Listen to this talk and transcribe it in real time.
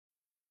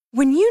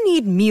When you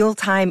need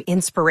mealtime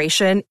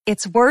inspiration,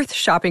 it's worth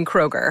shopping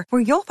Kroger,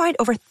 where you'll find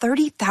over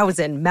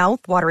 30,000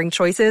 mouth-watering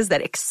choices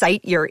that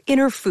excite your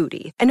inner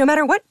foodie. And no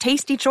matter what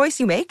tasty choice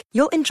you make,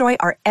 you'll enjoy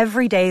our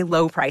everyday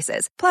low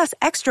prices, plus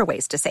extra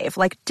ways to save,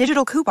 like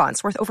digital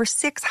coupons worth over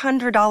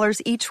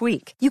 $600 each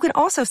week. You can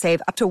also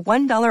save up to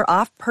 $1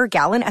 off per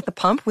gallon at the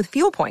pump with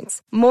fuel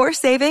points. More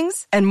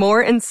savings and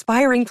more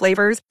inspiring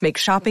flavors make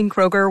shopping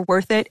Kroger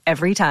worth it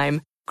every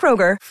time.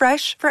 Kroger,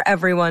 fresh for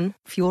everyone.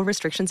 Fuel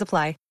restrictions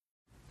apply.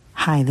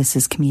 Hi, this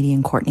is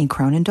comedian Courtney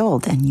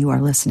Cronin-Dold, and you are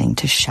listening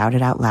to Shout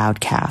It Out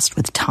Loudcast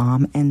with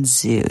Tom and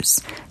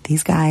Zeus.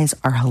 These guys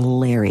are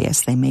hilarious.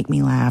 They make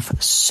me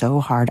laugh so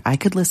hard. I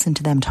could listen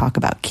to them talk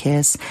about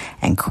Kiss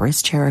and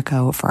Chris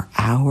Jericho for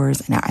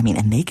hours.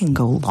 And they can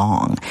go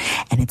long,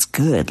 and it's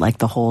good, like,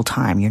 the whole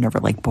time. You're never,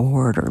 like,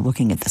 bored or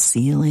looking at the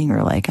ceiling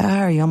or like,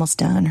 are you almost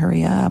done?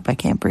 Hurry up. I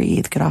can't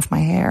breathe. Get off my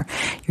hair.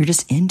 You're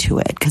just into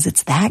it because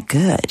it's that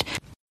good.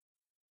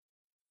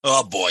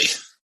 Oh, boy.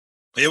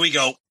 Here we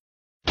go.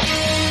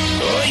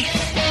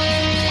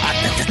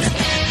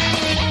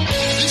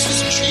 This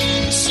is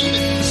Gene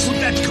Simmons. Put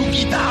that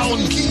cookie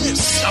down. Kiss.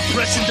 Stop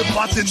pressing the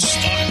button.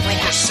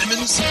 Stockbroker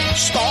Simmons.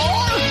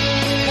 Star?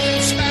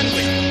 Paul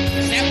Stanley.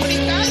 Is that what he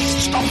does?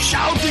 Stop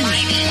shouting.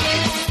 My name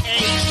is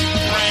Ace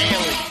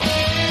Frehley.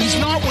 He's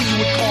not what you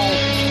would call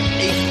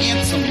a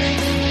handsome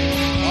man.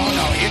 Oh,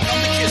 no. Here come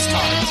the kiss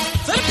cards.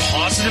 Is that a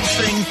positive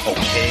thing?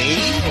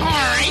 Okay. All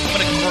right. I'm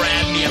going to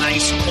grab me an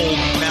ice cold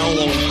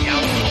mellow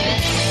yellow.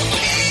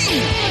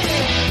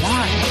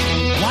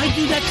 Why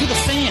do that to the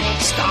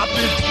fans? Stop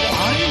it.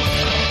 Why?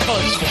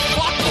 Because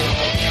fuck them.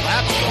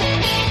 That's what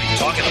I'm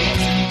talking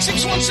about.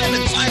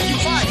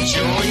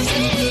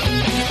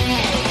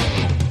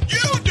 617-525-08.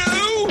 You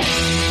do?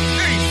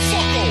 Hey,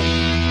 fucko.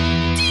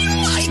 Do you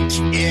like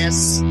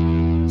Kiss?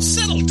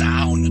 Settle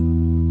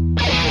down.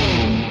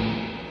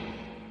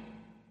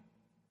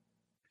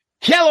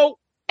 Hello.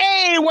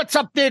 Hey, what's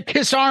up there,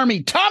 Kiss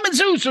Army? Tom and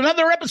Zeus,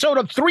 another episode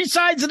of Three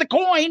Sides of the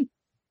Coin.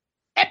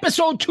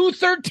 Episode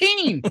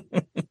 213,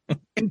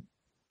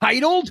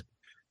 entitled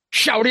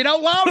Shout It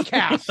Out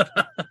Loudcast.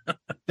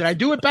 Did I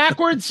do it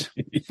backwards?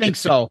 I think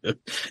so.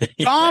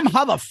 Tom,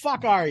 how the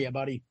fuck are you,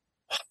 buddy?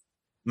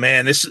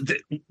 Man,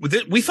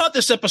 we thought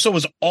this episode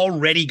was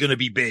already going to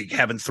be big,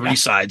 having three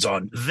sides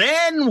on.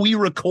 Then we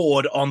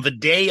record on the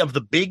day of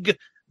the big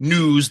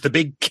news, the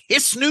big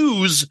Kiss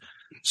news.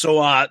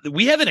 So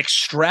we have an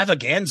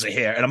extravaganza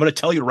here, and I'm going to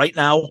tell you right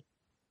now,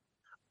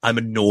 I'm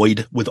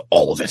annoyed with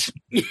all of it.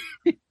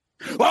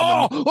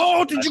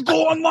 Did you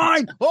go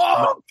online?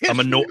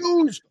 Kiss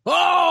news.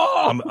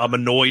 I'm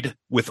annoyed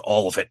with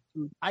all of it.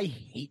 I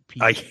hate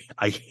people.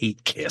 I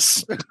hate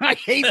Kiss. I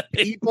hate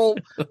people.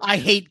 I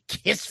hate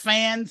Kiss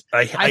fans.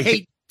 I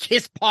hate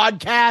Kiss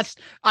podcasts.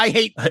 I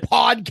hate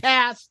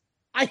podcasts.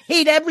 I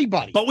hate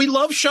everybody. But we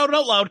love Shout It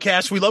Out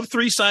Loudcast. We love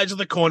Three Sides of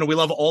the Coin. And we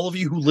love all of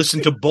you who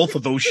listen to both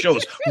of those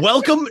shows.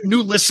 Welcome,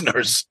 new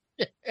listeners.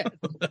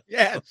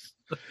 Yes.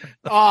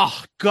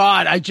 Oh,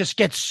 God, I just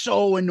get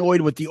so annoyed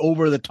with the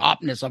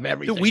over-the-topness of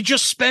everything. Dude, we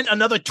just spent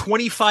another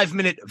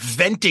 25-minute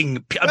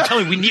venting. I'm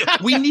telling you,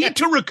 we need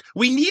to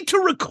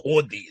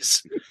record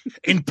these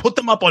and put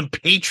them up on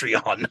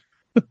Patreon.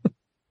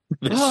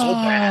 They're so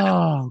bad.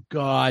 Oh,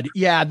 God.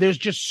 Yeah, there's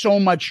just so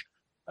much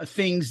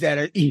things that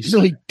are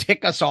easily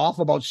tick us off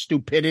about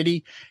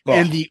stupidity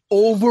and the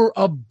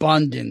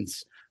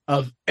overabundance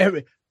of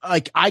every.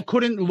 Like, I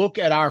couldn't look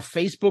at our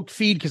Facebook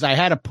feed because I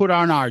had to put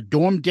on our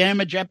Dorm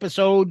Damage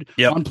episode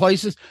on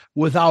places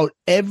without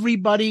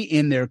everybody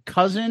in their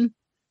cousin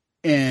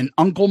and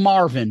Uncle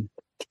Marvin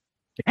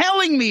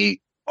telling me,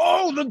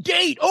 the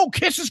date.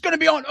 Kiss is going to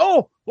be on.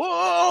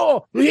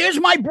 Here's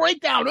my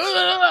breakdown.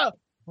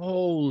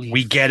 Holy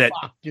We get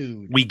fuck, it.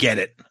 Dude. We get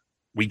it.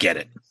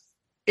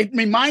 It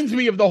reminds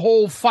me of the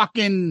whole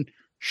fucking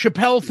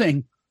Chappelle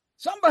thing.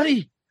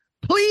 Somebody,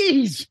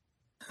 please.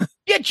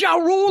 Get Ja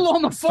Rule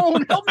on the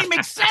phone. Help me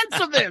make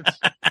sense of this.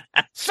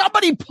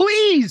 Somebody,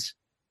 please.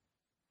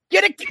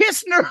 Get a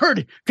Kiss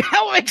nerd to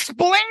help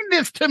explain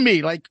this to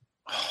me. Like,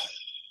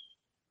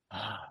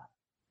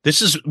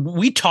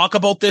 we talk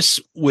about this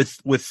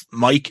with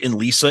Mike and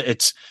Lisa.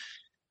 It's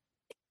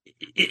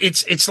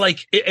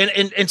like,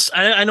 and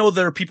I know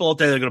there are people out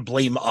there that are going to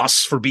blame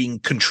us for being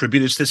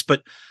contributors to this,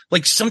 but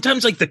like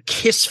sometimes like the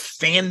Kiss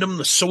fandom,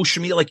 the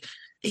social media, like,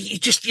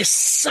 you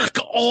suck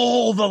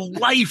all the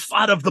life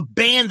out of the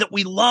band that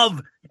we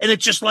love. And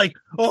it's just like,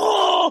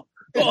 click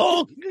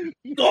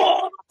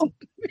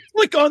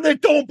on there.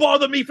 Don't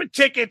bother me for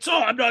tickets.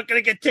 I'm not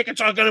going to get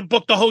tickets. I'm going to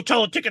book the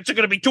hotel. The tickets are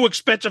going to be too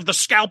expensive. The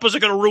scalpers are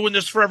going to ruin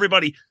this for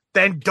everybody.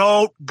 Then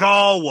don't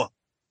go.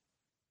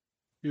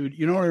 Dude,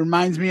 you know what it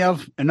reminds me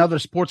of? Another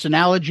sports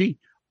analogy.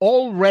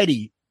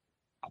 Already,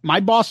 my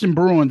Boston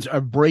Bruins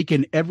are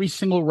breaking every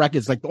single record.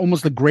 It's like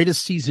almost the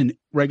greatest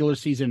regular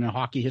season in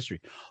hockey history.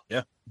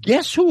 Yeah.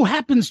 Guess who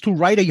happens to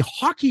write a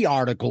hockey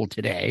article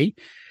today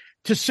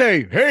to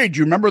say, hey, do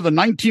you remember the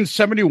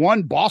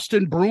 1971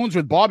 Boston Bruins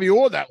with Bobby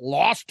Orr that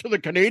lost to the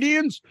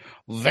Canadians?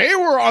 They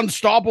were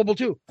unstoppable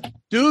too.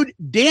 Dude,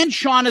 Dan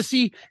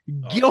Shaughnessy,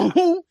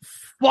 go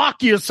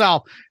fuck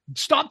yourself.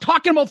 Stop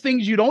talking about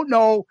things you don't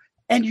know,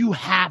 and you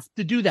have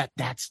to do that.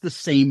 That's the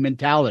same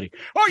mentality.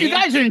 Oh, you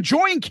guys are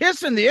enjoying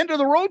Kiss and the end of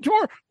the road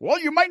tour? Well,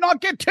 you might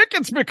not get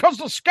tickets because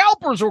the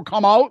scalpers will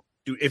come out.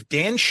 Dude, if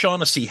Dan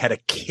Shaughnessy had a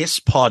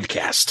Kiss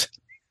podcast,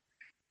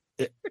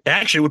 it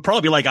actually would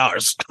probably be like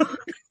ours.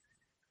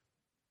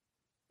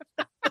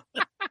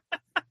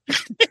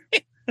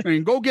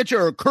 And go get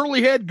your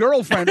curly-head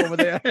girlfriend over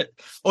there.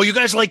 Oh, you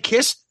guys like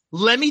Kiss?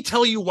 Let me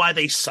tell you why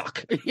they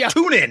suck. Yeah.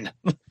 Tune in.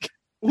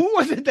 Who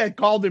was it that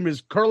called him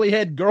his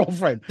curly-head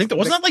girlfriend? I think that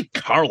wasn't that like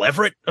Carl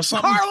Everett or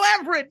something? Carl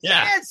Everett,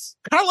 yeah. Yes.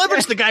 Carl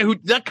Everett's the guy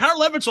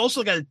Carl Everett's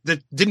also the guy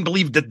that didn't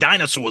believe the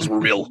dinosaurs were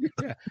real.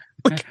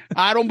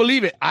 I don't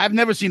believe it. I've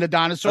never seen a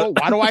dinosaur.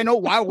 Why do I know?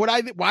 Why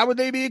would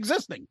they be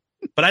existing?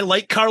 But I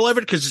like Carl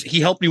Everett because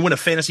he helped me win a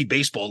fantasy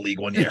baseball league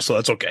one year, so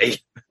that's okay.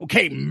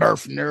 Okay,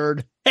 Murph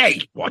nerd.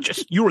 Hey, watch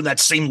us. You were in that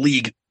same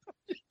league.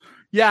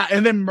 Yeah,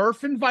 and then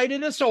Murph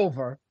invited us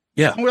over.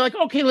 Yeah. And we're like,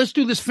 okay, let's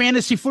do this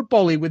fantasy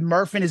football league with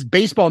Murph and his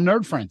baseball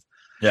nerd friends.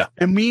 Yeah.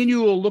 And me and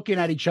you were looking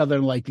at each other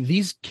like,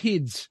 these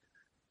kids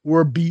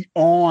were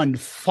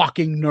beyond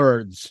fucking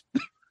nerds.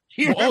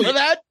 You remember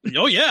that?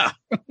 Oh, yeah.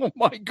 Oh,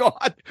 my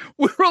God.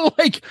 We were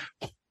like,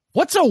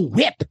 what's a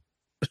whip?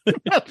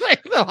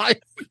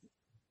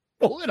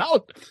 Pull it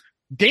out.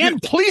 Dan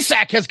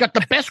Plesac has got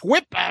the best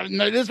whip. You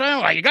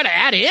got to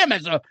add him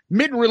as a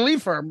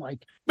mid-reliever. I'm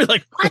like,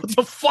 what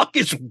the fuck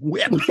is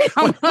whip?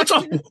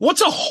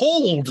 What's a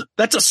hold?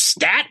 That's a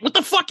stat? What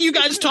the fuck are you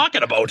guys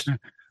talking about?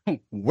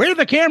 Where are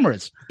the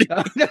cameras?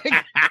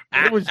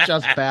 It was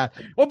just bad.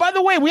 Well, by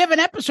the way, we have an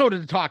episode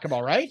to talk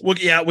about, right? Well,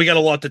 yeah, we got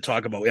a lot to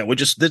talk about. Yeah,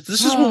 this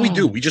is what we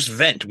do. We just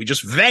vent.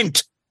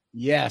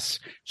 Yes.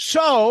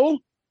 So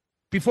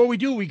before we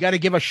do, we got to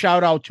give a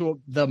shout out to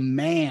the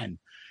man.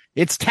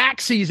 It's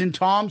tax season,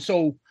 Tom.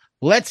 So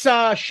let's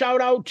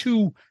shout out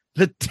to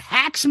the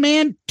tax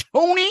man,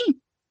 Tony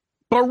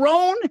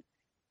Barone,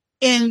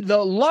 and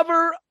the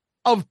lover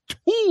of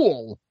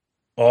Tool.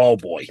 Oh,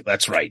 boy.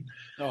 That's right.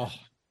 Oh.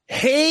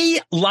 Hey,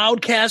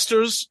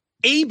 Loudcasters.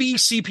 AB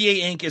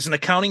CPA Inc. is an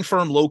accounting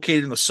firm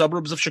located in the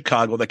suburbs of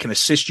Chicago that can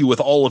assist you with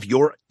all of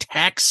your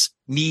tax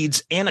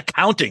needs and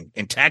accounting.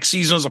 And tax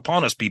season is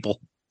upon us, people.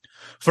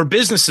 For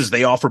businesses,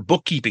 they offer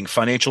bookkeeping,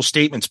 financial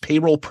statements,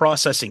 payroll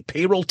processing,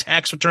 payroll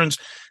tax returns,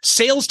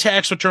 sales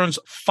tax returns,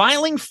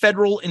 filing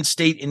federal and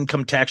state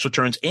income tax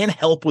returns, and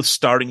help with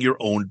starting your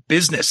own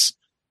business.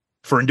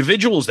 For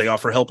individuals, they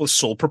offer help with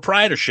sole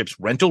proprietorships,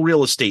 rental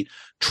real estate,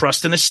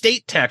 trust and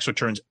estate tax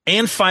returns,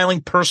 and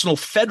filing personal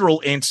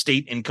federal and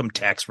state income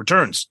tax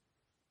returns.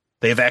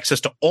 They have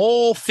access to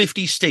all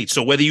 50 states.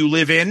 So whether you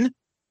live in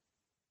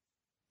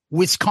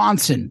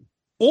Wisconsin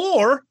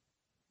or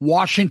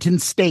Washington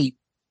State,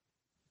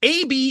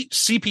 AB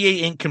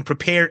CPA Inc. can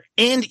prepare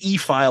and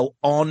e-file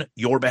on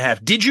your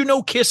behalf. Did you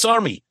know, Kiss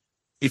Army,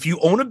 if you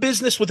own a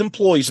business with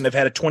employees and have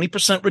had a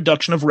 20%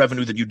 reduction of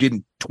revenue that you did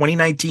in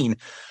 2019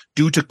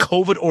 due to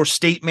COVID or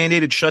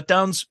state-mandated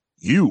shutdowns,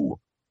 you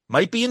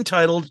might be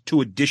entitled to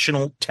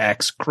additional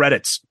tax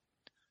credits.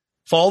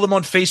 Follow them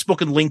on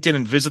Facebook and LinkedIn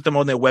and visit them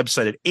on their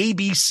website at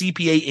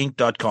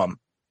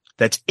abcpainc.com.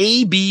 That's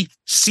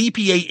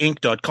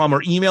abcpainc.com,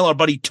 or email our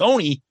buddy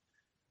Tony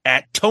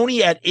at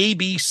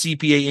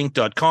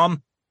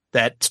abcpainc.com.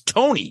 That's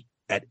Tony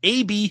at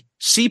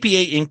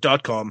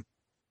abcpainc.com.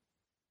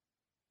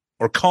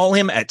 Or call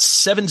him at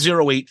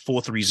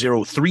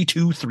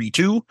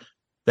 708-430-3232.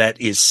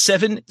 That is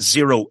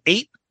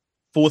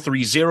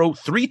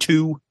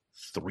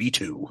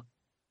 708-430-3232.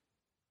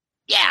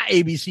 Yeah,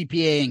 ABCPA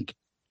Inc.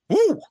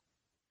 Woo!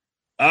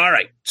 All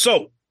right.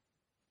 So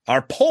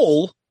our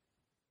poll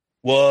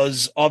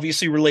was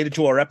obviously related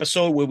to our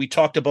episode where we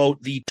talked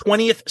about the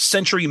 20th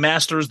Century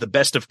Masters, the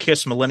Best of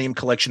Kiss Millennium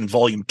Collection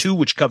Volume 2,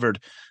 which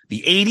covered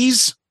the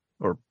 80s,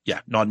 or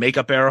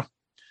non-makeup era.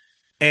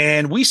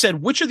 And we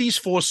said, which of these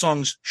four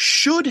songs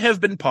should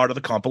have been part of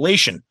the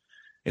compilation?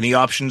 And the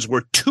options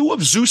were two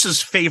of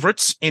Zeus's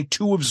favorites and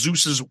two of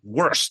Zeus's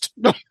worst.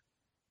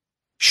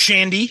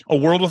 Shandy, A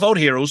World Without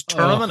Heroes,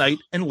 Turn on the Night,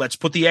 and Let's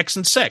Put the X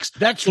in Sex.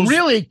 That's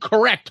really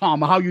correct,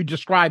 Tom, how you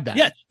describe that.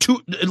 Yeah,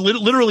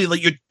 literally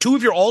like your two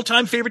of your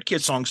all-time favorite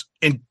Kiss songs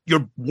and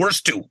your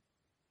worst two,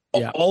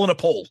 all in a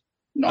poll.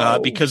 No.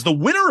 Because the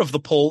winner of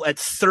the poll at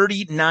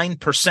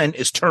 39%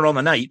 is Turn on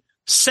the Night.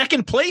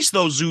 Second place,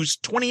 though, Zeus,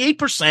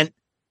 28%,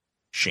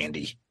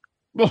 Shandy.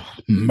 Oh,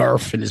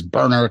 Murph and his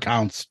burner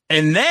accounts.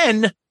 And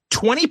then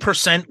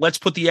 20%, Let's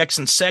Put the X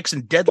in Sex,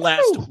 and dead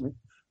last,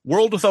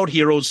 World Without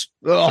Heroes,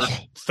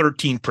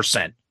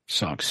 13%.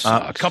 Sucks.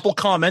 A couple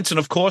comments, and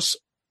of course,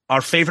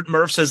 our favorite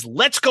Murph says,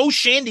 "Let's go,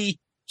 Shandy."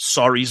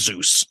 Sorry,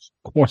 Zeus.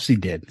 Of course he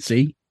did.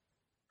 See?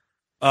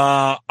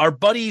 Our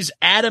buddies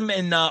Adam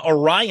and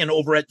Orion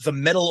over at the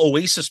Metal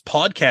Oasis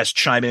podcast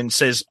chime in and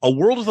says, "A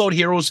World Without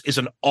Heroes is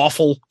an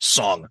awful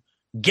song.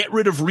 Get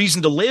rid of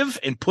Reason to Live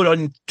and put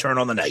on Turn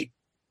on the Night."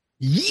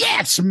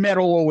 Yes,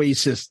 Metal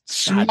Oasis.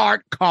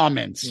 Smart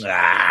comments.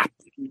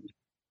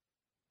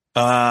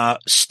 Our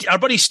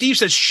buddy Steve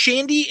says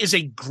Shandy is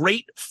a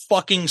great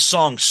fucking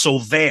song. So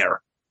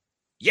there.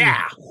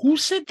 Yeah. Who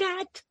said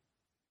that?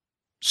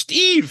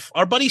 Steve,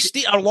 our buddy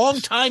Steve, our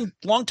longtime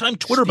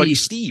Twitter buddy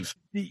Steve.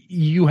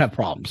 You have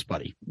problems,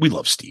 buddy. We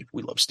love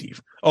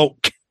Steve. Oh,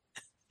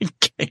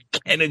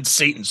 Ken and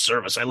Satan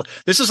Service.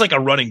 This is like a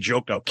running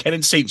joke now. Ken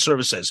and Satan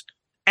Service says,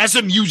 as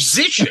a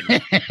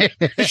musician,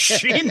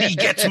 Shandy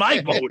gets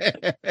my vote.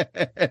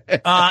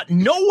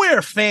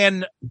 Nowhere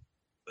fan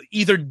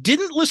either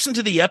didn't listen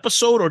to the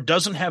episode or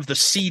doesn't have the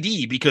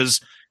CD,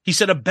 because he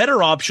said a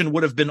better option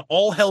would have been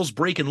All Hell's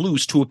Breaking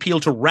Loose to appeal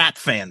to Rat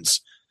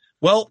fans.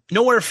 Well,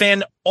 Nowhere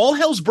fan, All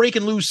Hell's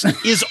Breaking Loose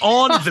is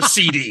on the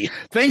CD.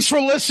 Thanks for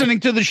listening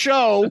to the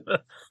show.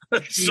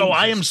 So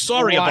I am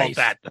sorry about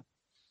that.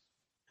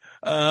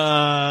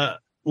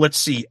 Let's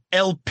see.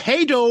 El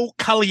Pedo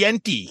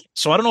Caliente.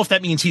 So I don't know if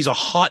that means he's a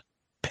hot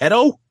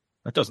pedo.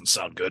 That doesn't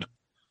sound good.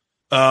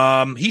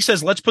 He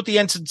says, let's put the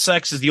Ensign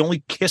Sex as the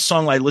only Kiss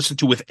song I listen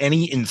to with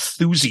any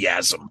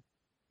enthusiasm.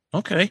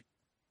 Okay.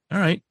 All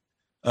right.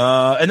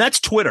 And that's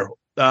Twitter.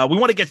 We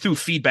want to get through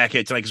feedback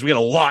here tonight because we got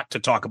a lot to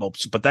talk about,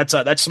 but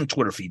that's some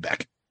Twitter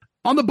feedback.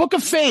 On the Book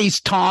of Face,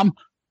 Tom,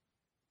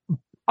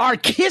 our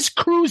Kiss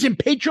Cruise and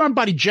Patreon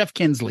buddy Jeff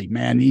Kinsley,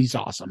 man, he's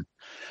awesome.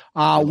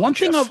 One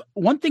thing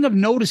of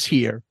notice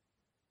here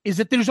is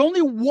that there's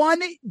only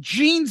one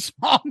Gene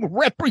song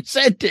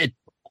represented.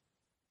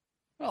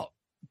 Well,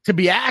 to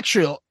be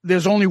actual,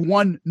 there's only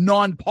one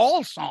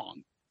non-Paul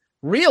song,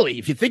 really,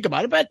 if you think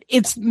about it. But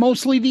it's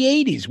mostly the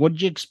 '80s. What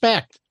did you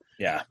expect?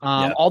 Yeah.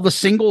 All the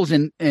singles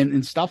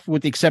and stuff,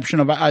 with the exception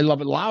of I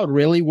Love It Loud,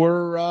 really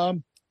were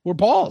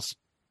Paul's.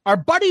 Our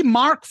buddy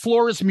Mark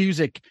Flores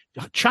Music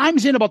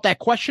chimes in about that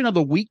question of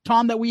the week,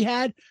 Tom, that we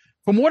had.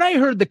 From what I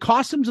heard, the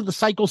costumes of the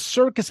Psycho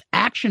Circus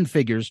action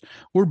figures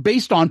were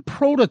based on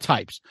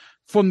prototypes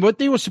from what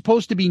they were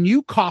supposed to be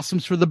new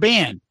costumes for the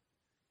band.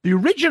 The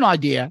original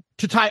idea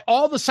to tie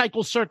all the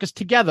Psycho Circus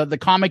together, the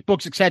comic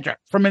books, etc.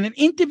 From an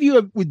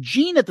interview with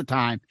Gene at the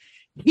time,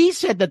 he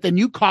said that the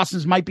new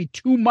costumes might be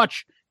too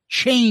much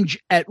change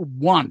at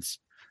once.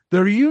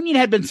 The reunion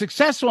had been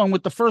successful, and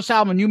with the first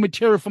album, new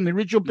material from the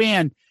original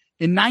band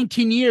in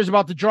 19 years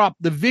about to drop,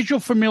 the visual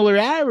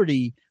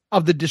familiarity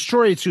of the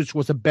Destroyer suits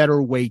was a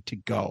better way to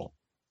go.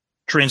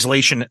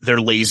 Translation,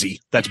 they're lazy.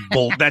 That's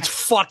bull. That's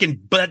fucking,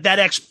 but that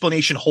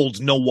explanation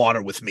holds no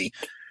water with me.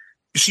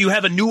 So you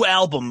have a new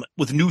album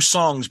with new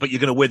songs, but you're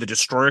going to wear the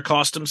Destroyer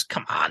costumes?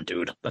 Come on,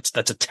 dude. That's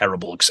a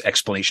terrible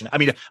explanation. I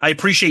mean, I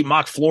appreciate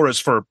Mark Flores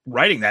for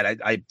writing that.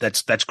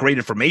 That's great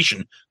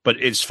information. But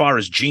as far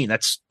as Gene,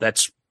 that's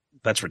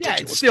ridiculous. Yeah,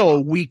 it's still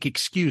a weak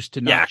excuse to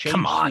not change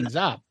things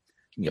up.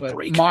 Give me a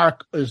break.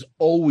 Mark has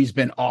always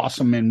been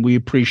awesome, and we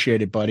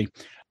appreciate it, buddy.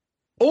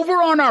 Over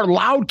on our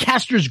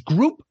Loudcasters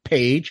group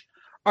page,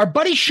 our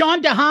buddy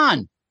Sean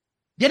DeHaan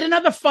did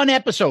another fun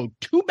episode.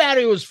 Too bad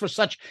it was for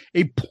such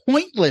a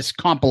pointless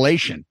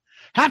compilation.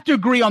 Have to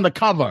agree on the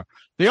cover.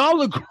 They all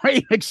look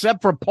great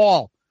except for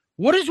Paul.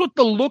 What is with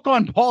the look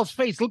on Paul's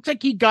face? Looks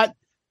like he got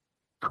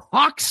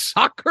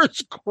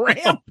cocksucker's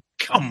cramp.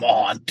 Come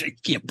on. You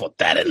can't put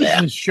that in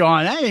there.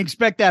 Sean, I didn't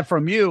expect that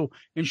from you.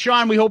 And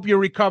Sean, we hope you're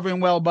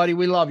recovering well, buddy.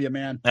 We love you,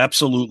 man.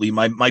 Absolutely.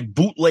 My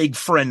bootleg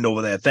friend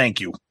over there.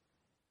 Thank you.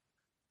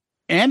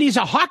 And he's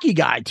a hockey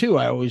guy, too.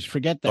 I always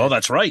forget that. Oh,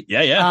 that's right.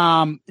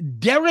 Yeah.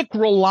 Derek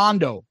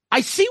Rolando.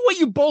 I see what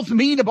you both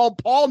mean about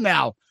Paul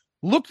now.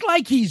 Looked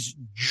like he's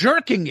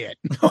jerking it.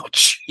 Oh,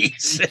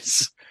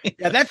 Jesus.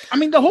 Yeah,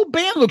 the whole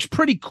band looks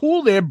pretty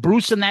cool there,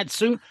 Bruce in that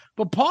suit.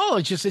 But Paul,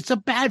 it's a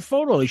bad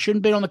photo. He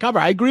shouldn't have been on the cover.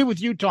 I agree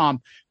with you,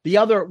 Tom. The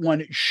other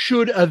one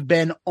should have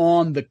been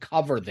on the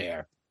cover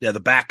there. Yeah, the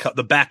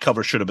back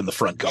cover should have been the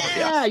front cover.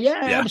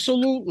 Yeah,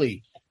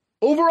 absolutely.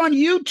 Over on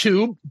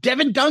YouTube,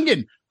 Devin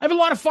Dungan. I have a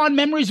lot of fond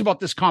memories about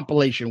this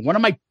compilation. One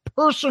of my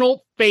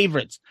personal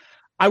favorites.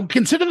 I would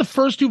consider the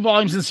first two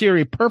volumes in the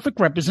series a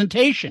perfect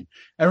representation.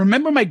 I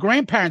remember my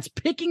grandparents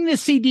picking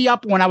this CD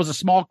up when I was a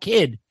small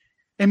kid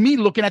and me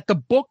looking at the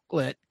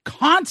booklet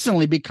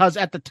constantly because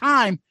at the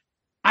time,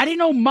 I didn't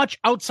know much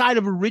outside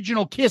of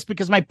original Kiss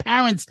because my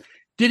parents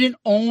didn't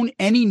own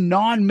any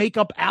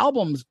non-makeup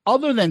albums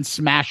other than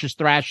smashes,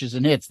 thrashes,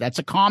 and hits. That's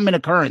a common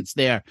occurrence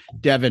there,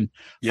 Devin.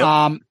 Yep.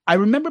 I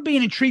remember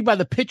being intrigued by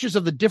the pictures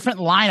of the different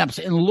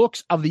lineups and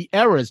looks of the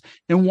eras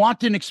and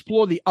wanting to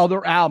explore the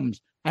other albums.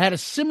 I had a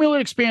similar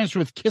experience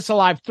with Kiss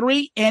Alive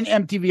 3 and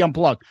MTV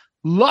Unplugged.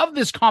 Love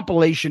this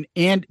compilation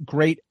and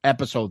great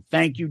episode.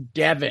 Thank you,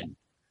 Devin.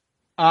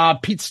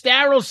 Pete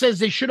Starrow says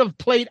they should have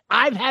played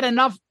I've Had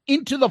Enough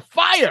Into the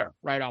Fire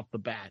right off the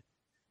bat.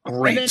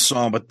 Great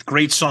song.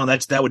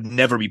 That would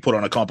never be put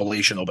on a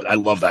compilation, though, but I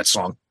love that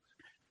song.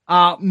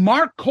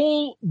 Mark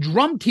Cole,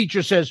 drum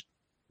teacher, says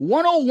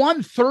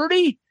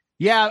 101.30.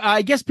 Yeah,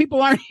 I guess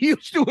people aren't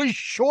used to a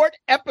short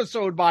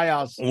episode by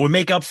us. We'll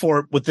make up for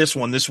it with this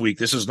one this week.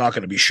 This is not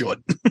going to be short.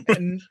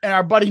 and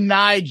our buddy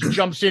Nige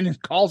jumps in and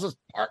calls us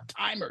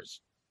part-timers.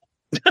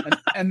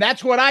 and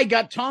that's what I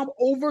got. Tom,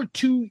 over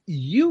to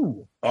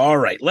you. All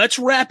right, let's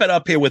wrap it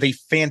up here with a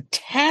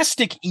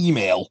fantastic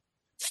email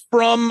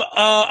from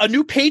a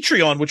new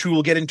Patreon, which we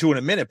will get into in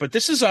a minute. But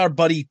this is our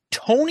buddy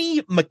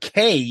Tony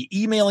McKay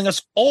emailing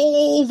us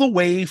all the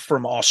way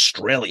from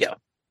Australia.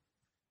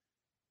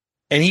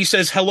 And he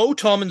says, hello,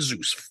 Tom and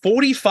Zeus,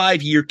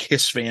 45-year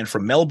Kiss fan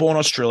from Melbourne,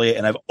 Australia,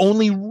 and I've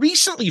only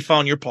recently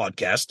found your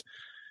podcast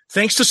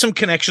thanks to some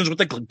connections with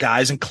the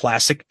guys in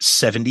Classic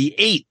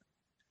 78.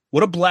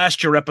 What a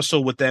blast your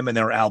episode with them and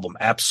their album.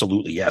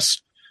 Absolutely,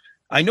 yes.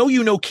 I know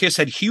you know Kiss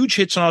had huge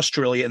hits in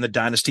Australia in the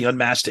Dynasty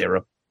Unmasked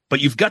era, but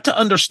you've got to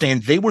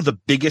understand they were the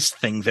biggest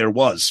thing there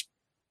was.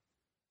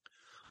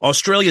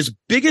 Australia's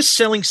biggest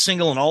selling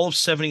single in all of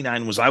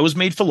 79 was I Was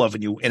Made for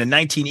Loving You, and in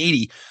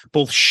 1980,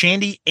 both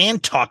Shandy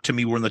and Talk to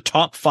Me were in the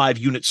top 5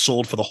 units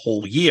sold for the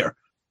whole year.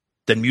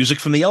 Then Music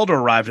from the Elder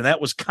arrived, and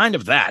that was kind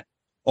of that,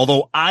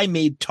 although I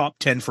made top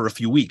 10 for a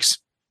few weeks.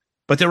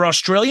 But their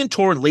Australian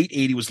tour in late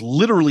 80 was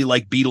literally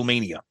like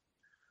Beatlemania.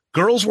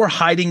 Girls were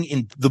hiding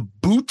in the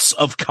boots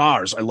of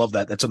cars. I love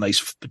that. That's a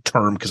nice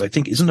term because I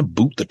think, isn't a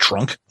boot the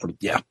trunk?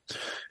 Yeah.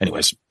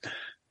 Anyways.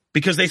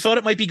 Because they thought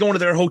it might be going to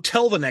their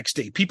hotel the next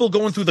day. People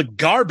going through the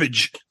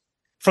garbage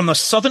from the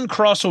Southern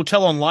Cross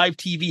Hotel on live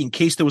TV in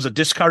case there was a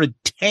discarded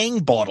Tang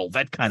bottle,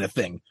 that kind of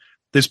thing.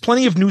 There's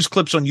plenty of news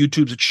clips on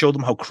YouTube that show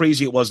them how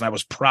crazy it was, and I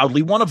was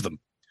proudly one of them.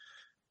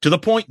 To the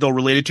point, though,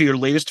 related to your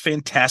latest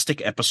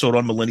fantastic episode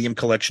on Millennium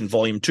Collection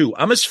Volume 2,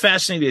 I'm as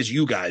fascinated as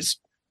you guys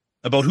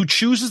about who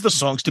chooses the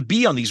songs to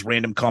be on these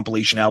random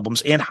compilation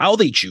albums and how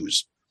they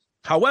choose.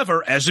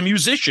 However, as a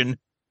musician,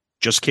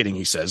 just kidding,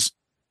 he says,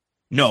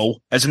 no,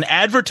 as an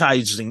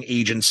advertising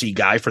agency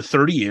guy for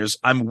 30 years,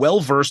 I'm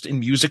well-versed in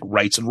music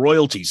rights and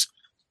royalties.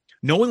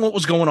 Knowing what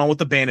was going on with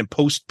the band in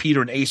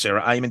post-Peter and Ace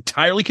era, I am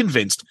entirely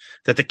convinced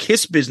that the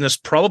Kiss business,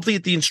 probably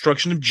at the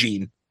instruction of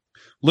Gene,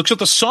 looks at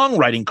the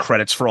songwriting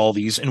credits for all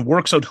these and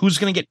works out who's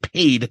going to get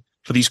paid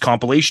for these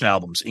compilation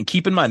albums. And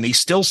keep in mind, they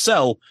still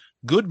sell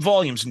good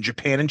volumes in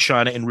Japan and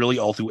China and really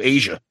all through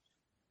Asia.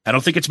 I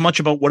don't think it's much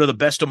about what are the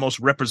best or most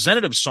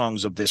representative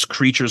songs of this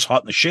Creatures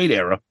Hot in the Shade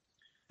era.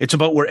 It's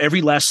about where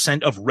every last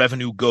cent of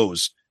revenue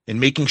goes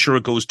and making sure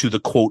it goes to the,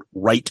 quote,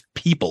 right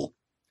people.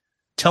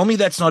 Tell me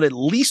that's not at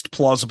least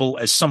plausible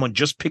as someone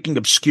just picking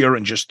obscure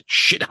and just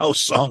shithouse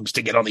songs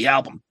to get on the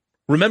album.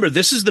 Remember,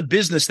 this is the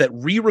business that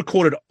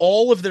re-recorded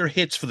all of their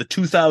hits for the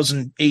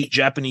 2008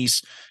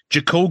 Japanese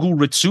Jikogu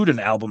Ritsuden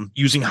album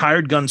using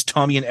Hired Gun's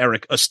Tommy and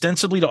Eric,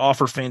 ostensibly to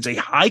offer fans a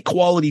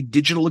high-quality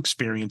digital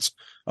experience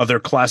of their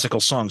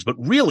classical songs, but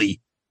really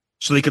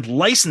so they could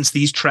license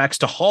these tracks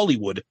to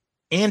Hollywood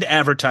and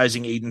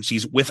advertising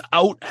agencies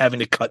without having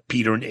to cut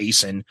Peter and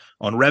Ace in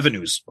on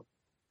revenues.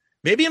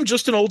 Maybe I'm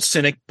just an old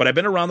cynic, but I've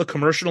been around the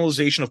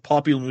commercialization of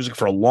popular music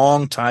for a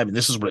long time, and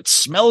this is what it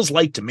smells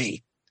like to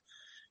me.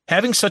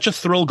 Having such a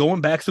thrill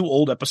going back through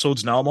old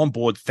episodes, now I'm on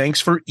board.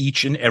 Thanks for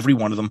each and every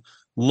one of them.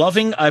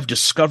 Loving I've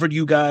discovered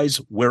you guys.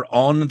 We're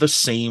on the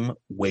same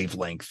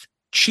wavelength.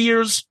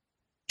 Cheers,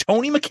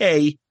 Tony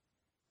McKay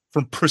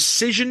from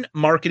Precision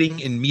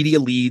Marketing and Media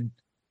Lead,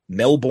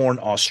 Melbourne,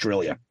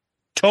 Australia.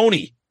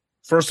 Tony,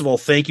 first of all,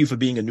 thank you for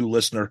being a new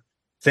listener.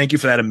 Thank you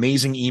for that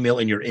amazing email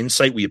and your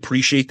insight. We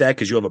appreciate that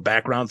because you have a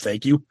background.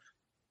 Thank you.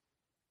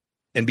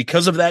 And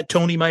because of that,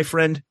 Tony, my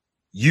friend,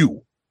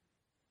 you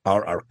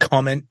are our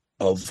comment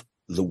of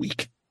the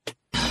week.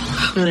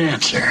 Good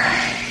answer.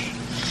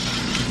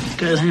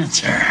 Good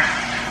answer.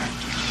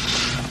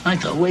 I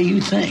like the way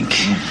you think.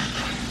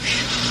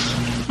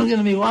 I'm going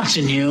to be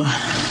watching you.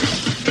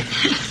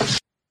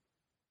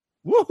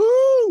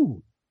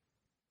 Woohoo!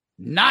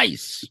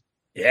 Nice.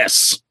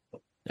 Yes.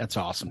 That's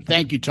awesome.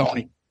 Thank you,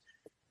 Tony.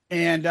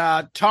 And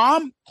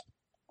Tom,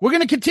 we're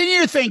going to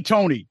continue to thank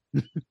Tony.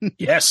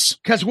 Yes.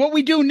 Because what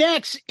we do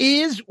next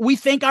is we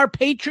thank our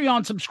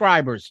Patreon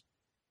subscribers.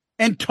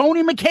 And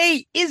Tony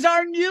McKay is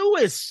our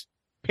newest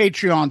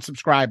Patreon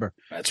subscriber.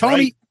 That's Tony,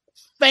 right.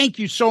 Thank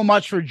you so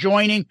much for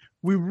joining.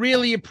 We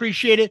really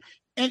appreciate it.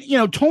 And, you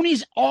know,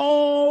 Tony's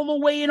all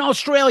the way in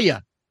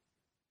Australia.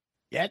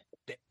 Yet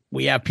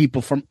we have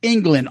people from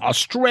England,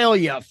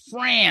 Australia,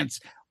 France,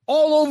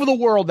 all over the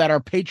world that are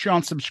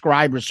Patreon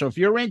subscribers. So if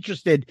you're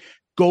interested,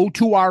 go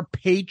to our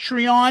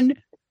Patreon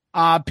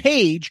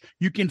page.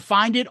 You can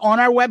find it on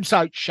our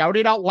website,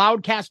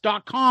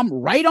 shoutitoutloudcast.com,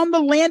 right on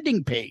the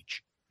landing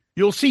page.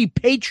 You'll see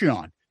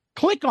Patreon.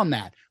 Click on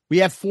that. We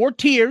have 4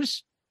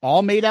 tiers,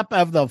 all made up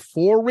of the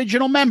 4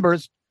 original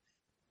members.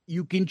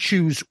 You can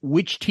choose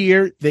which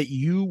tier that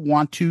you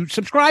want to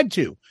subscribe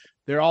to.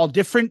 They're all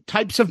different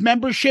types of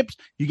memberships.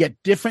 You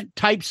get different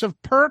types of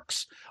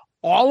perks.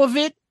 All of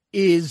it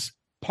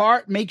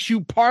makes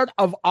you part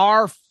of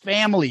our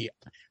family.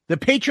 The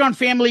Patreon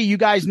family, you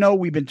guys know,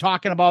 we've been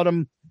talking about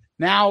them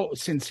now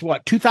since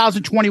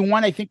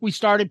 2021. I think we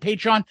started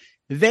Patreon.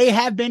 They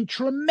have been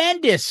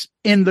tremendous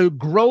in the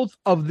growth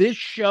of this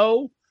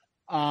show.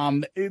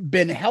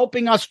 Been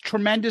helping us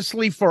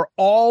tremendously for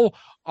all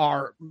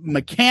our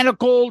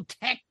mechanical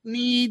tech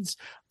needs,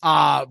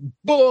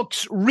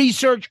 books,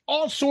 research,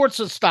 all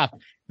sorts of stuff.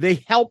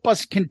 They help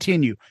us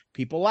continue.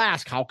 People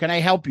ask, how can I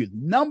help you?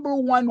 Number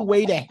one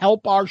way to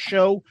help our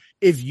show,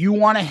 if you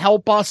want to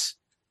help us,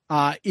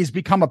 is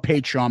become a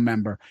Patreon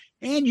member.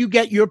 And you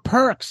get your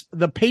perks.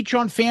 The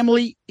Patreon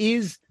family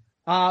is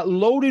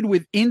loaded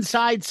with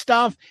inside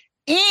stuff.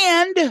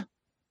 And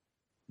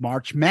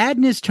March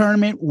Madness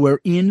tournament, we're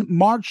in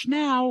March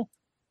now.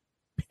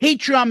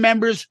 Patreon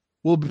members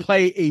will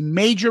play a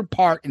major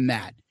part in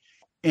that.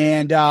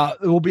 And there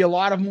will be a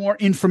lot of more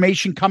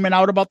information coming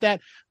out about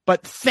that.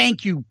 But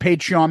thank you,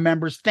 Patreon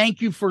members.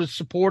 Thank you for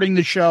supporting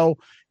the show.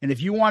 And if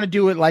you want to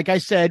do it, like I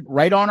said,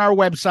 right on our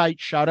website,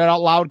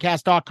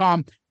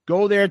 shoutitoutloudcast.com,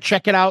 go there,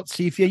 check it out,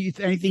 see if you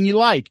anything you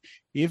like.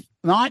 If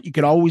not, you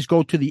could always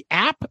go to the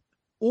app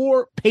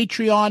or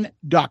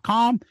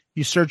patreon.com.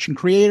 You search in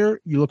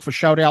creator, you look for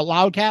Shout Out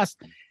Loudcast,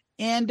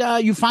 and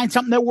you find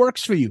something that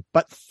works for you.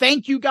 But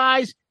thank you,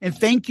 guys, and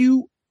thank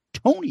you,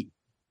 Tony.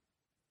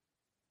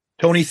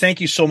 Tony, thank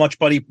you so much,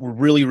 buddy. We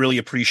really, really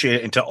appreciate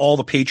it. And to all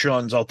the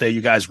Patreons out there,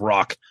 you guys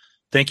rock.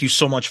 Thank you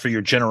so much for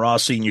your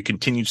generosity and your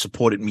continued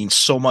support. It means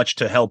so much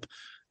to help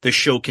this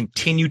show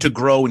continue to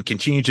grow and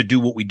continue to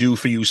do what we do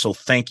for you. So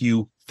thank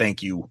you,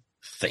 thank you,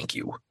 thank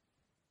you.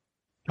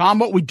 Tom,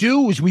 what we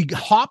do is we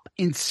hop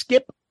and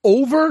skip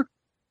over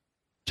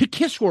to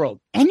Kiss World.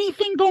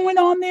 Anything going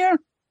on there?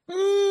 A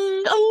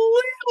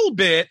little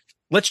bit.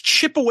 Let's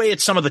chip away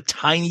at some of the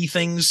tiny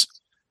things.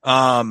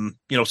 Some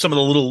of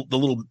the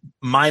little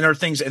minor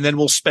things, and then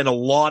we'll spend a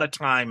lot of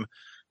time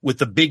with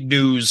the big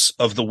news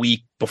of the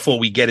week before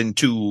we get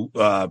into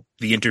the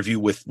interview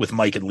with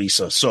Mike and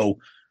Lisa. So,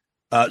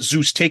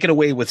 Zeus, take it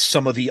away with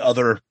some of the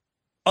other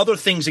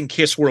things in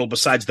Kiss World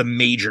besides the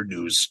major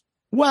news.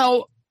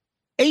 Well,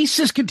 Ace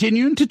is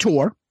continuing to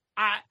tour.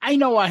 I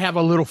know I have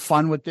a little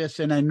fun with this,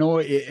 and I know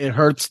it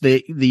hurts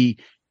the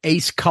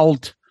Ace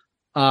cult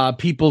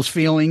people's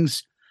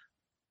feelings.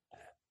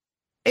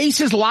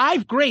 Ace is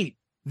live, great.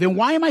 Then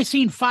why am I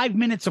seeing 5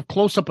 minutes of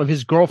close-up of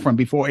his girlfriend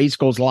before Ace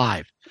goes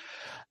live?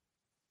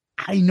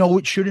 I know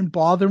it shouldn't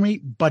bother me,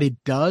 but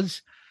it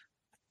does.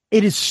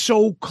 It is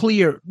so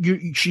clear.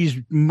 She's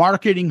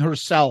marketing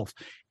herself.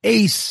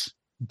 Ace,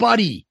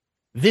 buddy,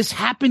 this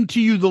happened to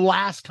you the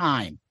last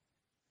time.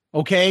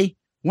 Okay?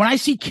 When I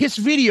see Kiss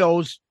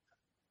videos,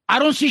 I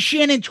don't see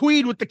Shannon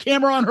Tweed with the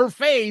camera on her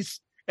face,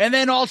 and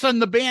then all of a sudden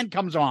the band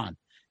comes on.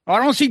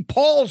 I don't see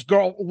Paul's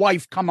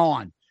wife come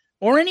on,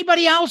 or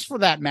anybody else for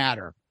that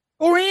matter.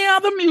 Or any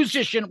other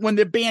musician when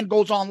the band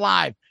goes on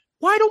live.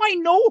 Why do I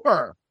know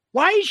her?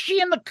 Why is she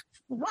in the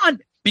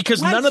front?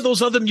 Because none of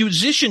those other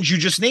musicians you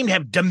just named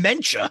have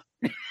dementia.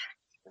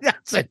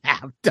 Doesn't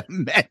have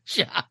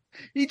dementia.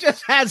 He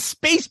just has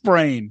space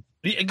brain.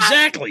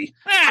 Exactly.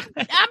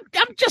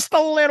 I'm just a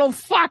little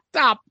fucked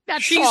up.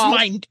 That's all.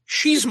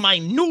 She's my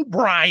new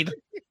bride.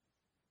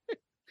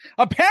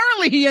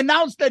 Apparently, he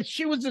announced that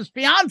she was his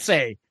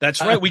fiance.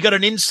 That's right. We got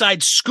an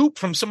inside scoop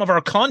from some of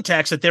our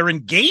contacts that they're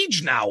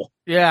engaged now.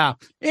 Yeah.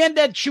 And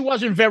that she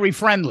wasn't very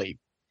friendly.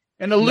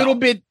 And a little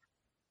bit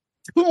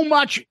too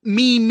much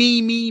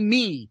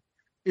me.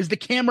 Is the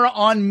camera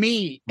on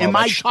me? Am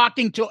I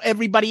talking to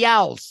everybody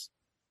else?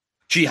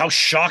 Gee, how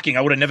shocking.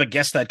 I would have never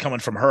guessed that coming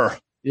from her.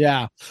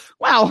 Yeah.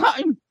 Well,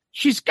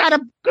 she's got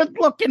a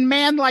good-looking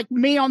man like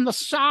me on the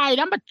side.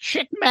 I'm a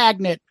chick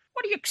magnet.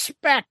 What do you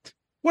expect?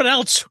 What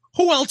else?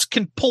 Who else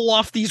can pull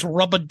off these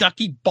rubber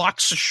ducky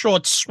boxer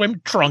short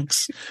swim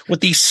trunks with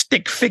these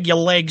stick figure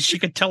legs? You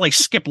can tell they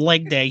skip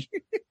leg day.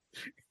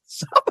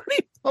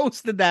 Somebody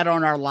posted that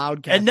on our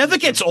Loudcast. It never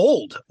gets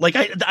old. Like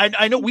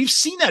I know we've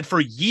seen that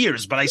for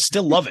years, but I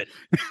still love it.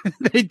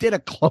 They did a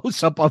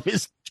close up of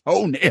his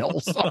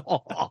toenails.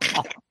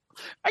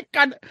 I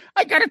got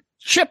to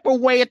chip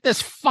away at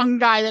this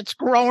fungi that's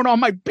growing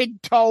on my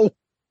big toe.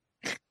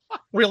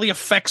 Really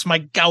affects my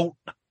gout.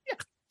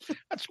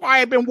 That's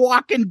why I've been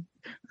walking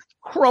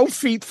crow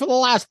feet for the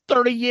last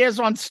 30 years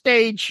on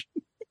stage.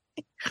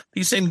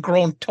 These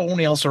ingrown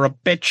toenails are a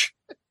bitch.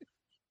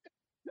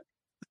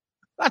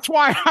 That's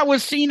why I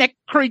was seen at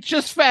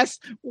Creatures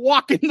Fest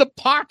walking the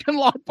parking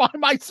lot by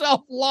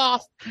myself,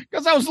 lost,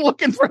 because I was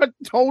looking for a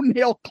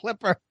toenail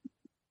clipper.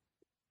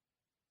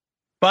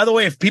 By the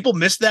way, if people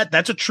missed that,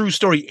 that's a true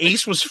story.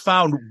 Ace was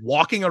found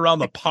walking around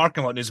the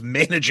parking lot and his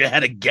manager had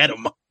to get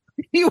him.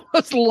 He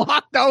was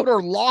locked out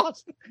or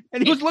lost,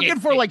 and he was looking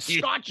for like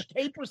Scotch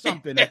tape or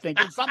something, I think.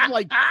 It's something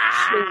like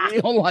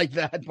surreal like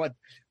that. But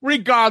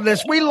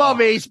regardless, we love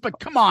Ace, but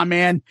come on,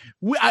 man.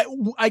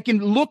 I can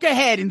look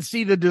ahead and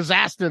see the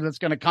disaster that's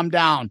going to come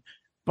down.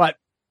 But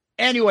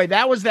anyway,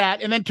 that was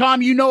that. And then,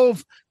 Tom,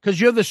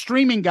 because you're the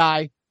streaming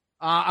guy,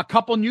 a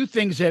couple new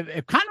things have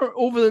kind of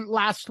over the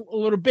last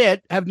little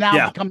bit have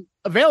now become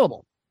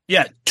available.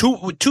 Yeah,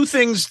 two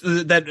things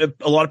that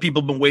a lot of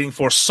people have been waiting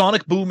for.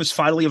 Sonic Boom is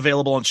finally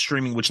available on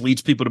streaming, which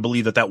leads people to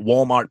believe that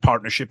Walmart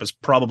partnership has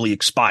probably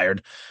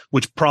expired,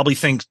 which probably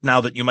thinks now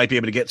that you might be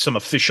able to get some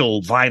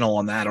official vinyl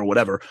on that or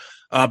whatever.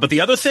 But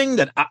the other thing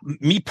that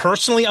me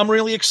personally, I'm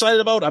really excited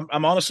about,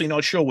 I'm honestly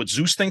not sure what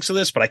Zeus thinks of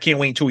this, but I can't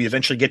wait until we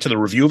eventually get to the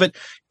review of it.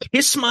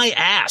 Kiss My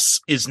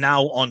Ass is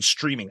now on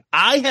streaming.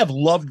 I have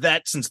loved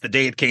that since the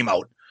day it came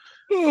out.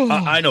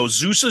 I know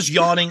Zeus is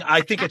yawning.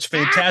 I think it's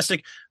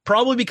fantastic.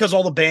 Probably because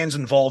all the bands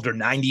involved are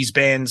 90s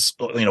bands,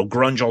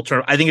 grunge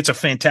alternative. I think it's a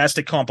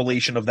fantastic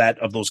compilation of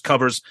those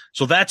covers.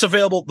 So that's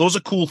available. Those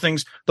are cool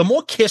things. The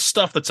more Kiss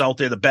stuff that's out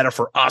there, the better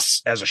for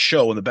us as a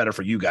show and the better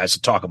for you guys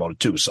to talk about it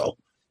too. So,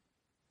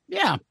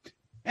 yeah.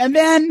 And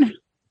then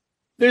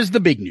there's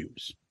the big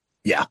news.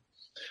 Yeah.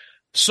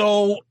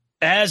 So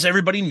as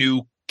everybody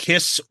knew,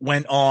 Kiss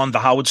went on the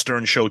Howard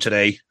Stern show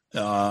today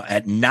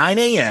at 9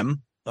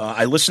 a.m.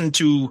 I listened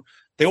to.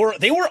 They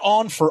were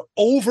on for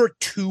over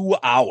 2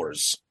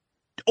 hours.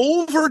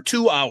 Over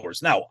 2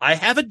 hours. Now, I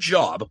have a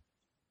job,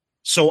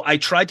 so I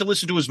tried to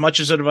listen to as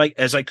much as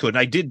I could.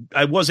 And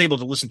I was able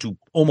to listen to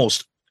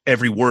almost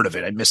every word of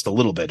it. I missed a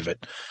little bit of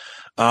it.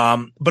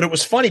 But it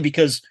was funny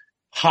because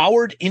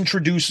Howard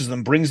introduces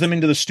them, brings them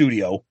into the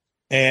studio,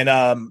 and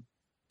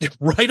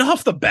right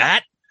off the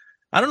bat,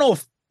 I don't know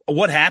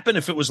what happened,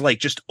 if it was like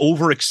just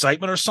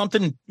overexcitement or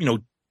something.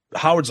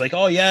 Howard's like,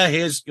 oh yeah,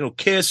 here's,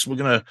 Kiss. We're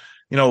going to,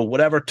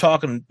 whatever,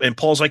 talk. And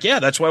Paul's like, yeah,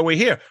 that's why we're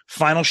here.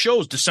 Final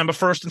shows, December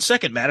 1st and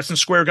 2nd, Madison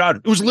Square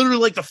Garden. It was literally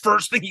like the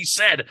first thing he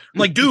said. I'm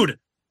like, dude,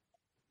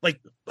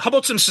 like, how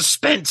about some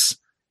suspense?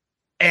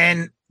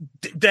 And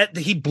that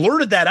he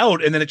blurted that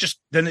out. And then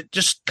it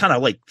just kind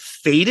of like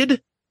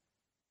faded.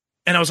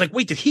 And I was like,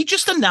 wait, did he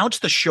just announce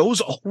the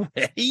shows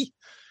already?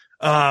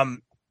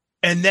 And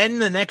then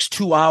the next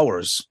 2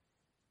 hours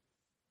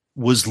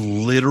was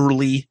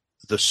literally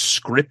the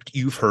script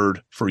you've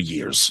heard for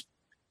years.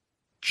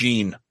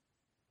 Gene,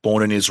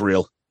 born in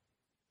Israel,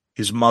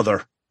 his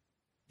mother,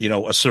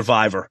 a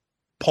survivor.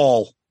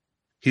 Paul,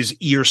 his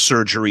ear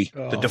surgery,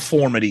 the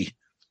deformity,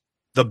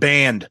 the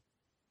band,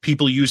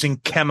 people using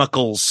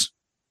chemicals.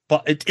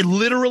 But it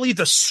literally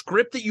the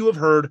script that you have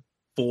heard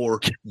for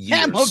years.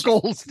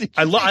 Chemicals.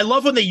 I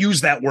love when they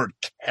use that word,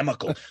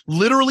 chemical.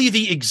 Literally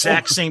the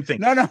exact same thing.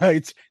 No,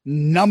 it's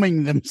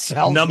numbing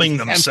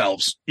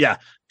themselves. Yeah.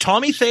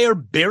 Tommy Thayer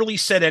barely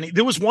said any.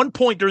 There was one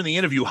point during the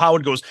interview,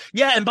 Howard goes,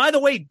 yeah, and by the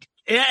way,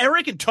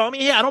 Eric and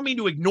Tommy, I don't mean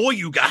to ignore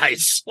you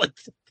guys. Like,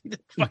 he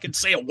didn't fucking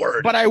say a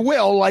word. But I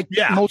will,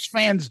 most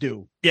fans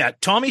do. Yeah,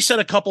 Tommy said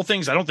a couple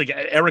things. I don't think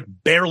Eric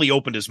barely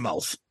opened his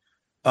mouth.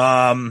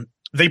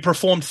 They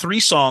performed 3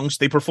 songs.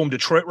 They performed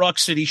Detroit Rock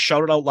City,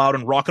 Shout It Out Loud,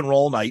 and Rock and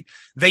Roll All Night.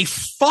 They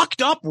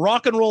fucked up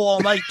Rock and Roll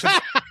All Night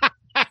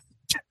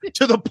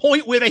to the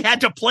point where they had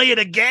to play it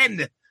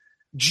again.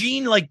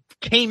 Gene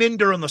came in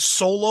during the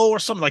solo or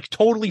something,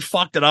 totally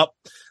fucked it up.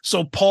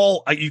 So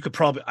Paul,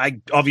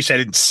 obviously I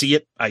didn't see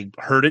it. I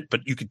heard it,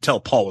 but you could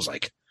tell Paul was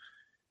like,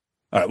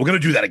 all right, we're going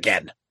to do that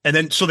again. And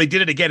then, so they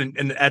did it again.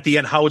 And at the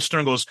end, Howard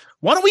Stern goes,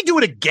 why don't we do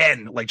it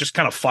again? Just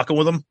kind of fucking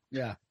with them.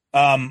 Yeah.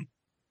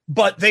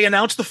 But they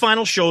announced the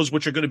final shows,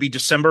 which are going to be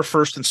December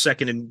 1st and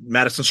 2nd in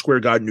Madison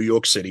Square Garden, New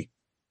York City.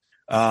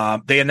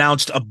 They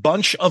announced a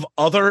bunch of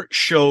other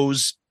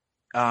shows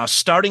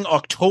starting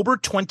October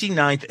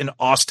 29th in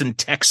Austin,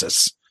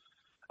 Texas.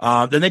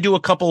 Then they do a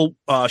couple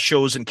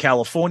shows in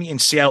California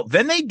and Seattle.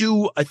 Then they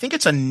do, I think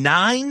it's a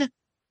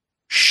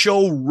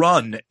 9-show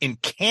run in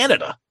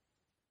Canada.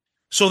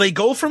 So they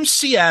go from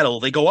Seattle,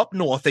 they go up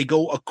north, they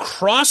go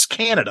across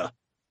Canada,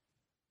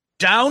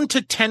 down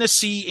to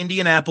Tennessee,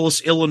 Indianapolis,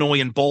 Illinois,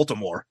 and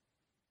Baltimore,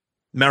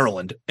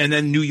 Maryland, and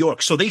then New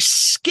York. So they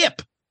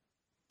skip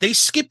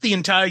the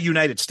entire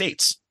United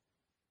States.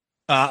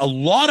 A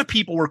lot of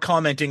people were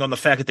commenting on the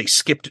fact that they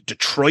skipped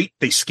Detroit,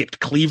 they skipped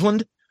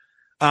Cleveland.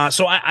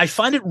 So I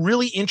find it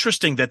really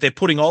interesting that they're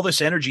putting all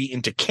this energy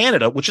into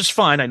Canada, which is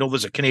fine. I know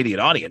there's a Canadian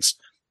audience,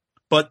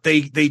 but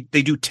they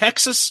do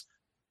Texas,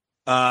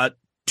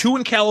 2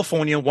 in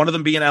California, one of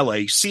them being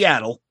LA,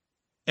 Seattle,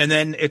 and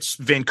then it's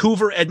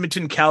Vancouver,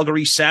 Edmonton,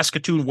 Calgary,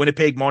 Saskatoon,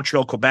 Winnipeg,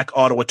 Montreal, Quebec,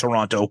 Ottawa,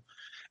 Toronto,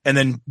 and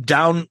then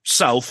down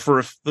south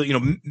for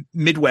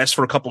Midwest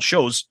for a couple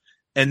shows,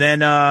 and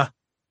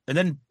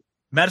then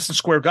Madison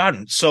Square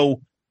Garden.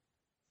 So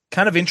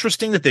kind of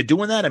interesting that they're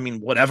doing that. I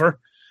mean, whatever.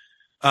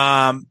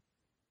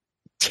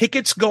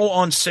 Tickets go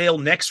on sale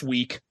next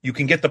week. You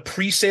can get the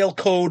pre-sale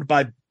code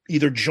by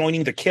either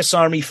joining the Kiss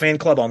Army fan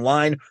club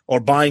online or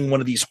buying one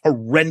of these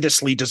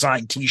horrendously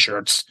designed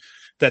t-shirts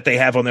that they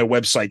have on their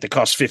website that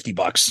cost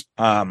 $50.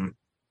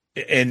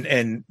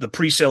 And the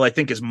pre-sale, I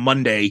think, is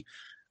Monday,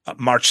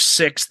 March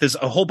 6th. There's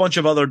a whole bunch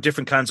of other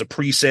different kinds of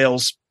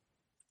pre-sales.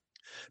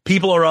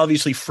 People are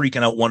obviously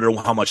freaking out, wondering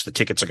how much the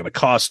tickets are going to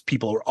cost.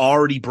 People are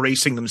already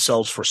bracing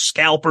themselves for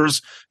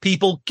scalpers.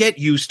 People, get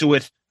used to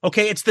it.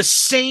 Okay, it's the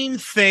same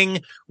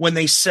thing when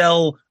they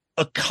sell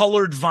a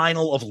colored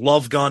vinyl of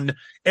Love Gun.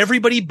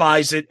 Everybody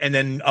buys it, and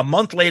then a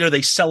month later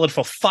they sell it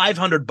for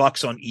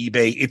 $500 on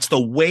eBay. It's the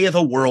way of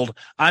the world.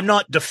 I'm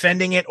not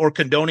defending it or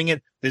condoning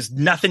it. There's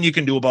nothing you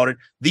can do about it.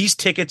 These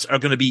tickets are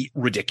going to be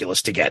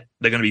ridiculous to get.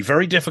 They're going to be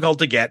very difficult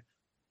to get.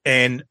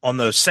 And on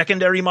the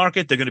secondary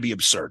market, they're going to be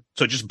absurd.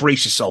 So just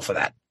brace yourself for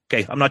that.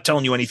 Okay, I'm not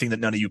telling you anything that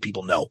none of you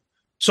people know.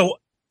 So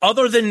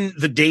other than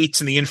the dates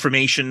and the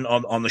information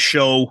on the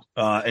show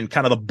and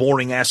kind of the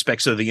boring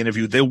aspects of the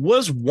interview, there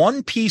was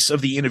one piece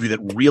of the interview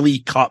that really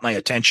caught my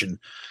attention.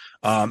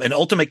 And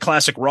Ultimate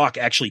Classic Rock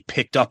actually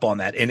picked up on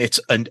that. And it's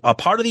a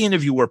part of the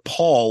interview where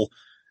Paul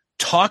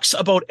talks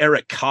about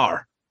Eric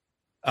Carr.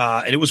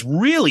 And it was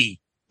really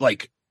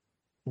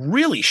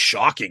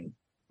shocking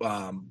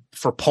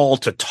for Paul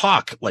to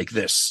talk like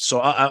this.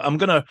 So I'm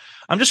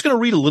just going to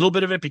read a little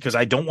bit of it because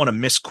I don't want to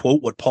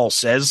misquote what Paul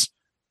says.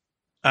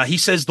 He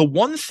says, the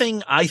one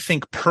thing I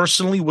think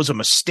personally was a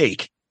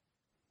mistake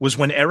was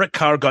when Eric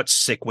Carr got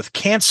sick with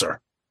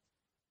cancer.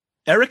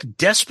 Eric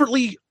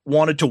desperately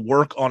wanted to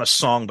work on a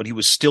song, but he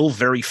was still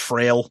very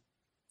frail.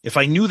 If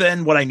I knew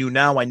then what I knew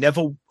now, I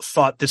never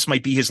thought this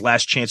might be his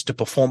last chance to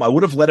perform. I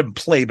would have let him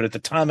play, but at the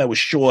time I was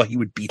sure he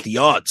would beat the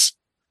odds.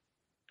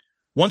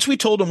 Once we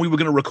told him we were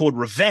going to record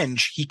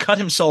Revenge, he cut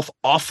himself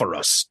off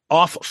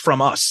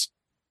from us.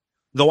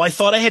 Though I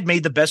thought I had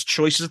made the best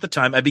choices at the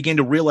time, I began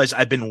to realize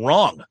I'd been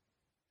wrong.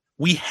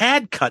 We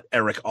had cut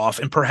Eric off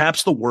in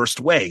perhaps the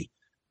worst way,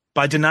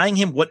 by denying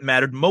him what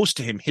mattered most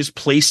to him, his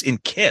place in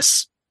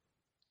KISS.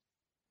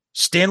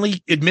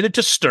 Stanley admitted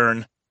to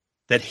Stern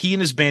that he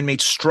and his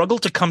bandmates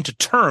struggled to come to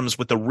terms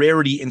with the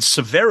rarity and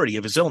severity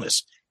of his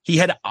illness. He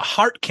had a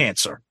heart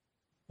cancer,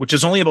 which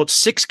is only about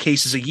 6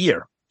 cases a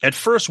year. At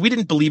first, we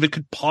didn't believe it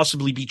could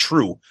possibly be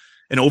true,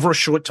 and over a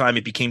short time,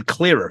 it became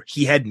clearer.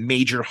 He had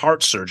major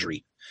heart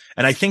surgery.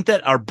 And I think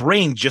that our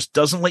brain just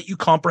doesn't let you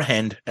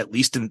comprehend, at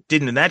least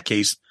didn't in that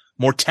case,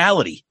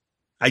 mortality.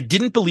 I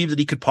didn't believe that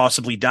he could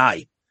possibly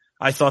die.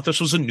 I thought this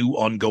was a new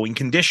ongoing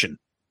condition.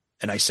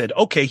 And I said,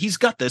 okay, he's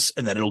got this,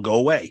 and then it'll go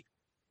away.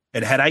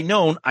 And had I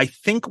known, I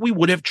think we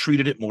would have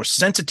treated it more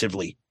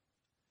sensitively.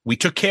 We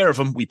took care of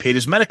him. We paid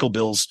his medical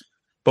bills,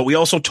 but we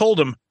also told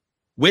him,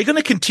 we're going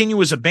to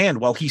continue as a band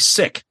while he's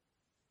sick.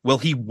 Well,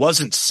 he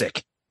wasn't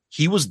sick.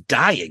 He was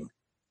dying.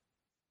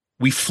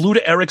 We flew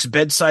to Eric's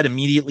bedside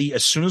immediately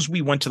as soon as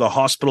we went to the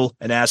hospital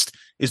and asked,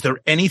 is there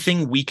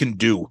anything we can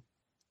do?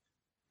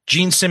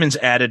 Gene Simmons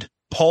added,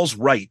 Paul's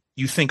right.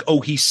 You think,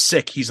 oh, he's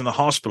sick. He's in the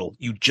hospital.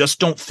 You just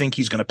don't think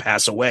he's going to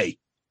pass away.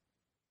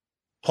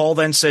 Paul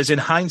then says, in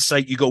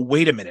hindsight, you go,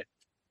 wait a minute.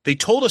 They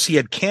told us he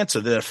had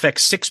cancer that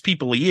affects 6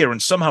 people a year,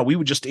 and somehow we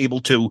were just able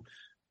to,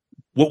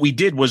 what we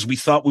did was we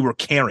thought we were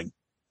caring.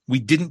 We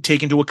didn't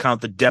take into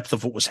account the depth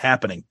of what was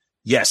happening.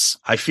 Yes,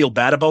 I feel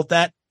bad about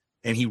that,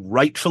 and he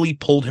rightfully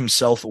pulled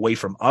himself away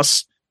from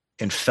us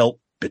and felt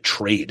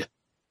betrayed.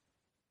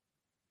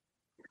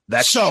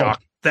 That's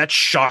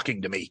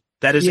shocking to me.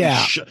 That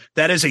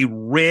is a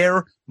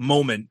rare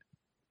moment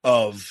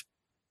of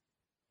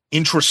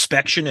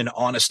introspection and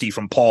honesty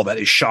from Paul. That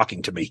is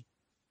shocking to me.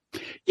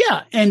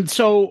 Yeah, and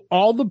so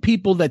all the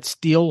people that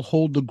still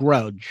hold the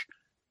grudge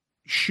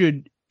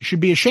should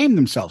be ashamed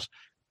themselves.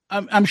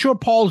 I'm sure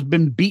Paul's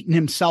been beating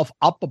himself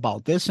up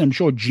about this. I'm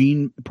sure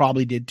Gene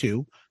probably did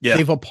too. Yeah.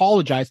 They've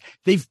apologized.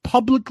 They've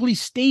publicly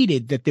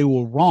stated that they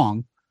were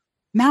wrong.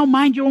 Now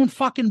mind your own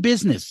fucking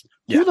business.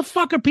 Yeah. Who the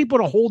fuck are people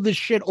to hold this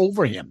shit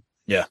over him?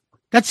 Yeah.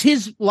 That's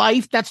his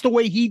life. That's the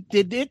way he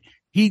did it.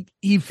 He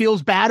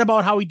feels bad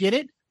about how he did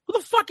it. Who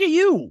the fuck are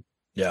you?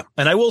 Yeah.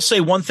 And I will say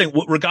one thing,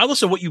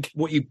 regardless of what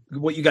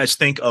you guys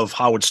think of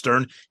Howard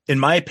Stern, in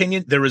my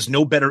opinion, there is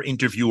no better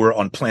interviewer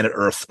on planet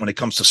Earth when it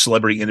comes to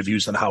celebrity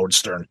interviews than Howard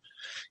Stern.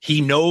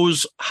 He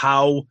knows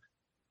how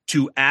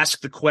to ask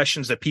the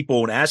questions that people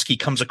won't ask. He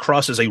comes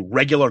across as a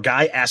regular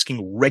guy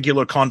asking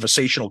regular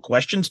conversational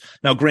questions.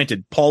 Now,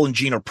 granted, Paul and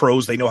Gene are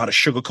pros. They know how to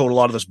sugarcoat a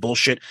lot of this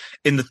bullshit.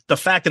 And the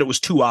fact that it was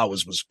 2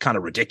 hours was kind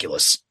of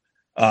ridiculous.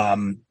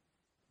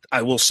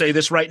 I will say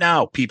this right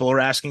now. People are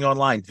asking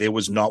online. There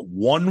was not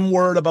one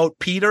word about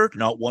Peter,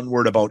 not one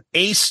word about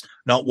Ace,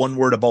 not one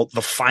word about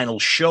the final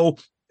show.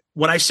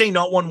 When I say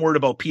not one word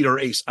about Peter or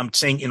Ace, I'm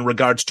saying in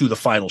regards to the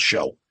final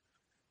show.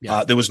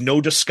 Yeah. There was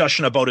no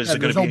discussion about is there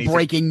going to be anything?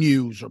 Breaking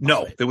news.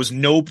 No, there was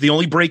no. The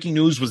only breaking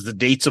news was the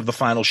dates of the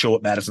final show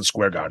at Madison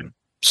Square Garden.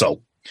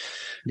 So,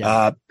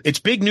 it's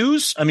big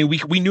news. I mean,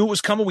 we knew it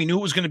was coming. We knew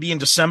it was going to be in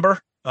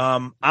December.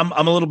 I'm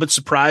a little bit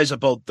surprised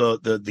about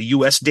the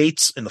U.S.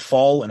 dates in the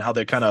fall and how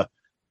they're kind of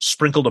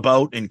sprinkled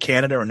about in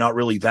Canada and not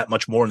really that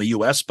much more in the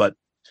U.S. But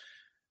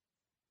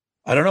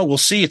I don't know. We'll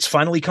see. It's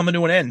finally coming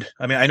to an end.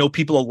 I mean, I know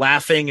people are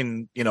laughing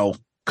and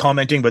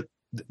commenting, but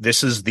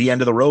this is the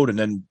end of the road, and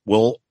then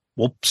we'll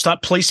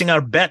stop placing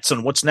our bets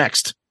on what's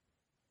next.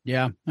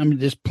 Yeah. I mean,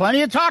 there's plenty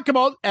to talk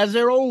about, as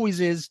there always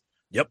is.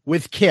 Yep.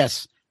 With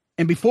KISS.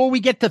 And before we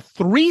get to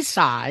 3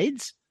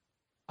 sides,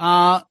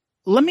 let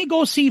me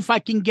go see if I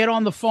can get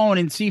on the phone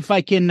and see if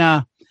I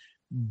can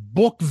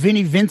book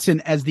Vinnie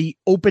Vincent as the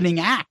opening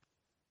act.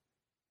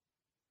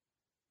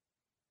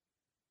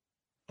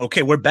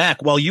 Okay, we're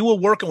back. While you were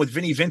working with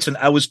Vinnie Vincent,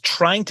 I was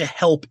trying to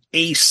help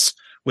Ace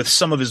with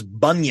some of his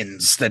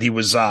bunions that he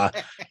was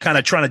kind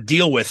of trying to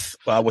deal with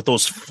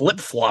those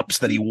flip-flops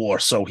that he wore.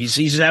 So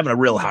he's having a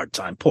real hard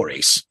time. Poor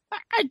Ace.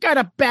 I got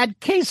a bad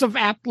case of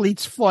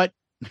athlete's foot.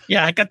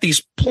 Yeah, I got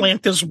these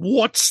plantar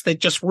warts. They're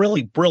just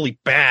really, really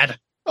bad.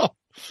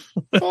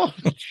 Oh,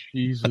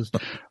 Jesus.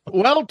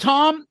 Well,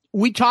 Tom,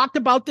 we talked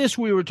about this.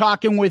 We were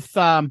talking with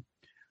Mike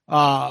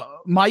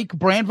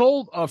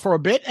Brandvold for a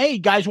bit. Hey,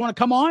 guys want to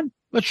come on?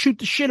 Let's shoot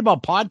the shit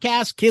about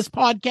podcasts, KISS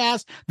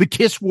podcast, the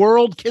KISS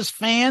world, KISS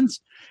fans.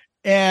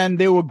 and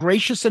they were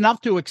gracious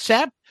enough to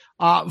accept.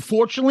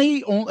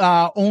 Fortunately,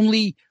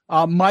 only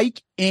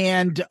Mike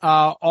and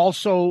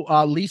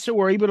also Lisa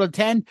were able to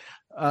attend.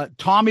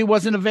 Tommy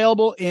wasn't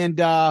available, and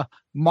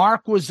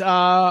Mark was,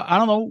 I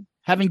don't know,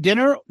 having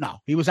dinner. No,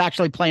 he was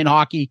actually playing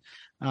hockey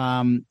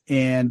and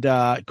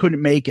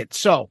couldn't make it.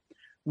 So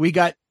we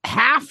got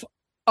half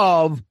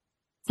of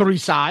three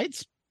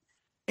sides,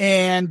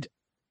 and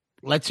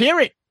let's hear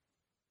it.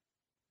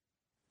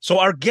 So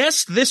our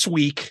guest this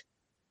week,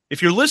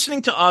 if you're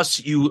listening to us,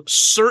 you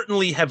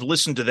certainly have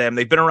listened to them.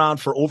 They've been around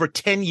for over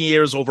 10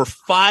 years, over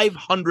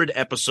 500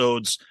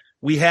 episodes.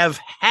 We have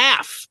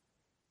half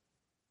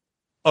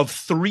of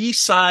three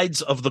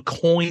sides of the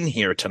coin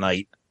here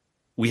tonight.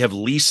 We have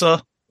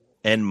Lisa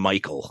and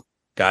Michael.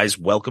 Guys,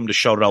 welcome to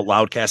Shout It Out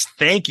Loudcast.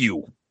 Thank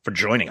you for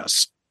joining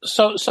us.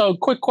 So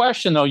quick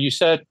question, though. You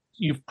said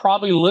you've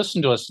probably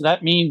listened to us.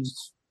 That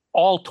means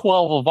all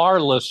 12 of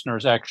our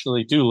listeners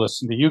actually do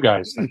listen to you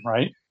guys, then,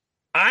 right?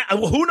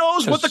 Who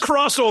knows what the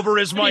crossover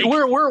is, Mike?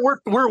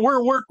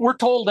 We're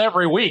told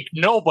every week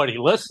nobody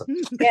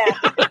listens. Yeah.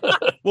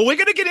 Well, we're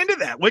gonna get into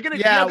that. We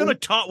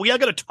are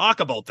gonna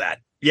talk about that.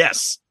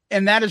 Yes,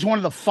 and that is one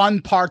of the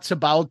fun parts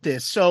about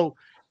this. So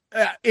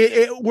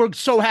we're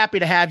so happy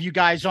to have you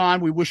guys on.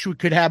 We wish we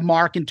could have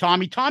Mark and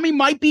Tommy. Tommy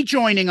might be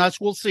joining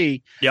us. We'll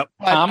see. Yep,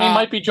 but, Tommy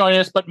might be joining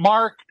us, but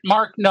Mark,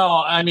 no.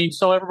 I mean,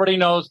 so everybody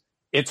knows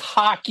it's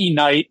hockey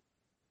night.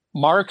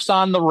 Mark's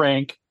on the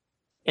rink.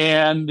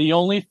 And the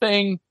only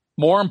thing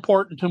more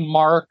important to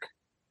Mark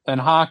than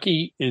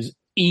hockey is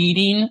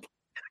eating.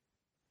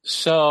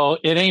 So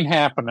it ain't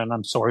happening,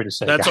 I'm sorry to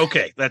say. That's guys.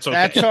 okay. That's okay.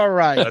 That's all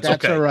right. That's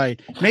okay. All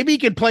right. Maybe he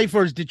could play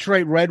for his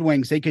Detroit Red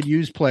Wings. They could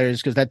use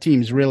players because that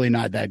team's really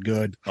not that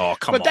good. Oh,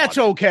 come on. But that's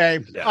okay.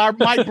 Yeah.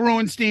 My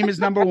Bruins team is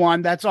number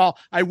one. That's all.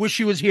 I wish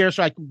he was here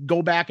so I could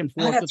go back and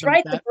forth. That's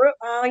right.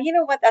 You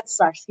know what? That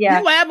sucks.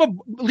 Yeah.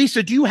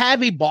 Lisa, do you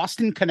have a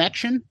Boston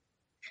connection?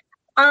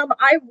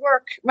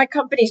 My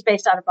company's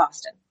based out of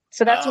Boston.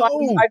 So that's why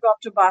I go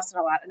up to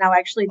Boston a lot. And I'll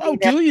actually be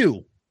there. Do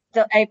you?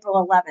 Till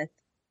April 11th.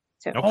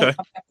 Too. Okay.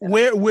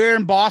 Where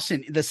in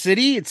Boston? The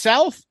city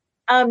itself?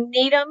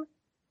 Needham.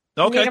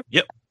 Okay. Needham,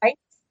 yep. Right?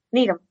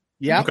 Needham.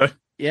 Yeah. Okay.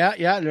 Yeah.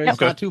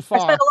 It's not too far.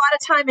 I spent a lot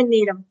of time in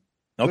Needham.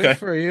 Okay. Good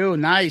for you.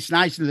 Nice.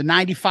 The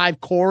 95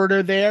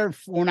 corridor there,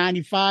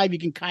 495. You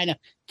can kind of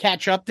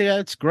catch up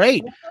there. It's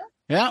great.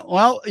 Mm-hmm. Yeah.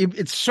 Well,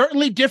 it's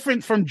certainly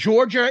different from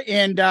Georgia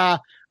and,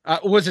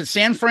 was it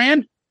San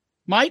Fran,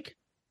 Mike?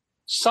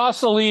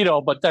 Sausalito,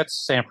 but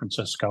that's San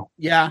Francisco.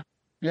 Yeah.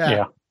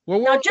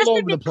 Well, we're just all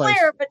to over be the place.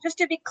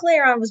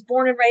 clear, I was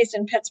born and raised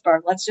in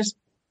Pittsburgh. Let's just,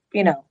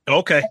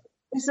 Okay.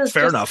 This is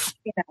fair enough.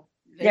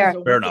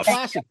 Fair enough.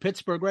 Classic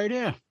Pittsburgh right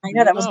here. I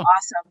know that was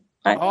awesome.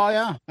 Oh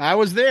yeah, I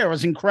was there. It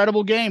was an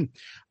incredible game.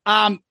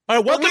 All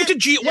right, welcome to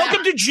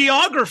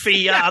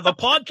Geography, the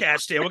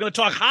podcast here. We're going to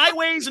talk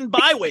highways and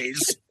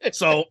byways.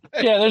 So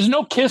there's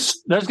no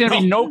kiss. There's going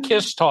to be no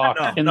kiss talk.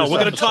 We're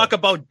going to talk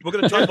about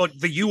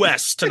the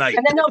U.S. tonight,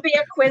 and then there'll be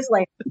a quiz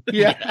later.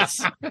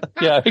 Yes,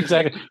 yeah,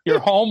 exactly. Your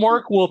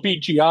homework will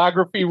be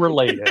geography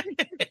related.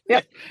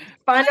 Yep.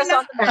 Find us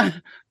on the map.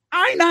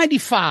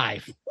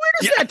 I-95. Where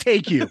does that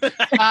take you?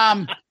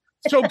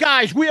 So,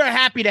 guys, we are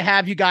happy to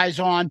have you guys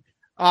on.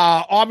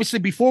 Obviously,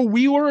 before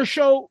we were a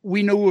show,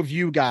 we knew of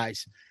you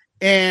guys.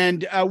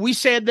 And we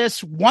said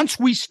this once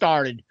we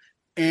started,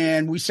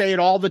 and we say it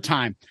all the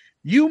time.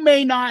 You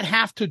may not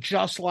have to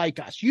just like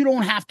us. You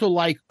don't have to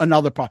like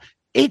another part.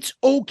 It's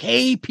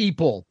okay,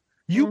 people.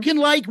 You can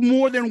like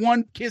more than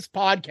one KISS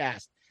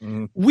podcast.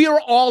 We are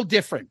all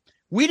different.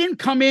 We didn't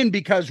come in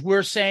because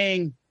we're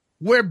saying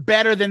we're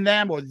better than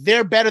them or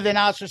they're better than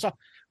us or something.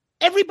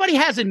 Everybody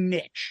has a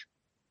niche,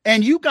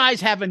 and you guys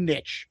have a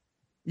niche.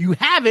 You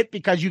have it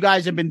because you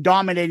guys have been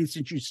dominating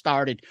since you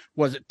started.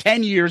 Was it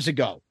 10 years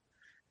ago?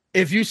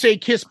 If you say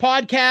KISS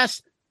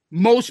podcast,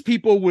 most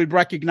people would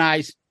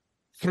recognize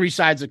three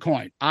sides of the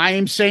coin. I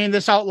am saying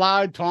this out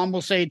loud. Tom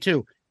will say it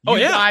too. You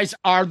guys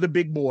are the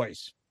big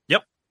boys.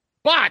 Yep.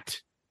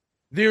 But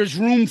there's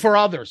room for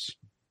others.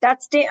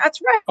 That's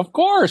right. Of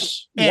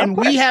course. And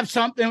we have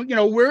something,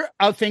 we're,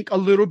 I think, a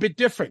little bit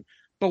different.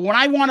 But when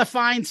I want to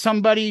find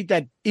somebody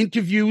that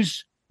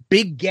interviews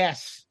big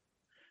guests,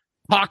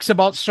 talks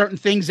about certain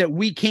things that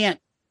we can't,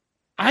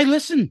 I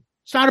listen.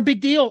 It's not a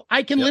big deal.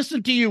 I can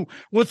listen to you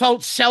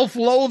without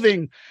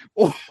self-loathing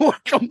or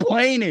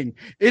complaining.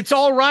 It's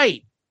all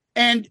right.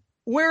 And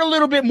we're a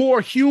little bit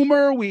more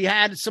humor. We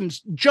had some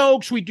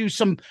jokes. We do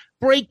some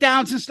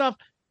breakdowns and stuff.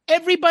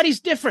 Everybody's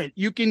different.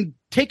 You can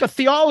take a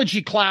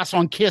theology class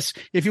on KISS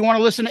if you want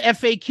to listen to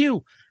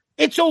FAQ.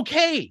 It's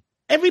okay.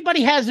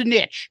 Everybody has a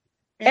niche.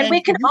 And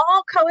we can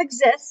all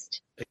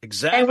coexist.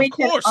 Exactly. And we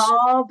can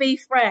all be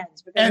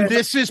friends. And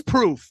this is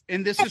proof.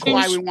 And this is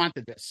why we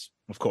wanted this.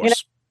 Of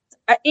course.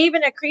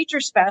 Even at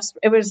Creatures Fest,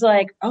 it was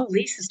like, oh,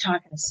 Lisa's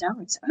talking to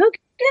so-and-so. Who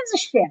gives a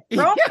shit?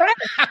 We're all friends.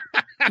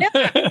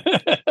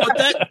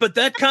 But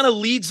that kind of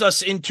leads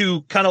us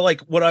into kind of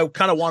like what I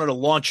kind of wanted to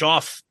launch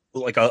off,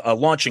 like a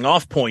launching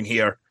off point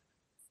here.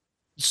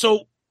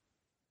 So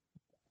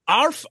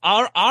our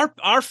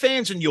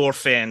fans and your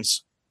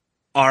fans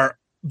are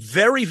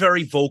very,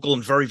 very vocal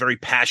and very, very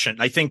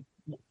passionate. I think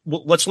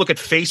let's look at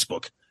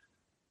Facebook.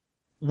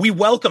 We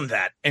welcome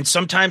that. And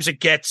sometimes it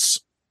gets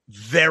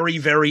very,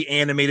 very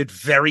animated,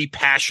 very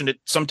passionate,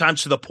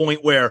 sometimes to the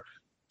point where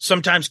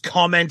sometimes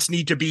comments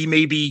need to be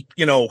maybe,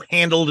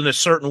 handled in a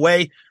certain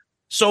way.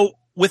 So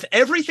with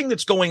everything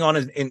that's going on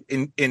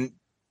in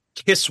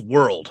KISS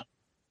world,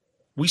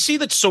 we see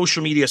that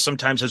social media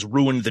sometimes has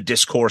ruined the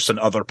discourse in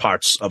other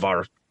parts of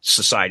our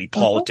society,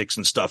 politics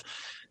and stuff.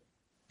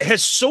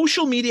 Has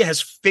social media,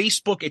 has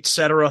Facebook,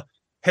 etc.,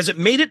 has it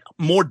made it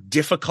more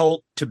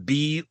difficult to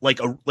be like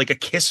a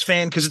KISS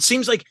fan? Because it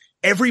seems like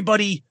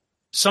everybody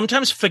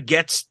sometimes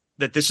forgets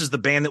that this is the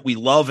band that we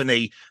love, and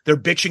they're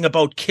bitching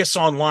about KISS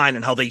Online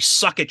and how they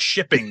suck at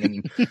shipping,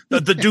 and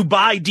the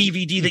Dubai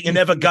DVD that you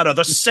never got, or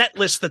the set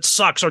list that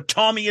sucks, or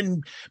Tommy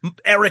and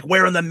Eric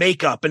wearing the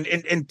makeup,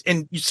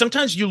 and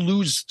sometimes you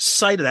lose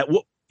sight of that.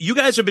 You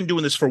guys have been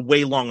doing this for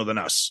way longer than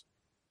us.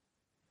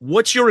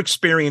 What's your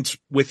experience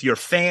with your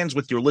fans,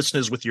 with your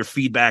listeners, with your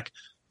feedback,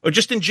 or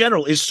just in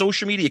general? Is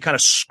social media kind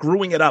of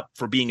screwing it up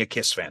for being a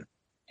KISS fan?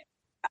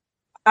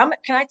 Can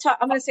I talk?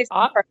 I'm going to say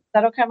something first. Is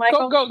that okay,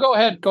 Michael? Go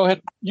ahead. Go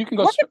ahead. You can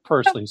go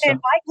first, Lisa.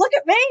 Mike, look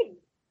at me.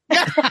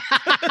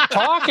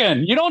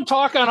 Talking. You don't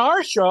talk on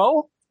our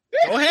show.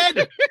 Go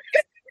ahead.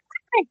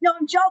 No,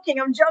 I'm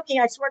joking.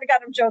 I swear to God,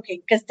 I'm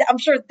joking, because I'm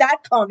sure that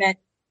comment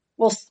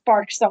will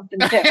spark something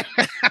too.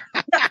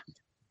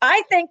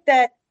 I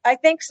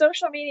think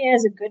social media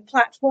is a good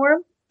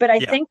platform, but I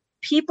think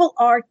people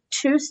are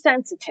too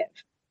sensitive,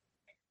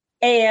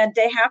 and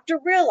they have to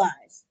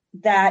realize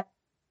that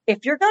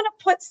if you're going to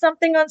put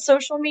something on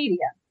social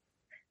media,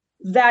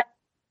 that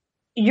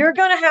you're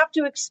going to have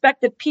to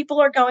expect that people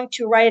are going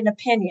to write an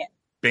opinion.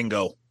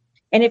 Bingo.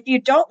 And if you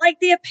don't like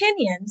the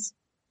opinions,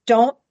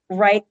 don't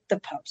write the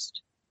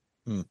post.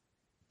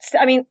 So,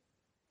 I mean,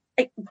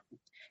 for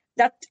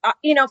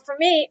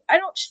me, I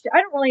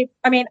don't really,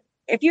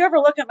 if you ever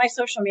look at my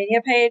social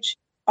media page,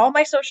 all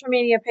my social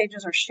media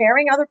pages are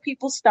sharing other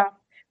people's stuff,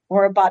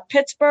 or about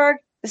Pittsburgh,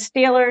 the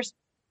Steelers,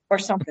 or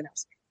something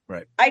else.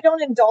 Right. I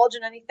don't indulge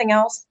in anything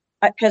else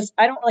because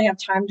I don't really have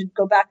time to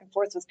go back and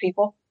forth with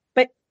people.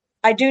 But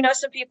I do know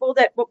some people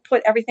that will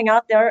put everything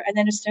out there, and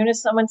then as soon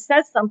as someone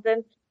says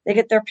something, they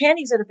get their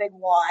panties in a big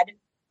wad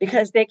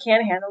because they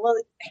can't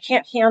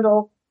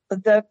handle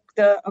the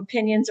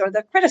opinions or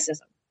the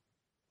criticism.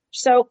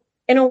 So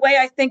in a way,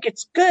 I think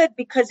it's good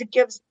because it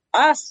gives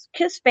us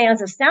KISS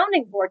fans a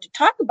sounding board to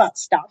talk about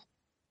stuff.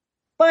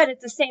 But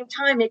at the same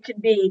time, it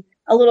could be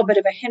a little bit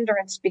of a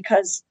hindrance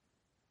because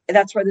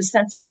that's where the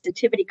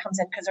sensitivity comes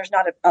in, because there's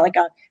not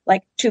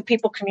like two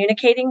people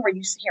communicating where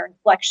you hear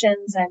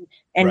inflections and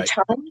right.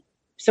 tone.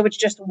 So it's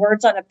just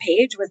words on a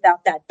page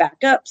without that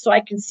backup. So I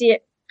can see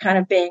it kind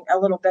of being a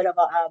little bit of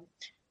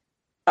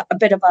a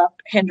bit of a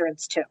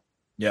hindrance too.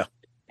 Yeah.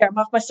 I'm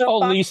off my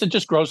soapbox. Oh, Lisa,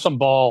 just grow some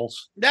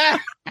balls.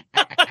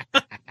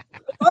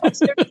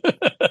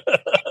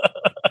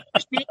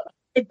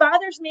 It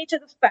bothers me to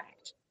the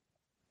fact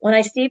when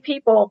I see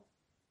people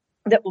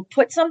that will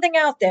put something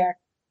out there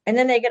and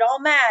then they get all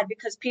mad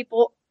because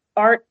people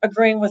aren't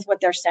agreeing with what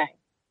they're saying,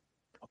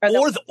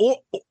 or the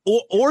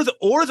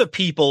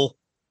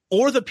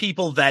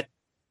people that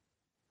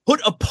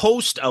put a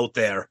post out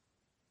there.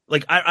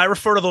 Like I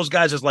refer to those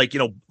guys as like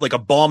a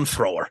bomb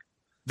thrower.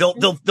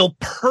 They'll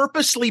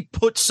purposely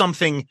put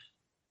something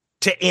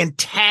to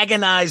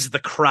antagonize the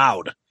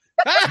crowd.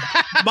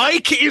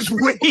 Mike is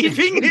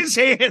waving his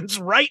hands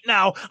right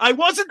now. I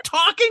wasn't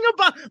talking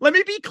about, let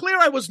me be clear,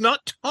 I was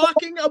not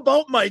talking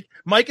about Mike.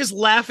 Mike is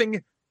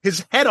laughing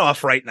his head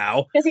off right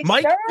now.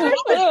 Mike,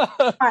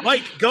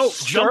 go,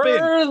 jump in.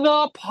 Stir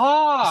the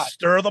pot.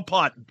 Stir the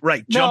pot.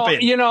 Right, jump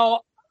in.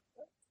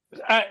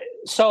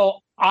 So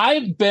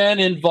I've been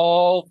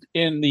involved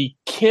in the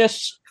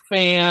KISS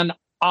fan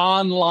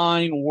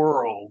online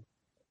world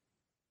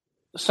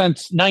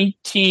since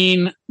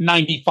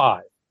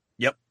 1995.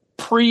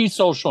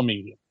 Pre-social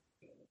media.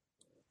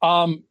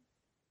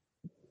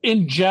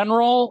 In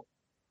general,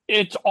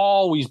 it's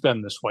always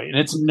been this way, and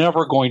it's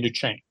never going to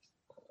change.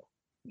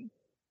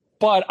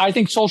 But I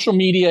think social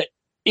media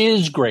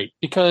is great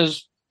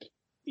because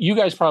you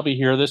guys probably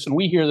hear this, and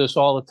we hear this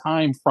all the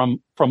time from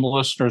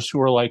listeners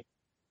who are like,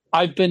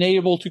 I've been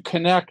able to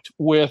connect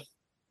with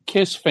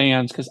KISS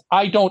fans because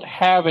I don't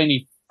have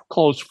any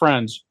close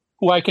friends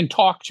who I can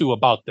talk to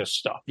about this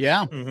stuff.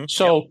 Yeah. Mm-hmm.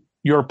 So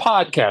your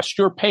podcast,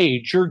 your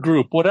page, your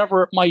group,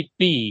 whatever it might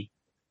be,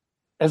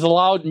 has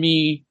allowed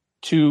me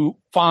to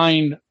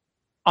find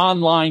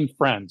online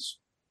friends.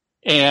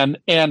 And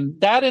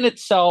that in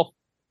itself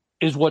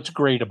is what's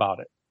great about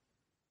it.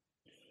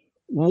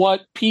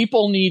 What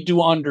people need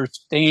to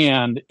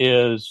understand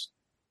is,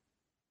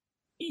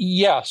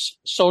 yes,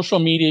 social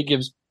media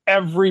gives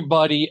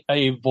everybody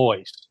a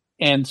voice.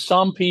 And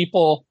some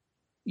people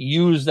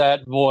use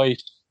that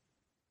voice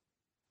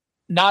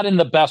not in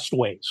the best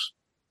ways.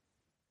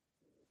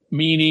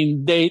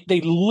 Meaning they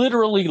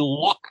literally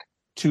look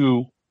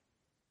to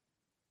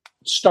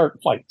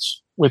start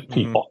fights with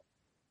people.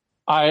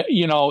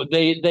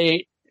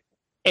 They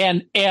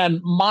And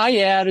my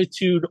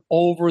attitude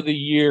over the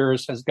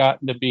years has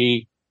gotten to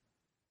be,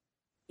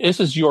 this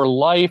is your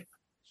life,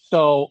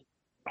 so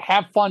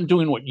have fun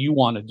doing what you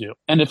want to do.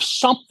 And if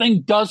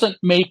something doesn't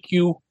make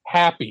you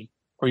happy,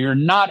 or you're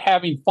not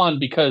having fun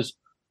because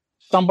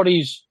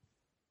somebody's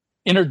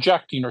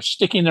interjecting or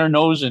sticking their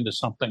nose into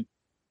something,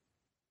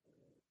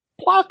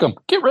 block them,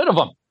 get rid of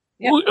them.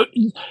 Yep.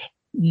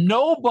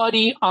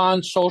 Nobody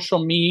on social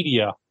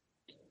media,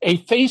 a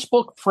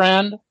Facebook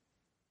friend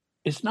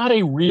is not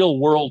a real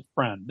world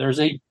friend. There's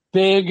a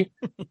big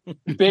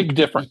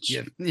difference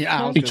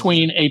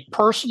between a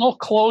personal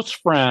close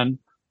friend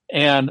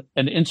and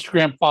an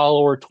Instagram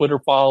follower, Twitter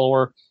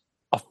follower,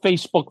 a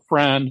Facebook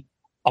friend,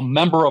 a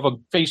member of a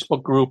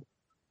Facebook group.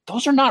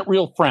 Those are not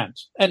real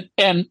friends.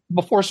 And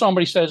before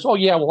somebody says, oh,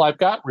 yeah, well, I've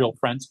got real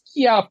friends.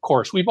 Yeah, of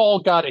course. We've all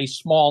got a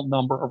small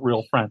number of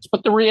real friends.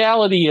 But the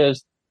reality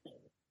is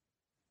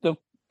the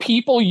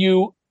people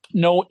you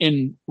know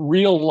in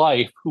real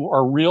life who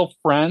are real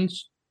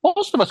friends,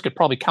 most of us could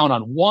probably count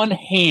on one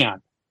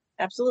hand.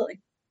 Absolutely.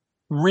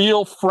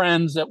 Real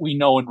friends that we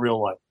know in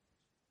real life.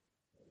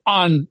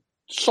 On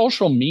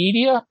social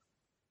media,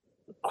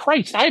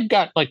 Christ, I've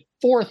got like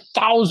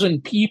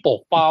 4,000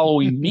 people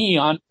following me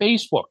on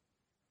Facebook.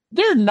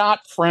 They're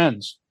not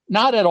friends,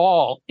 not at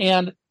all.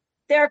 And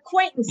they're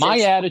acquaintances. My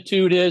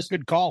attitude is,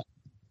 good call.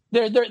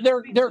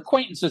 They're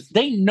acquaintances.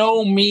 They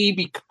know me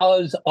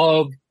because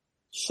of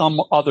some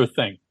other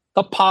thing.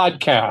 The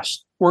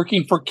podcast,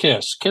 working for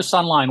KISS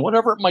Online,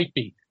 whatever it might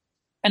be.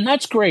 And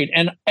that's great.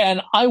 And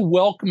I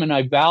welcome and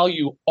I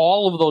value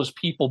all of those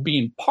people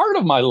being part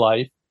of my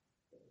life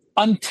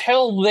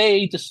until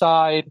they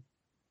decide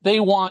they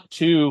want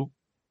to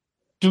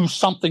do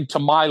something to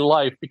my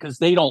life because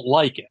they don't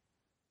like it.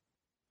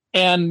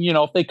 And, you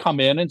know, if they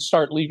come in and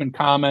start leaving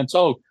comments,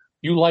 oh,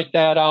 you like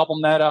that album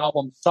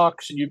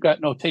sucks, and you've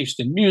got no taste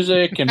in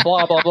music, and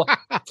blah, blah, blah.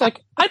 It's like,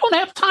 I don't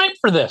have time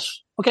for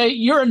this. Okay.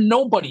 You're a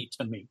nobody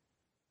to me.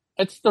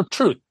 It's the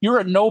truth. You're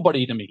a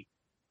nobody to me.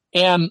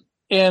 And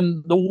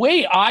the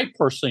way I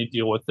personally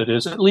deal with it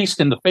is, at least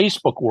in the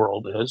Facebook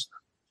world, is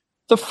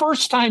the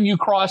first time you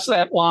cross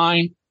that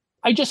line,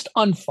 I just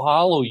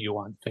unfollow you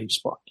on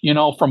Facebook, you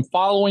know, from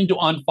following to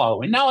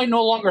unfollowing. Now I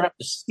no longer have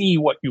to see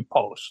what you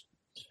post.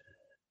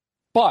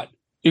 But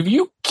if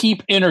you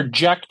keep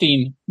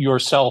interjecting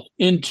yourself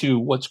into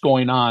what's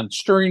going on,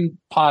 stirring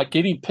pot,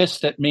 getting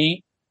pissed at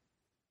me,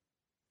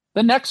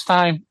 the next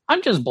time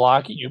I'm just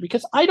blocking you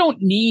because I don't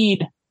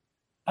need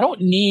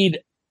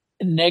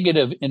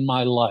negative in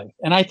my life.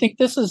 And I think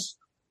this is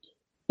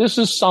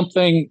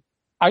something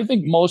I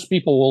think most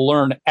people will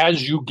learn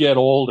as you get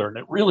older. And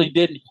it really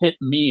didn't hit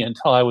me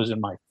until I was in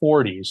my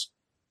 40s.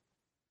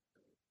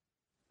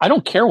 I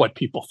don't care what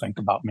people think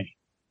about me.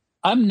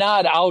 I'm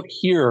not out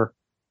here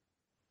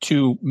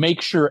to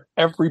make sure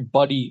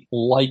everybody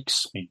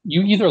likes me.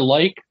 You either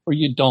like or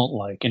you don't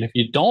like. And if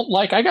you don't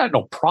like, I got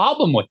no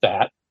problem with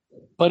that.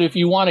 But if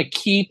you want to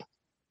keep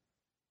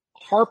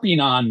harping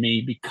on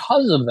me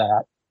because of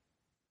that,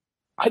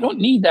 I don't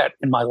need that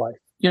in my life.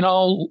 You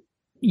know,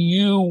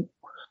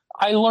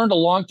 I learned a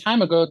long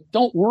time ago,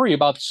 don't worry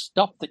about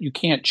stuff that you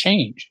can't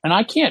change. And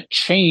I can't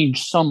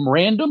change some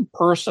random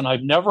person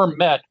I've never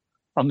met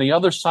from the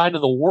other side of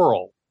the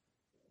world.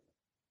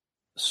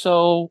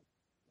 So,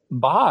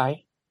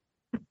 bye.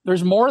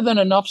 There's more than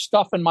enough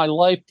stuff in my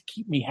life to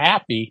keep me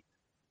happy.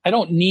 I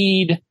don't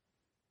need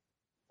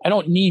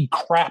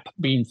crap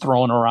being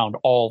thrown around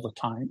all the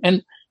time.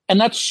 And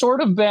that's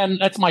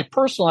that's my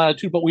personal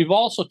attitude, but we've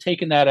also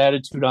taken that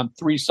attitude on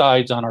three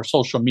sides on our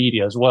social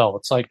media as well.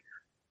 It's like,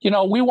 you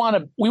know, we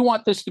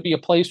want this to be a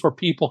place where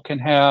people can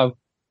have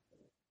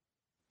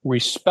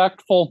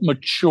respectful,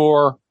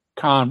 mature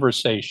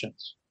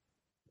conversations.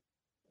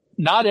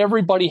 Not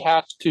everybody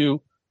has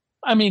to.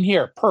 I mean,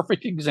 here,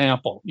 perfect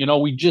example. You know,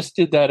 we just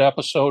did that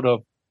episode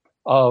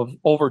of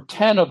over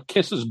 10 of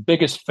KISS's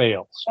biggest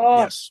fails.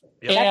 Oh, yes.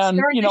 Yep.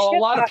 And, you know, a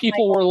lot of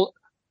people were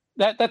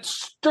that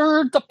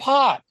stirred the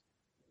pot.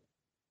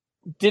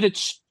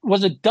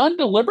 Was it done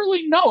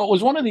deliberately? No, it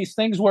was one of these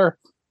things where,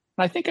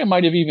 and I think I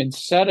might have even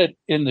said it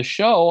in the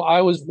show,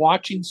 I was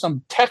watching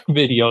some tech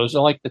videos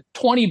of like the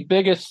 20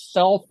 biggest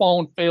cell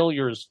phone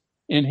failures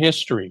in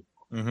history,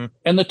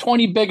 and the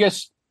 20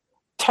 biggest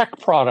tech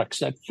products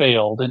that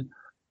failed, and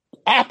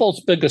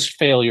Apple's biggest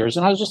failures.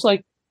 And I was just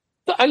like,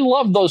 I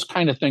love those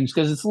kind of things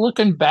because it's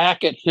looking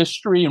back at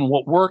history and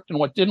what worked and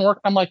what didn't work.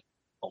 I'm like,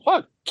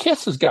 what?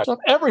 KISS has got stuff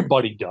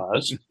everybody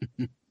does.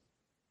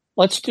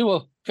 Let's do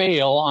a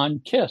fail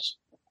on KISS.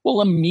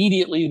 Well,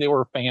 immediately they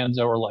were fans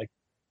that were like,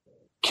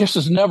 KISS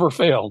has never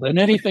failed in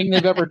anything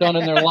they've ever done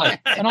in their life.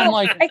 And I'm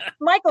like,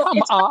 Michael,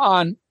 come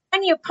on.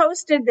 And you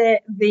posted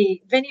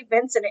the Vinnie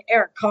Vincent and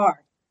Eric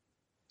Carr.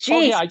 Jeez. Oh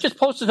yeah, I just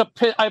posted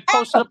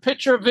a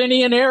picture of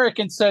Vinnie and Eric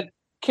and said,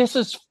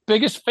 KISS's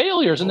biggest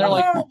failures. And they're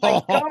like,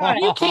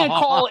 you can't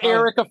call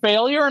Eric a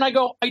failure. And I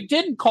go, I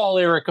didn't call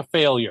Eric a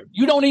failure.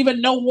 You don't even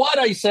know what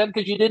I said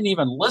because you didn't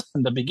even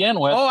listen to begin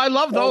with. Oh, I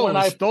love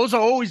those. Those are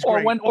always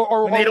great.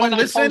 Or when they don't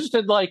listen. I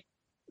posted like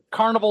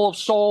Carnival of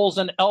Souls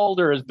and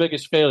Elder as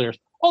biggest failures.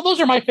 oh, those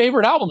are my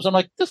favorite albums. I'm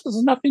like, this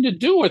has nothing to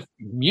do with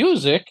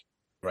music.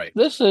 Right.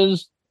 This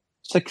is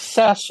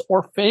success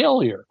or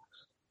failure.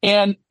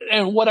 And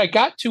what I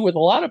got to with a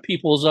lot of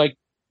people is like,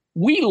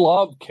 we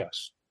love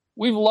Kiss.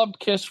 We've loved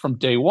Kiss from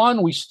day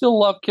one. We still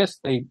love Kiss.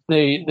 They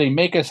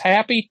make us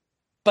happy.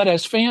 But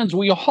as fans,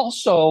 we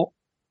also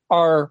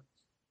are,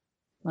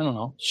 I don't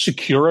know,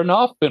 secure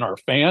enough in our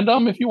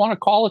fandom, if you want to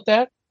call it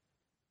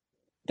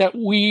that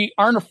we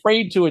aren't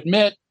afraid to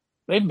admit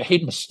they've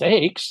made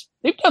mistakes.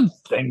 They've done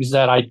things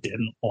that I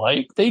didn't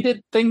like. They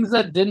did things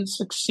that didn't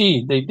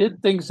succeed. They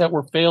did things that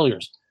were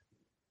failures.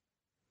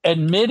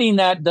 Admitting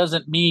that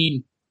doesn't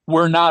mean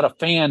we're not a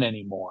fan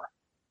anymore.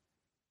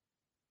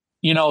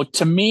 You know,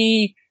 to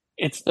me,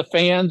 it's the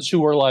fans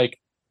who are like,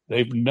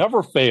 they've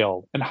never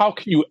failed. And how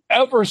can you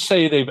ever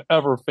say they've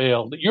ever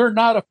failed? You're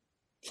not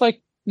it's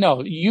like,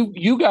 no,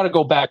 you got to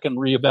go back and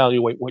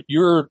reevaluate what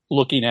you're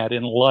looking at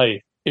in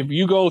life. If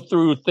you go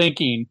through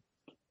thinking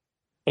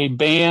a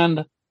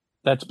band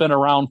that's been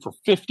around for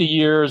 50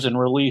 years and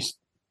released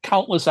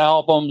countless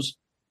albums,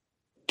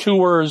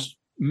 tours,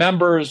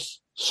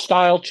 members,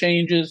 style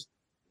changes,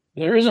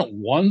 there isn't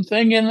one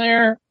thing in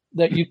there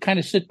that you kind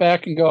of sit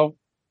back and go,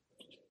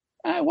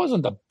 I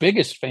wasn't the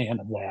biggest fan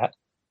of that.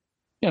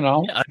 You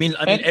know, yeah, I mean,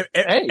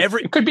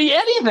 it could be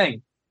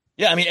anything.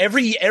 Yeah, I mean,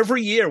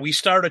 every year we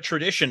start a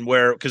tradition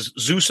where, because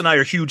Zeus and I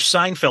are huge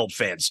Seinfeld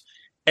fans,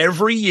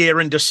 every year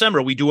in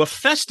December we do a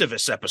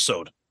Festivus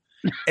episode,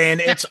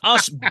 and it's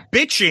us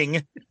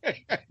bitching.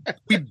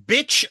 We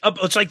bitch.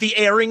 It's like the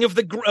airing of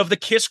the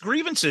Kiss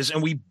grievances,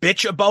 and we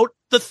bitch about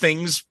the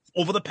things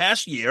over the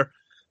past year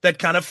that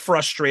kind of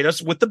frustrate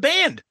us with the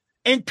band,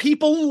 and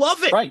people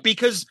love it, right?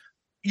 Because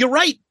you're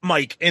right,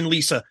 Mike and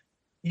Lisa,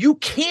 you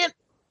can't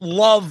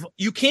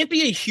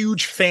be a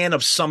huge fan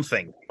of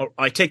something.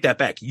 I take that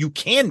back. You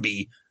can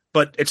be,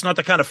 but it's not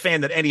the kind of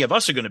fan that any of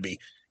us are going to be.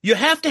 You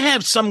have to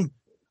have some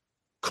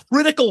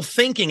critical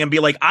thinking and be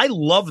like, I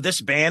love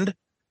this band,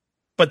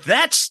 but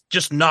that's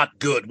just not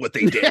good what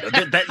they did.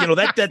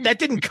 that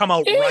didn't come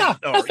out right.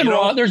 Nothing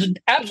wrong. There's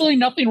absolutely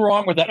nothing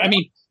wrong with that. I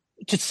mean,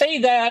 to say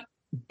that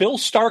Bill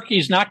Starkey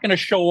is not going to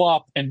show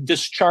up and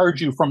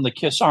discharge you from the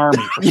Kiss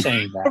Army for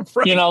saying that.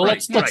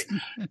 Let's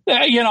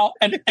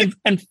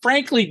and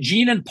frankly,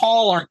 Gene and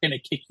Paul aren't going to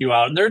kick you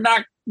out, and they're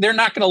not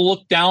going to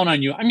look down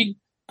on you. I mean,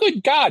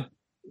 good God,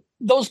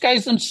 those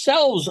guys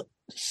themselves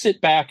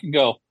sit back and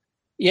go,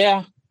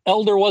 yeah,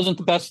 Elder wasn't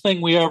the best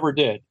thing we ever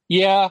did.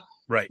 Yeah,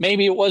 right.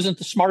 Maybe it wasn't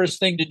the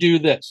smartest thing to do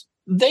this.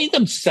 They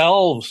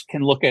themselves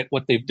can look at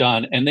what they've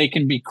done, and they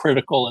can be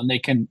critical, and they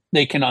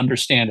can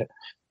understand it.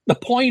 The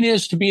point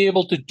is to be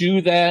able to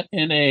do that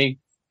in a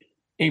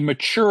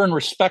mature and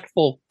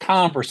respectful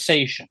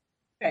conversation.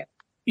 Okay.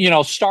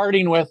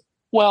 Starting with,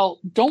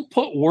 well, don't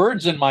put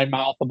words in my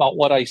mouth about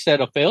what I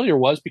said a failure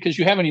was, because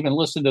you haven't even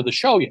listened to the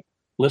show yet.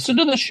 Listen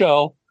to the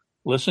show.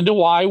 Listen to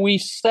why we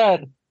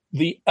said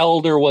the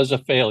Elder was a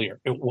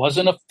failure. It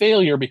wasn't a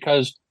failure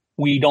because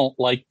we don't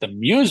like the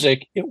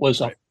music. It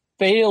was a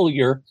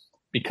failure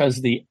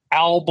because the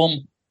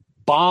album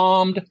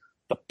bombed.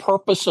 The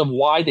purpose of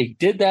why they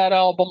did that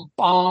album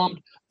bombed.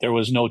 There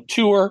was no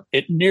tour.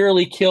 It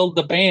nearly killed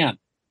the band.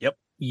 Yep.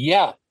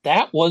 Yeah,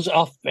 that was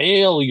a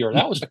failure.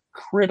 That was a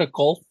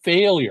critical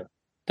failure.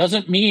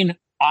 Doesn't mean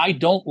I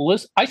don't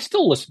listen. I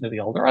still listen to the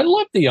Elder. I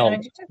love the Elder.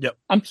 Yep.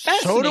 I'm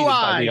fascinated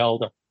by the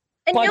Elder.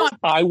 But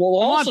I will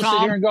also sit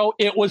here and go,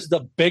 it was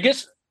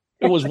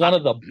one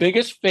of the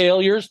biggest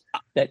failures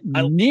that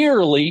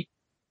nearly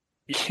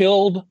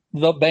killed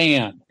the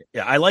band.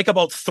 Yeah, I like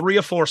about 3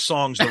 or 4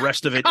 songs. The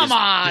rest of it is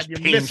you're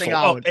painful. missing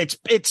out. It's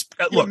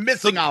look,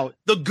 missing out.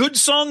 The good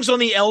songs on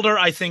the Elder,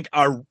 I think,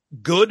 are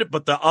good,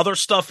 but the other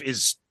stuff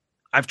is.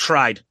 I've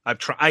tried.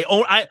 I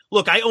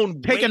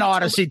own. Take an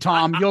Odyssey,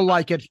 Tom. You'll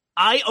like it.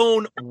 I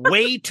own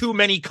way too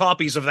many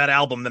copies of that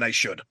album than I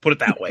should. Put it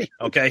that way.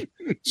 Okay,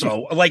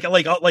 so like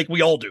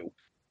we all do.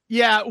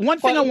 Yeah, one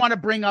thing I want to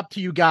bring up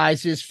to you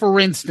guys is, for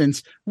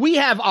instance, we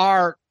have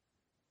our,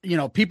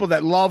 people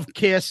that love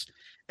Kiss,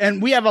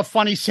 and we have a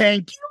funny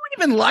saying. Do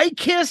you even like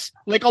Kiss?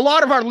 Like, a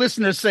lot of our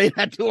listeners say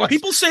that to us.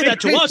 People say that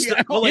to us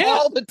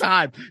all the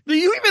time. Do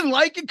you even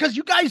like it? Because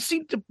you guys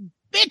seem to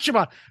bitch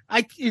about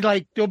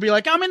it. They'll be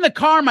like, I'm in the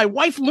car. My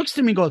wife looks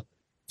to me and goes,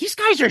 these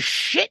guys are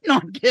shitting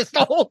on Kiss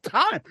the whole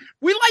time.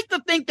 We like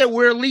to think that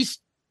we're at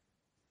least,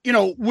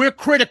 we're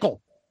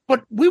critical.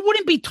 But we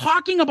wouldn't be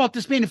talking about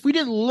this band if we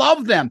didn't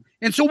love them.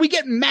 And so we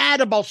get mad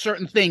about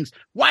certain things.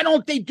 Why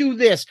don't they do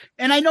this?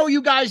 And I know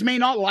you guys may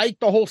not like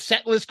the whole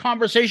set list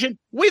conversation.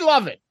 We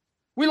love it.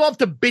 We love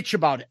to bitch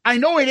about it. I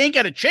know it ain't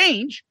going to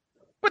change,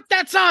 but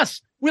that's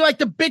us. We like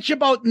to bitch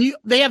about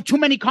they have too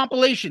many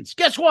compilations.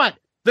 Guess what?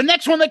 The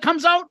next one that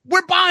comes out,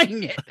 we're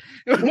buying it.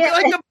 We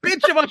like to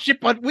bitch about shit,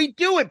 but we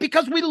do it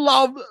because we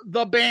love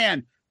the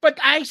band. But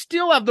I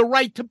still have the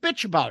right to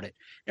bitch about it.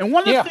 And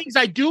one of the things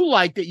I do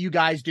like that you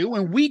guys do,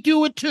 and we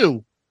do it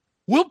too,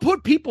 we'll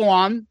put people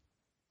on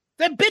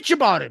that bitch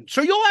about him.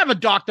 So you'll have a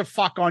Dr.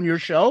 Fuck on your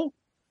show.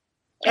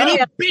 And he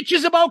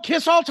bitches about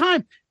Kiss all the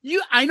time.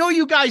 I know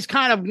you guys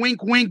kind of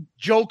wink, wink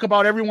joke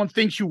about everyone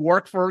thinks you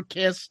work for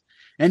Kiss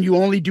and you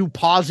only do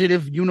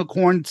positive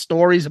unicorn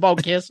stories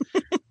about Kiss.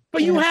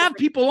 But you have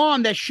people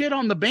on that shit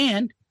on the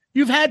band.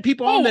 You've had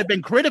people on that have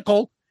been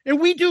critical, and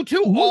we do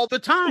too all the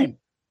time.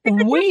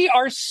 We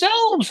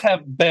ourselves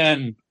have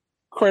been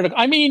critical.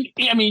 I mean,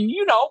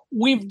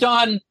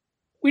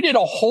 we did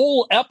a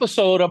whole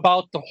episode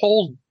about the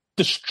whole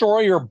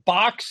Destroyer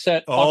box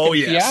set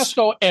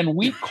fiasco, and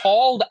we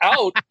called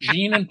out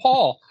Gene and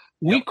Paul.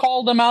 We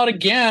called them out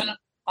again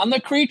on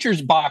the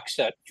Creatures box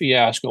set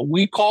fiasco.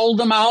 We called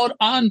them out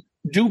on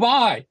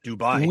Dubai.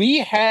 We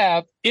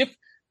have,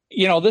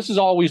 this is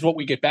always what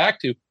we get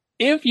back to.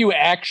 If you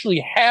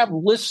actually have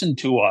listened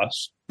to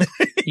us,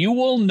 you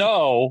will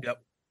know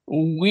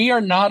we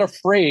are not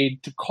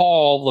afraid to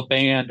call the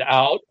band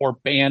out or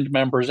band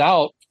members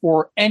out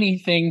for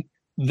anything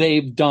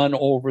they've done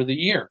over the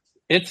years.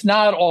 It's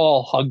not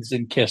all hugs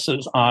and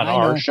kisses on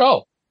our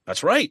show.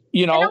 That's right.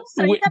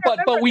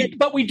 But we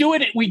do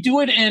it. We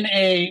do it in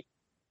a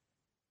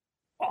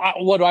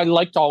what I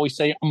like to always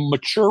say, a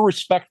mature,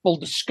 respectful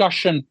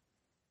discussion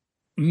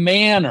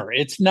manner.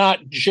 It's not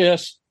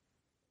just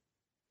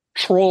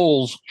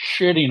trolls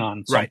shitting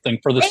on something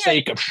for the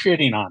sake of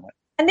shitting on it.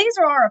 And these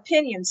are our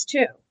opinions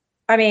too.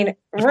 I mean,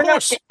 we're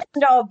not the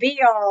end all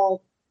be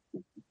all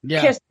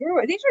Kiss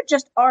through it. These are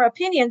just our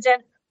opinions.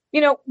 And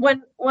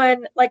when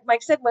like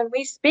Mike said, when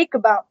we speak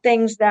about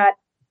things that,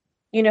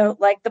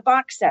 like the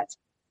box sets,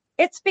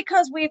 it's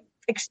because we've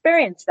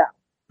experienced them.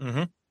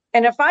 Mm-hmm.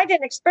 And if I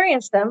didn't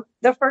experience them,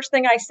 the first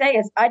thing I say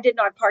is I did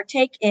not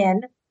partake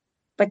in,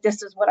 but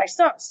this is what I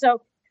saw.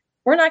 So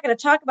we're not going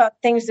to talk about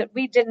things that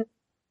we didn't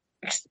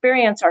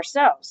experience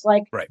ourselves.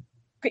 Like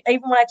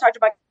even when I talked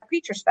about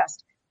Creatures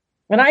Fest,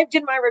 when I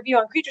did my review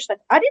on Creatures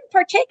Fest, I didn't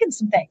partake in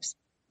some things.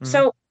 Mm-hmm.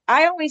 So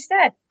I always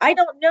said, I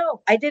don't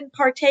know. I didn't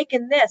partake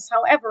in this.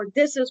 However,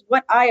 this is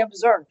what I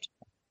observed,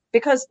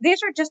 because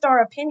these are just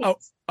our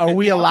opinions. Are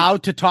we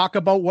allowed to talk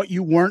about what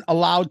you weren't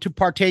allowed to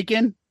partake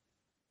in?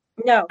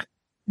 No.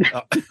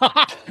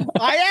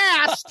 I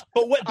asked,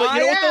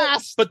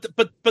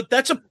 but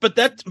that's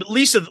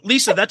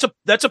Lisa,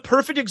 that's a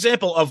perfect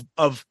example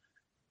of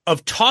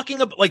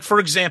talking about, like, for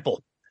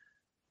example,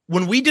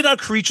 when we did our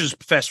Creatures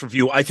Fest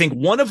review, I think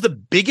one of the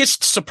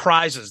biggest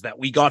surprises that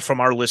we got from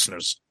our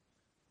listeners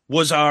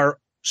was our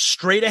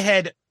straight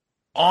ahead,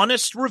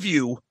 honest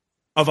review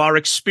of our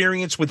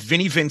experience with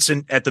Vinnie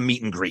Vincent at the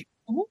meet and greet.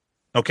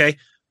 Mm-hmm. Okay.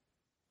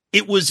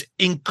 It was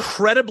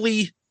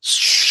incredibly,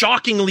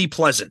 shockingly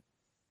pleasant.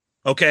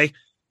 Okay.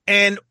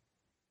 And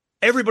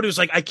everybody was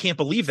like, I can't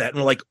believe that. And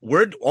we're like,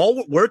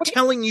 we're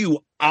telling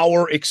you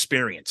our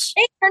experience.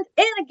 And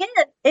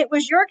again, it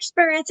was your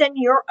experience and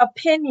your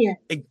opinion.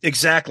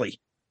 Exactly.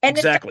 And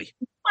exactly.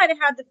 You might have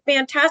had the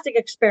fantastic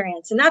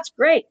experience, and that's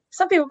great.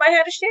 Some people might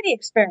have had a shitty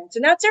experience,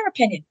 and that's their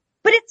opinion.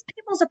 But it's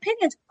people's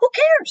opinions. Who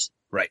cares?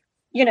 Right.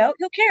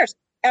 Who cares?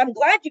 I'm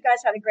glad you guys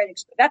had a great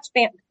experience. That's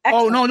fantastic.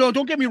 Oh, no,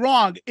 don't get me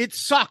wrong. It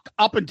sucked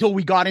up until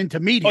we got into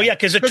media. Oh, yeah,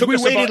 because we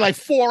waited like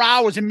 4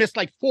 hours and missed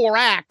like 4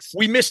 acts.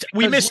 We missed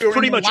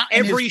pretty much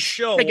every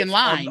show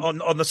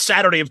on the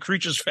Saturday of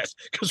Creatures Fest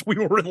because we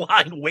were in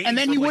line waiting. And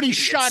then he wouldn't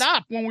shut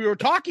up when we were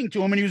talking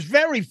to him, and he was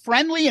very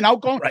friendly and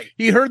outgoing. Right.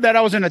 He heard that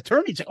I was an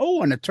attorney. He said,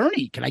 "Oh, an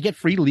attorney? Can I get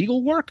free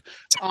legal work?"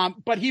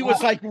 But he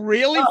was like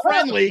really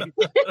friendly.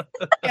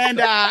 And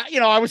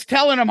I was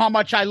telling him how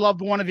much I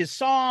loved one of his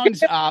songs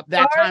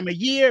that time of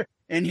year.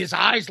 And his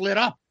eyes lit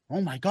up.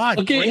 Oh my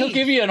God! He'll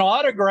give you an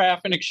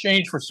autograph in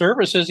exchange for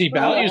services. He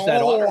values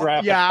that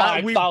autograph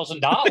at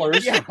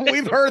 $5,000. Yeah,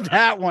 we've heard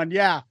that one.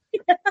 Yeah.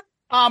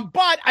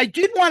 But I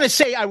did want to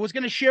say I was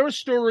going to share a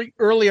story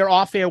earlier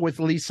off air with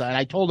Lisa, and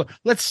I told her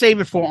let's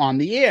save it for on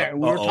the air.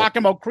 We were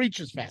talking about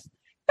Creatures Fest,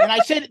 and I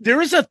said there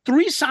is a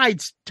 3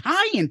 sides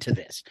tie into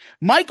this.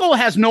 Michael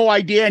has no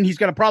idea, and he's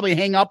going to probably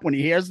hang up when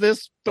he hears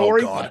this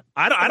story. Oh God,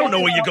 I don't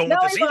know where you're going with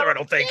this either. I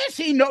don't think. Yes,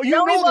 you know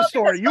the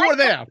story. You were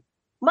there.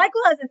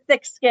 Michael has a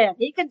thick skin.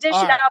 He can dish it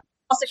out.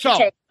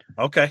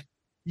 Okay.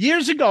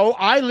 Years ago,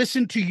 I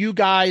listened to you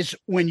guys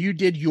when you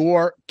did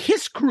your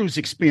Kiss Cruise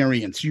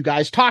experience. You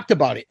guys talked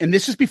about it. And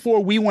this is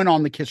before we went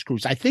on the Kiss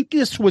Cruise. I think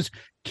this was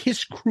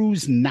Kiss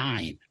Cruise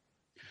 9.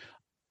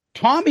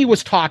 Tommy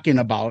was talking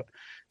about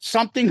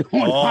something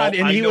going on,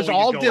 and he was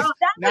all this.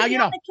 Now you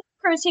know. The Kiss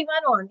Cruise he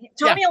went on.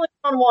 Tommy only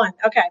went on one.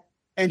 Okay.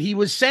 And he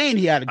was saying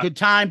he had a good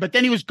time, but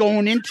then he was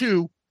going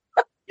into,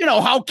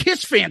 how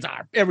Kiss fans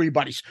are.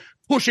 Everybody's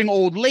pushing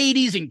old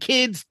ladies and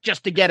kids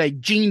just to get a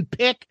Gene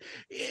pick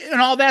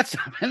and all that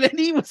stuff. And then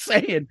he was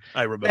saying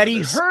that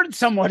he heard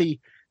somebody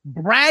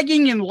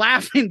bragging and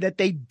laughing that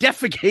they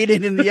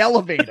defecated in the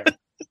elevator.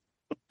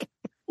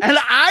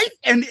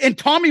 And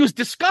Tommy was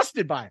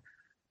disgusted by it.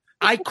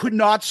 I could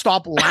not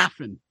stop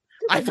laughing.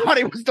 I thought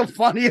it was the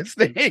funniest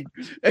thing.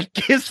 A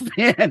Kiss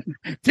fan,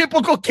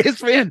 typical Kiss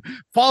fan,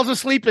 falls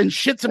asleep and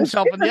shits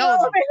himself in the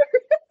elevator.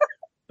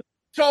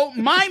 So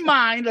my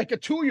mind, like a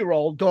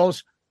 2-year-old,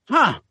 goes,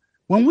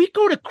 when we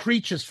go to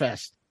Creatures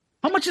Fest,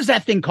 how much does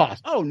that thing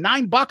cost? Oh,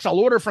 $9. I'll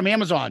order from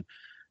Amazon.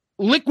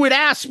 Liquid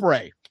ass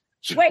spray.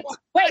 Wait.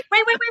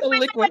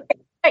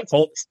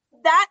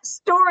 That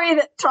story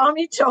that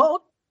Tommy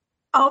told,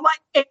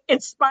 it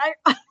inspired.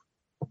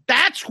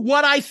 that's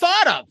what I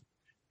thought of.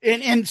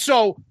 And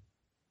so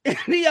in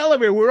the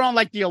elevator, we're on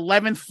like the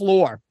 11th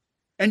floor,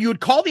 and you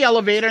would call the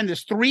elevator, and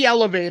there's 3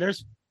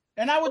 elevators,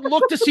 and I would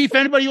look to see if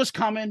anybody was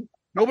coming.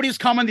 Nobody was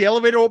coming. The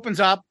elevator opens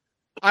up.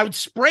 I would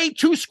spray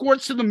 2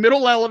 squirts to the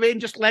middle elevator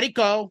and just let it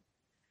go.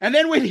 And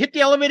then we'd hit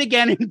the elevator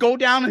again and go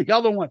down to the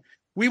other one.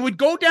 We would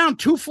go down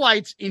 2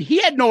 flights, and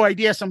he had no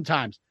idea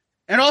sometimes.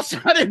 And all of a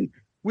sudden,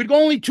 we'd go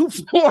only 2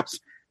 floors,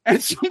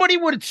 and somebody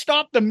would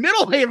stop the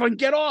middle elevator and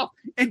get off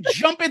and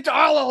jump into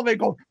our elevator and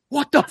go,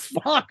 what the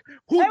fuck?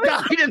 Who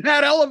died in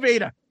that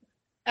elevator?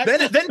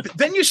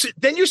 Then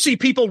you see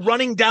people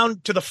running down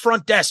to the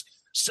front desk.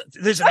 So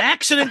there's an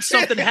accident.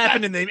 Something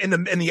happened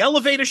in the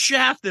elevator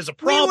shaft. There's a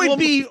problem. We would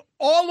be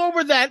all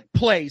over that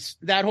place,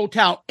 that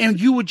hotel, and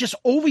you would just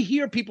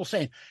overhear people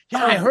saying,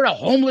 "Yeah, I heard a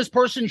homeless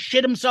person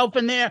shit himself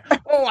in there."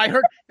 Oh, I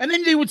heard, and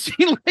then they would see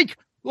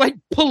like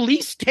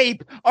police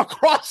tape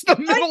across the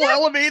middle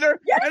elevator,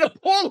 and a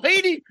poor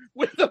lady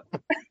with the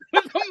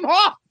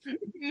mop in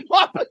the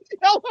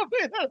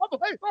elevator. I'm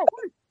like, oh,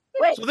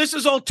 wait. So this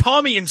is all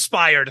Tommy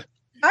inspired.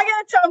 I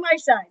gotta tell my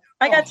side.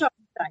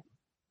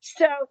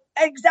 So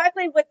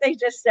exactly what they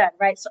just said,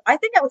 right? So I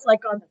think I was like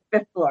on the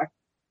 5th floor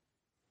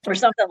or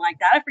something like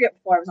that. I forget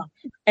what floor I was on.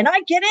 And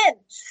I get in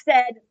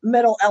said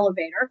middle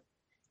elevator.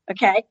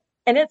 Okay.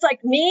 And it's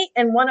like me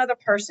and one other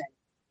person.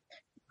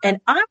 And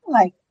I'm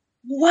like,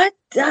 what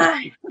the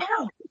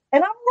hell?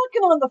 And I'm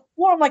looking on the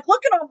floor. I'm like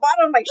looking on the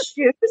bottom of my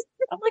shoes.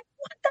 I'm like,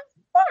 what the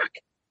fuck?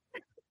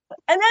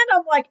 And then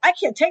I'm like, I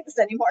can't take this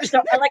anymore. So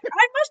I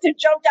must have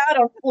jumped out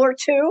on floor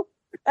 2.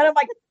 And I'm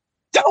like,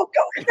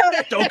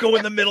 don't go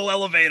in the middle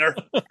elevator.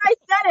 I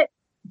said it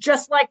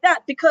just like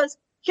that because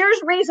here's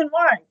the reason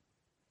why.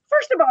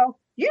 First of all,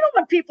 you don't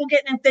want people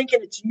getting in thinking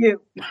it's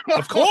you.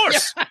 Of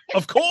course.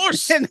 Of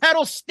course. And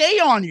that'll stay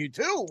on you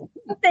too.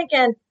 I'm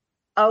thinking,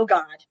 oh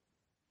God.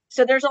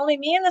 So there's only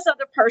me and this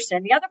other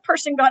person. The other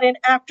person got in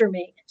after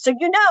me. So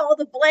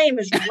the blame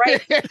is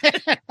right.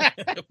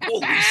 Poor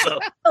Lisa.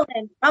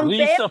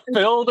 Lisa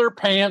filled her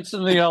pants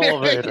in the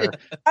elevator.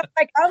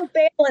 I'm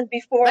bailing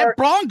before. That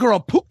blonde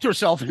girl pooped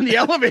herself in the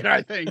elevator,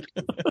 I think.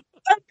 I'm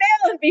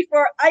bailing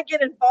before I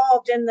get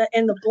involved in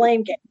the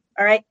blame game.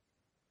 All right.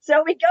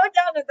 So we go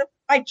down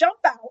I jump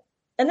out,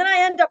 and then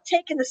I end up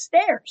taking the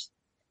stairs.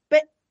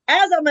 But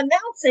as I'm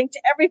announcing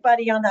to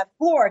everybody on that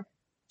floor,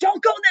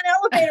 don't go in that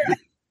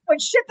elevator.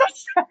 Shit,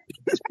 so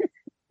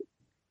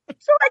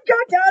I go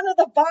down to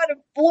the bottom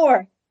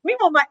floor.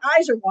 Meanwhile, my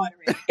eyes are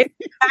watering.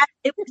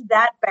 It was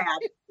that bad.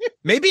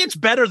 Maybe it's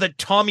better that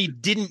Tommy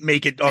didn't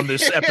make it on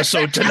this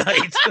episode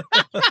tonight.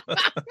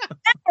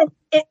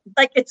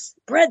 It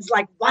spreads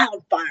like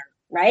wildfire,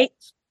 right?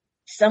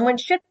 Someone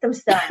shit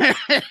themselves.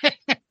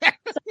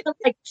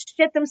 Someone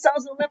shit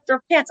themselves and lift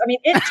their pants. I mean,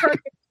 it turned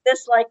into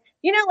this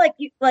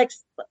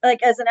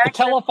as an actor.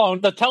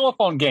 The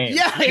telephone game.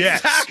 Yeah,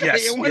 exactly.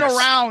 Yes, it went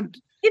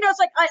around. It's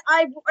like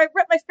I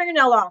ripped my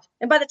fingernail off,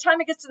 and by the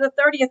time it gets to the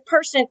 30th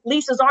person,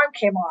 Lisa's arm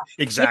came off.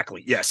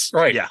 Exactly. Yes.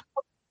 Right. Yeah.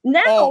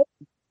 Now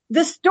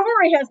the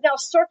story has now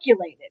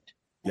circulated.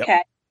 Yep.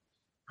 Okay.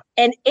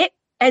 And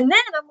then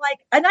I'm like,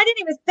 and I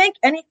didn't even think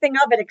anything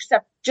of it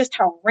except just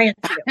how ranty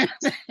it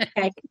was.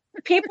 Okay.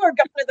 People are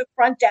going to the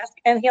front desk,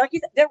 and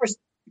there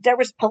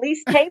was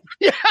police tape.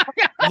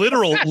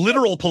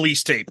 Literal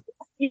police tape.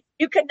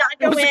 You could not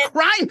go in. It was in. a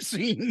crime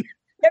scene.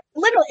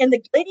 Literally, and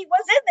the lady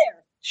was in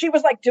there. She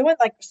was doing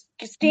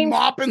steam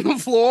mopping the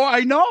floor. I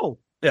know.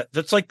 Yeah,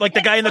 that's like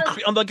the guy in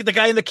the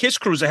guy in the Kiss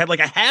Cruise that had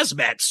like a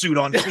hazmat suit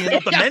on cleaning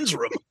up the men's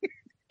room.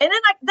 And then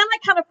I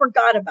kind of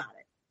forgot about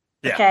it.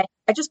 Yeah. Okay,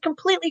 I just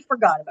completely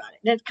forgot about it,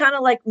 and it kind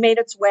of made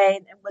its way.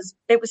 And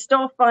it was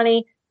still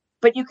funny,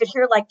 but you could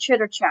hear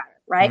chitter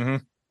chatter, right? Mm-hmm.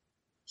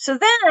 So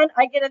then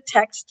I get a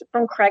text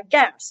from Craig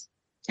Gass.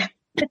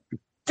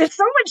 Did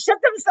someone shit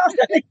themselves?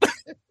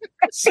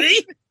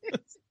 See,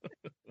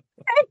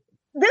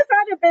 this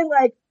had to have been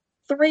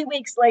 3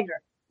 weeks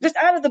later, just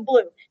out of the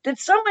blue. Did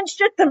someone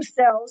shit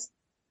themselves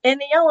in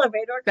the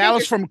elevator? That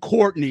was from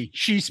Courtney.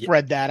 She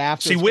spread that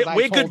after. See,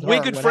 we're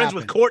good friends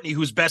with Courtney,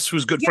 who's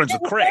good friends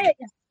with Craig.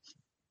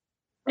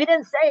 We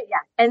didn't say it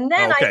yet. And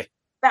then I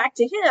back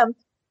to him.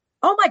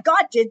 Oh my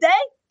God, did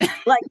they?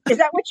 Is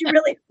that what you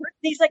really heard?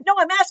 He's like, no,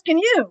 I'm asking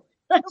you.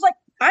 I was like,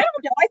 I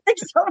don't know. I think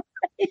so.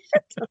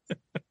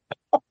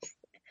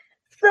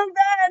 So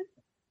then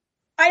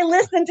I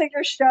listened to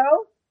your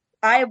show.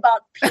 I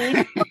about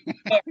peed.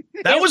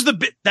 That was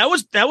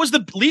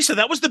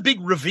the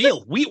big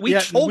reveal. We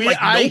told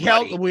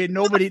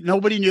nobody.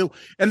 Nobody knew.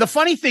 And the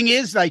funny thing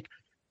is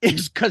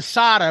is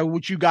Casada,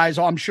 which you guys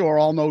I'm sure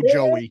all know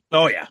Joey.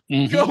 Oh yeah.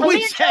 Mm-hmm.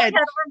 Joey said had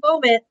our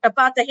moment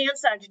about the hand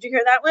sanitizer. Did you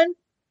hear that one?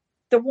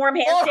 The warm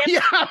hand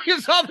sanitizer.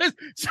 Yeah,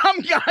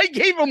 some guy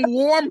gave him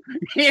warm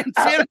hand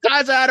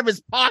sanitizer out of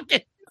his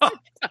pocket. It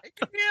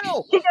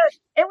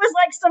was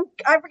some,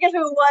 I forget who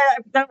it was,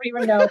 I don't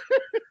even know.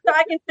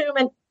 Talking to him,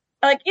 and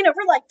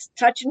we're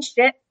touching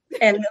shit,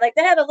 and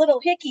they had a little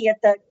hickey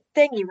at the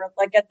thingy,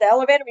 at the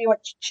elevator. You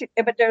went,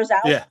 but there's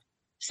out. Yeah.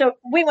 So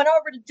we went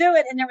over to do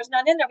it, and there was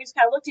none in there. We just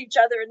kind of looked at each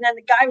other, and then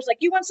the guy was like,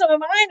 "You want some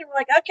of mine?" And we're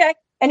like, "Okay."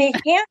 And he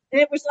handed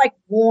it. Was like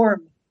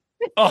warm.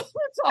 Oh,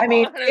 I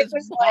mean, it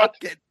was like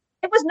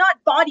it was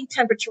not body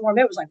temperature warm.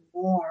 It was like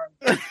warm.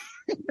 and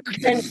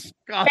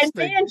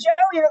me and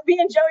Joey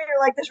are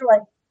like this. We're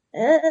like,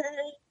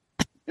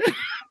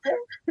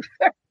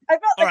 I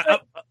felt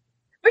like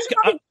we should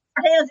probably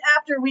our hands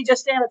after we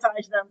just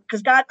sanitized them,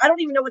 because God, I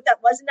don't even know what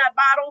that was in that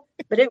bottle,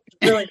 but it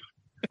was really.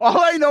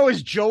 All I know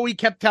is Joey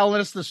kept telling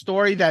us the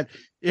story that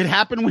it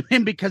happened with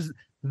him because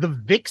the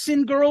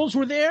Vixen girls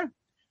were there.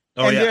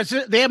 Oh, and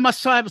they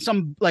must have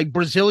some like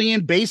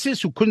Brazilian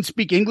bassist who couldn't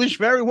speak English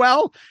very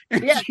well.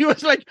 And she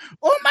was like,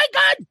 "Oh my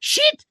God,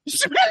 shit,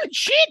 shit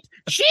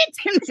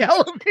in the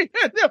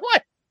elevator." They're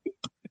like,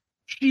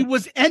 she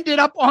ended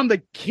up on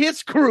the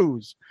Kiss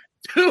cruise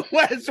too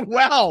as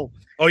well.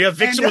 Oh yeah,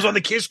 Vixen was on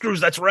the Kiss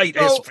cruise. That's right.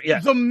 So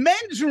the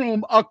men's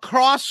room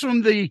across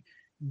from the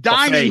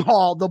dining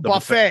hall, the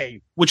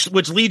buffet, which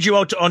leads you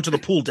out onto the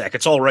pool deck.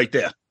 It's all right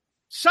there.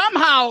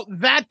 Somehow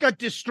that got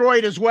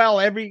destroyed as well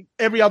every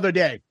other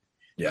day.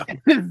 Yeah.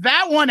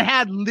 That one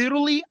had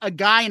literally a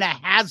guy in a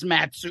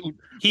hazmat suit.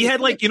 He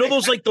had like,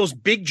 those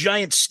big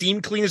giant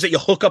steam cleaners that you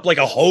hook up like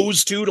a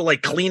hose to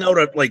like clean out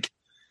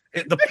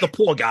the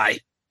poor guy.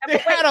 They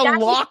had a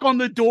lock on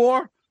the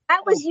door.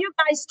 That was you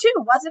guys too,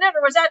 wasn't it?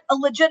 Or was that a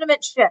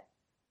legitimate shit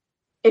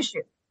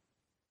issue?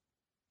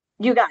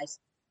 You guys.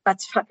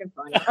 That's fucking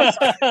funny. I'm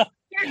sorry.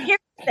 Here's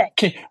the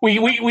thing.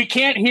 We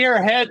can't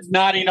hear heads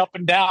nodding up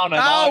and down on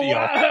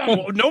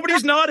audio.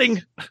 Nobody's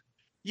nodding.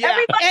 Yeah.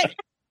 Everybody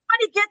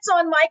gets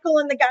on Michael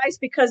and the guys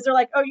because they're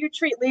like, "Oh, you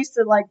treat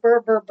Lisa like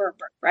burr, burr, burr,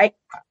 burr," right?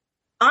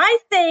 I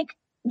think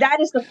that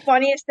is the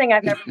funniest thing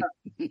I've ever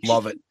heard.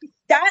 Love it.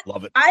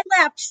 Love it. I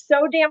laughed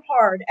so damn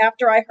hard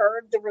after I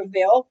heard the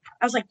reveal.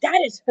 I was like,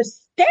 that is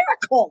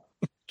hysterical.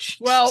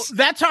 Well,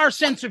 that's our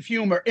sense of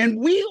humor.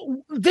 And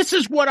this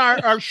is what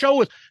our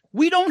show is.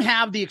 We don't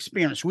have the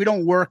experience. We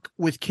don't work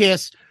with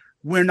Kiss.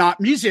 We're not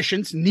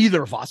musicians,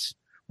 neither of us.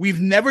 We've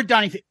never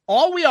done anything.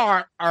 All we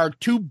are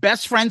two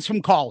best friends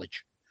from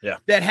college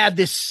that had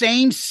this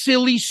same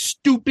silly,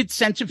 stupid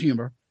sense of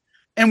humor.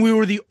 And we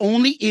were the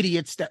only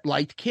idiots that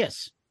liked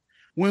Kiss.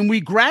 When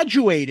we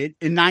graduated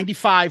in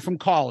 95 from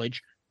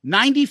college,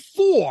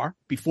 94,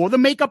 before the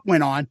makeup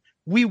went on,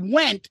 we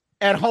went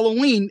at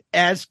Halloween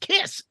as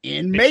Kiss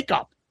in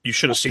makeup. You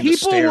should have seen the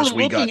stares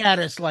we got. People were looking at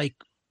us like,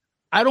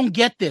 I don't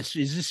get this.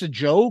 Is this a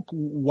joke?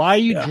 Why are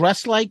you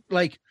dressed like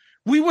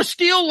we were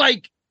still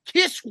like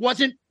Kiss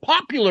wasn't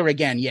popular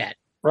again yet.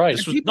 Right.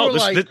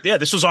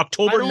 This was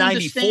October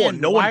 94.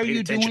 No one paid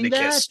attention to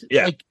Kiss.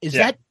 Yeah. Like, is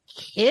that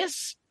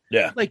Kiss?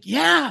 Yeah. Like,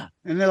 yeah.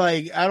 And they're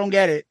like, I don't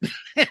get it.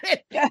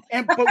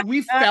 But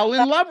we fell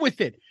in love with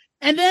it.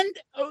 And then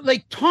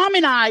like Tom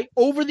and I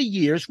over the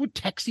years would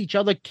text each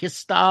other Kiss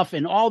stuff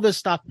and all this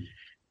stuff.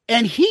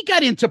 And he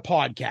got into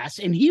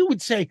podcasts and he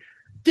would say,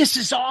 "This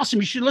is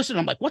awesome. You should listen."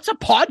 I'm like, "What's a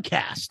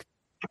podcast?"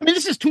 I mean,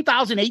 this is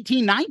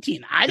 2018,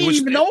 19. I didn't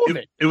even know of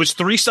it. It was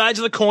Three Sides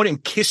of the Coin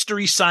and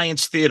Kisstory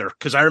Science Theater.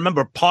 Because I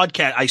remember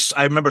I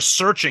remember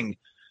searching.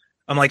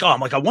 I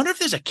wonder if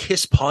there's a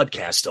Kiss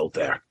podcast out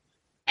there.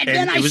 And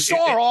then I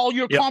saw all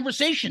your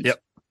conversations.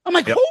 Yep. I'm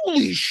like,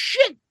 holy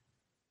shit.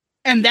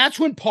 And that's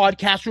when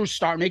podcasts were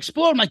starting to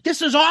explode. I'm like,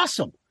 this is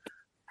awesome.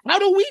 How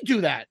do we do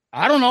that?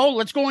 I don't know.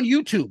 Let's go on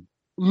YouTube.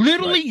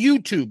 Literally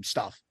YouTube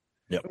stuff.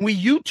 Yep. We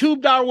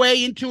YouTubed our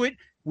way into it.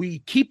 We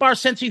keep our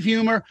sense of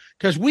humor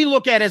because we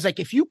look at it as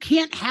like, if you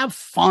can't have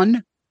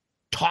fun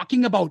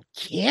talking about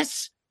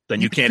Kiss,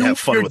 then you can't have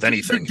fun with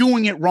anything. You're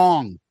doing it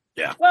wrong.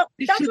 Yeah. Well,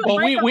 that's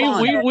what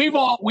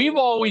we've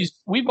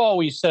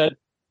always said,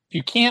 if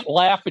you can't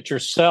laugh at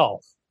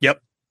yourself.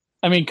 Yep.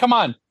 I mean, come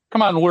on.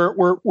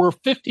 We're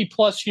 50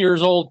 plus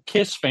years old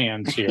Kiss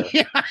fans here.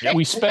 Yeah,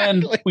 we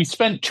spend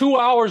 2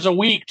 hours a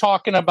week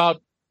talking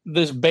about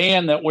this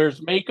band that wears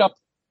makeup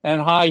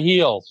and high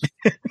heels.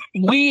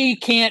 We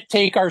can't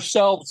take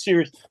ourselves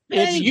seriously.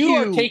 If you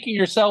are taking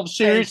yourself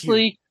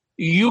seriously,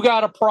 you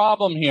got a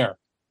problem here.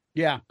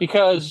 Yeah.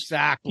 Because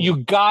you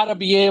got to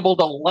be able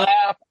to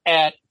laugh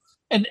at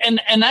and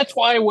that's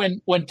why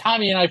when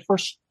Tommy and I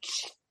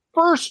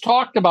first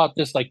talked about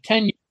this like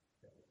 10 years,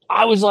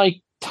 I was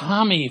like,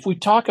 Tommy, if we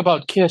talk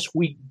about Kiss,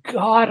 we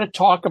got to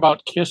talk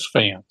about Kiss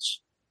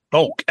fans.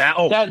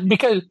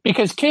 That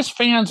because Kiss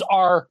fans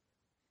are,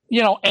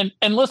 and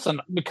listen,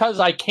 because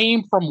I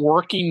came from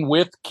working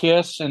with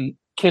Kiss and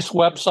Kiss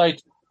websites,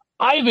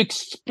 I've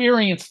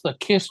experienced the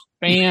Kiss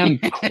fan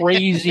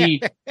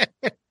crazy.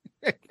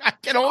 I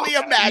can only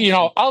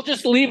imagine. I'll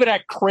just leave it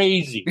at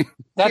crazy.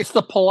 That's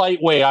the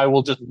polite way I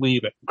will just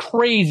leave it.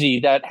 Crazy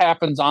that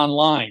happens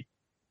online.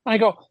 I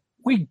go,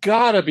 we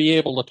got to be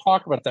able to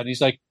talk about that.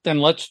 He's like, then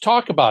let's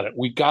talk about it.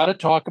 We got to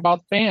talk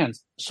about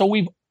fans. So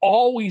we've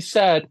always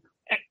said,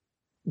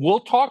 we'll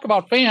talk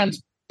about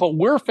fans, but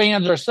we're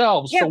fans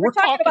ourselves. Yeah, so we're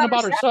talking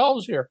about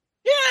ourselves here.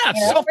 Yeah,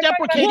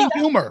 self-deprecating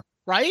humor,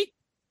 right?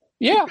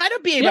 Yeah. You got to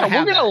be able to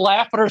have we're going to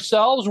laugh at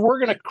ourselves. We're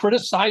going to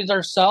criticize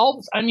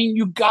ourselves. I mean,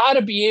 you got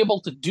to be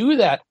able to do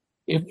that.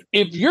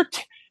 If you're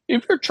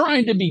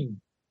trying to be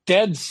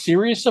dead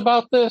serious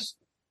about this,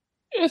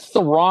 it's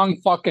the wrong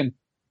fucking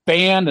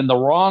band and the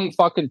wrong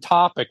fucking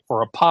topic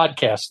for a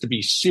podcast to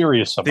be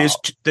serious about.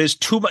 There's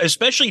too much,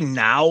 especially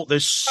now.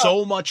 There's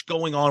so much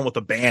going on with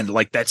the band,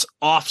 like that's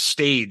off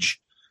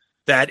stage.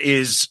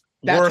 That's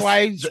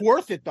why it's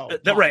worth it, though.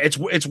 Right.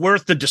 It's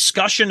worth the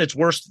discussion. It's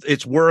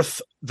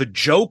worth the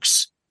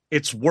jokes.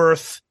 It's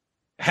worth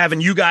having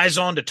you guys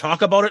on to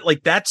talk about it.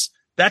 Like that's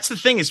the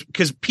thing, is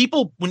because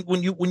people,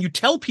 when you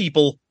tell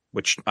people,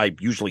 which I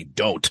usually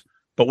don't,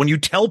 but when you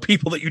tell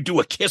people that you do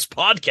a KISS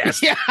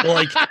podcast,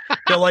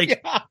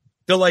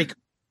 they're like,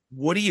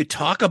 what do you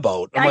talk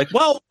about? I'm like,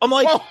 well,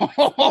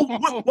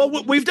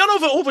 we've done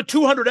over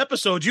 200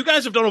 episodes. You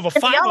guys have done over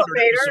 500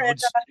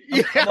 episodes.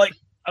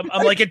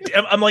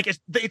 I'm like,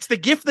 it's the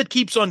gift that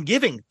keeps on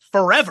giving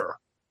forever.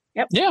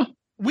 Yep. Yeah.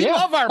 We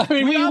love our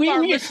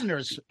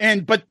listeners.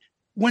 But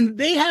when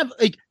they have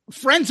like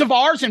friends of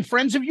ours and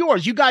friends of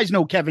yours, you guys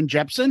know Kevin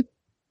Jepson.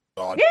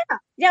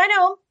 Yeah, I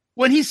know him.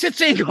 When he sits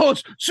there and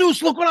goes,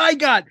 Zeus, look what I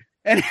got.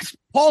 And it's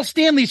Paul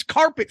Stanley's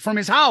carpet from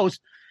his house.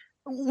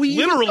 We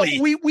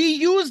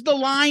use the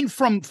line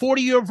from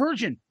 40-Year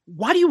Virgin.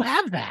 Why do you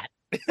have that?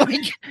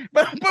 Like,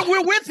 but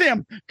we're with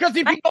him, because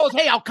if he goes,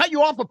 hey, I'll cut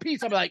you off a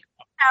piece, I'm like,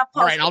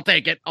 all right, I'll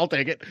take it.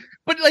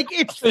 But like,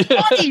 it's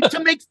funny to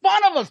make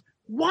fun of us.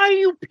 Why are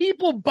you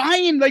people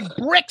buying like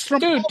bricks from?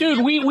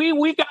 Dude,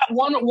 we got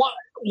one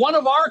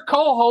of our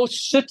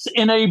co-hosts sits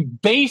in a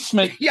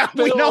basement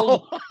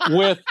filled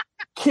with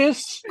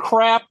KISS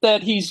crap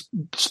that he's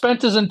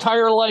spent his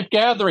entire life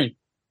gathering.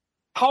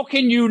 How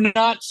can you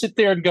not sit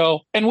there and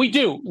go? And we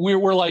do.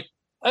 We're like,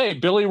 hey,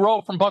 Billy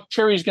Rowe from Buck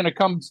Cherry is going to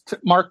come to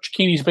Mark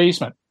Cicchini's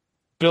basement.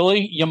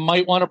 Billy, you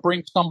might want to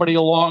bring somebody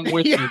along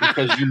with you,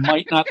 because you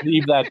might not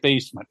leave that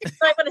basement.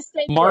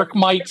 Mark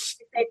might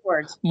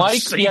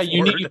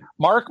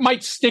Mark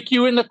might stick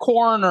you in the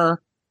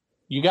corner.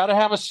 You got to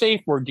have a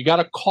safe word. You got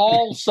to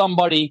call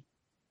somebody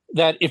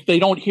that if they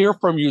don't hear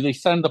from you, they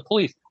send the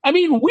police. I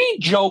mean, we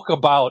joke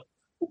about,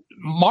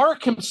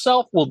 Mark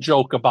himself will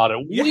joke about it.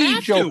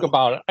 We joke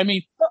about it. I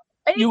mean,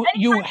 you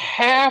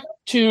have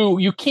to.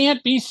 You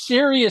can't be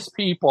serious,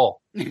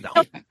 people. He'll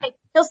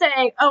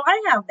say, "Oh,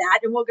 I have that,"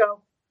 and we'll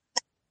go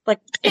like,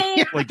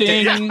 ding. Like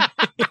ding.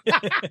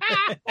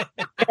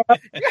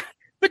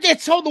 But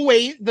that's how the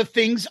way the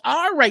things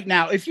are right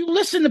now. If you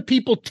listen to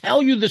people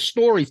tell you the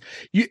stories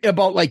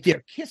about like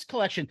their KISS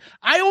collection,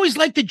 I always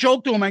like to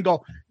joke to them and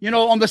go,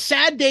 on the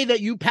sad day that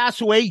you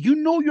pass away,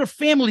 your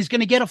family's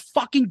going to get a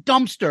fucking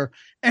dumpster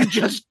and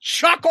just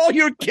chuck all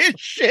your KISS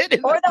shit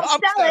in or they'll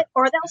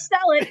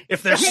sell it.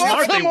 If they're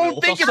smart, they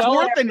won't think it's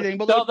worth anything.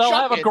 But they'll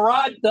have a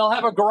garage. They'll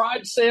have a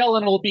garage sale,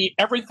 and it'll be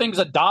everything's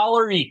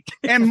 $1 each.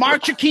 And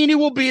Mark Cicchini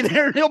will be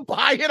there, and he'll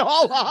buy it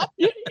all up.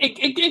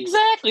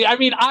 Exactly. I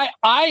mean,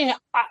 I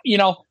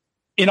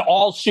in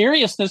all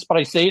seriousness, but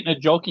I say it in a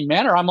joking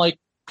manner. I'm like,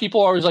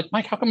 people are always like,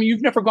 Mike, how come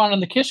you've never gone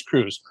on the KISS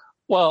cruise?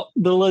 Well,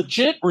 the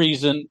legit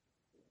reason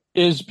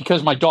is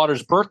because my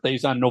daughter's birthday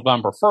is on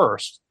November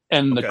 1st.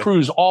 And the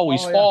cruise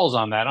always falls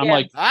on that. I'm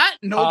like,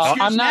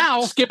 I'm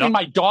not skipping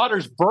my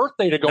daughter's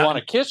birthday to go on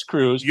a KISS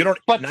cruise. You don't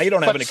have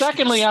an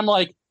secondly,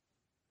 excuse.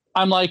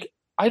 I'm like,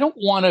 I don't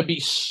want to be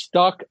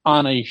stuck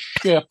on a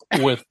ship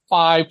with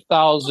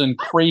 5,000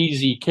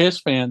 crazy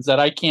KISS fans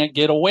that I can't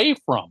get away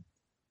from.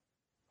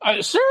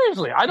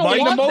 Seriously, I don't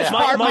want that.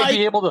 I might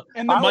be able to.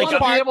 And be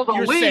able to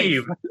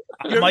leave.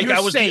 Mike,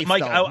 I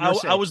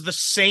was the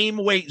same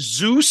way.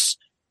 Zeus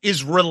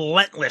is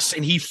relentless,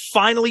 and he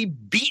finally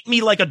beat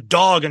me like a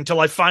dog until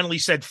I finally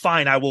said,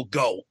 "Fine, I will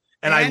go."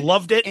 And I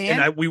loved it,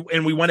 and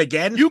we went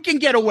again. You can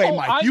get away,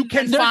 Mike. You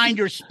can find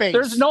your space.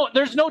 There's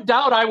no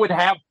doubt I would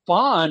have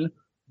fun,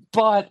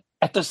 but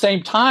at the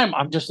same time,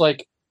 I'm just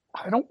like,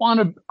 I don't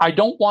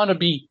want to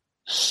be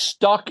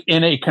stuck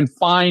in a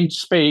confined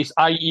space,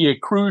 i.e. a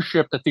cruise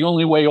ship that the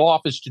only way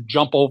off is to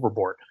jump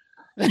overboard.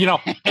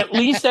 At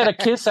least at a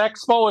KISS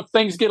Expo, if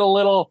things get a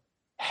little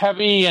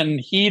heavy and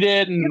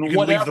heated and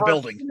whatever, leave the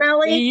building.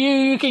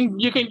 You can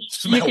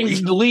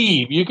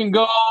leave. You can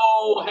go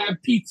have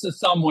pizza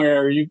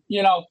somewhere. You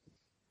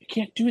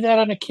can't do that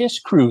on a KISS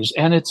cruise.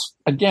 And it's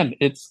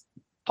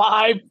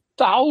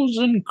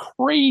 5,000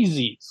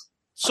 crazies.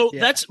 So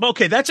that's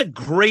okay. That's a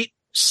great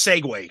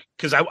segue,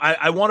 because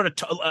I wanted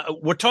to.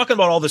 We're talking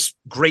about all this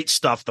great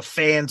stuff, the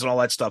fans and all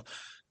that stuff.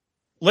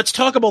 Let's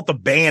talk about the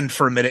band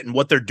for a minute and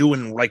what they're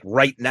doing like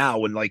right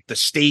now and like the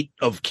state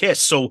of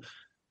KISS. So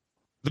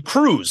the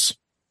cruise,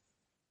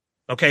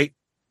 okay,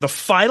 the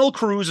final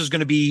cruise is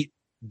going to be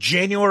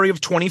January of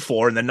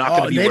 24, and they're not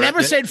going to be. They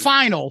never said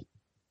final.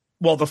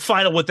 Well, the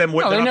final with them.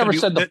 They never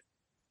said they're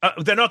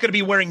not going to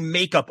be wearing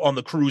makeup on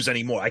the cruise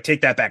anymore. I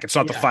take that back. It's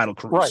not the final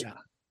cruise. Right.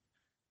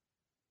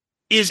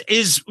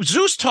 Is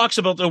Zeus talks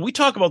about, we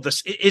talk about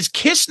this. Is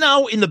KISS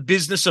now in the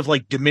business of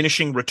like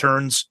diminishing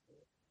returns,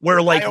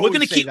 where like we're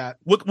going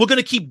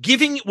to keep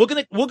giving, we're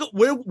going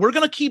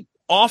to keep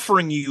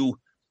offering you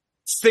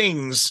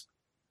things,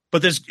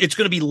 but it's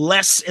going to be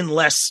less and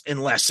less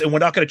and less, and we're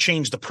not going to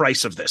change the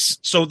price of this.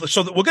 So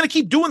that we're going to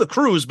keep doing the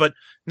cruise, but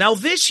now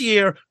this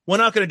year we're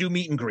not going to do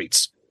meet and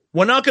greets.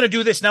 we're not going to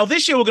do this. Now,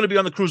 this year we're going to be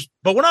on the cruise,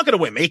 but we're not going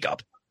to wear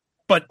makeup.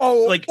 But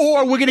or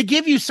we're going to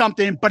give you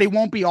something, but it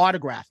won't be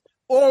autographed.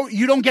 Or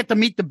you don't get to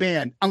meet the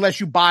band unless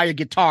you buy a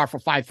guitar for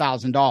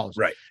 $5,000.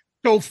 Right.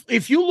 So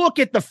if you look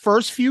at the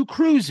first few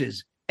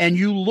cruises and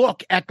you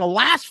look at the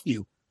last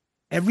few,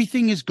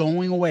 everything is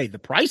going away. The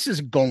prices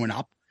are going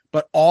up,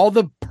 but all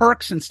the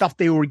perks and stuff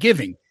they were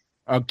giving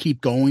keep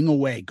going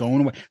away.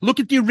 Look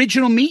at the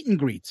original meet and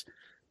greets.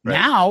 Right.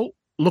 Now,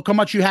 look how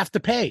much you have to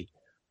pay.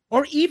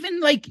 Or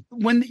even like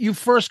when you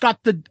first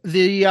got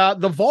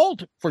the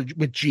vault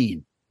with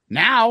Gene.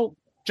 Now,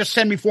 just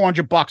send me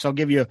 $400. I'll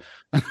give you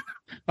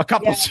a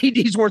couple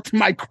CDs worth of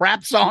my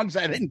crap songs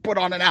I didn't put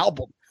on an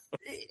album.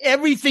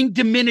 Everything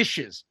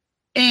diminishes.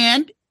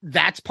 And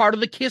that's part of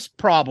the KISS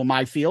problem,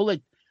 I feel.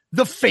 Like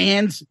the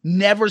fans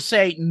never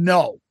say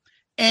no.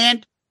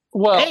 And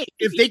hey,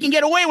 if they can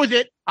get away with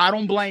it, I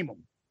don't blame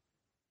them.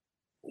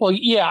 Well,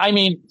 yeah, I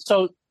mean,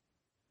 so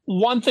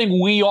one thing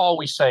we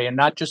always say, and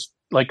not just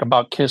like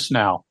about KISS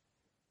now,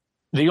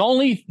 the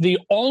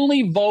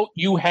only vote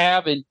you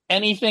have in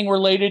anything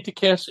related to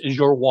KISS is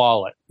your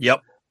wallet.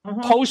 Yep.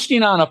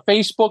 Posting on a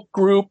Facebook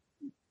group,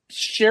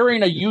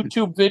 sharing a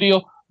YouTube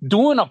video,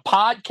 doing a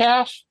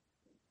podcast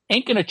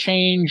ain't going to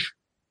change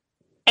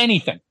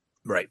anything.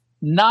 Right.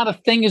 Not a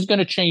thing is going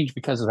to change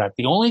because of that.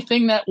 The only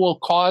thing that will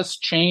cause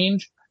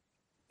change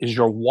is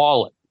your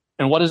wallet.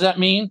 And what does that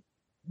mean?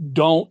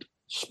 Don't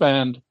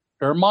spend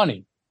your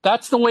money.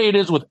 That's the way it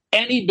is with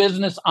any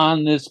business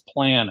on this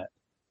planet.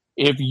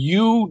 If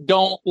you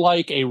don't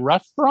like a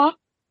restaurant,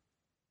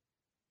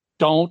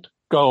 don't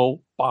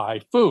go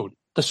buy food.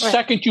 The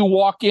second you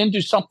walk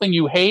into something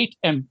you hate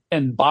and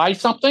buy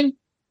something,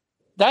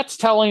 that's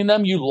telling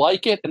them you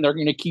like it and they're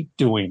going to keep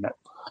doing it.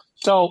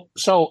 So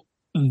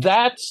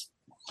that's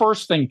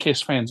first thing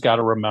KISS fans got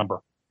to remember.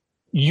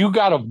 You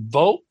got to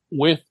vote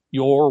with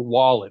your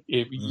wallet.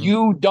 If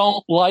you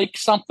don't like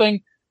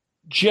something,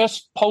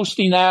 just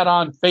posting that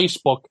on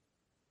Facebook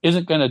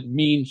isn't going to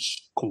mean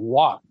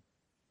squat.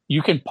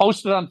 You can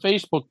post it on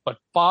Facebook, but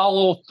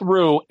follow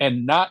through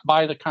and not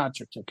buy the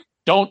concert ticket.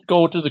 Don't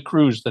go to the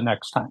cruise the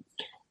next time.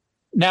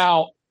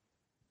 Now,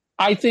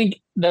 I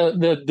think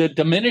the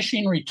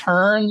diminishing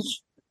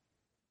returns,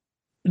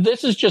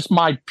 this is just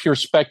my pure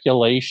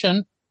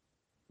speculation.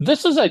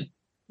 This is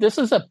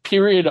a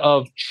period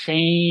of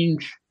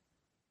change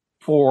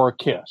for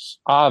KISS,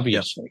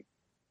 obviously. Yep.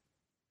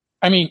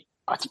 I mean,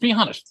 let's be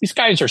honest. These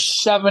guys are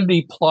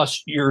 70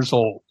 plus years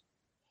old.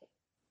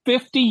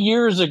 50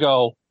 years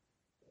ago,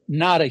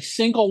 not a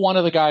single one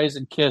of the guys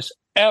in KISS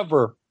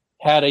ever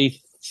had a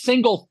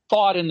single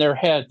thought in their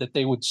head that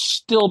they would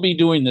still be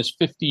doing this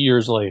 50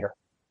 years later.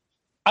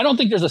 I don't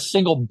think there's a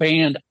single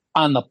band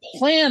on the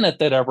planet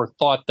that ever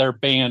thought their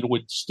band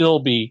would still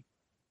be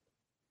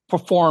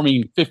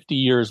performing 50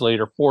 years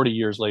later, 40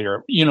 years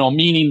later,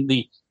 meaning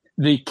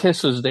the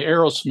Kisses, the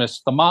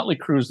Aerosmiths, the Motley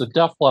Crues, the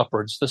Def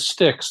Leppards, the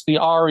Styx, the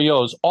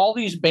REOs, all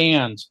these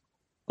bands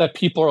that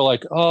people are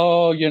like,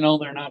 oh,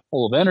 they're not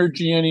full of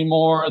energy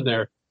anymore.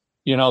 They're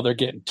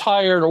getting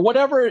tired or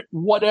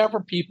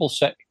whatever people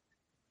say.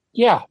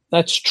 Yeah,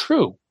 that's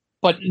true.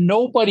 But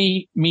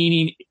nobody,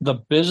 meaning the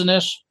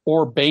business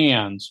or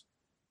bands,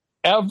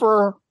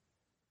 ever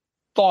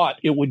thought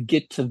it would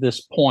get to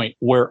this point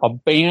where a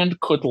band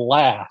could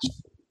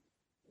last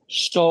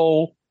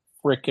so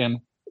freaking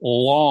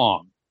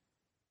long.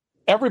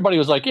 Everybody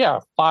was like, yeah,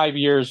 5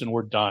 years and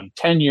we're done.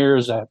 10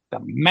 years at the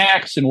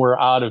max and we're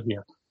out of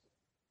here.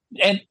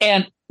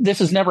 And this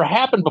has never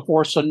happened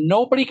before, so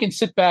nobody can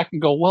sit back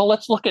and go, well,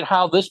 let's look at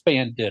how this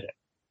band did it.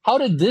 How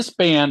did this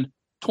band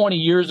 20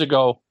 years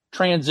ago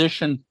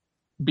transition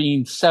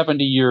being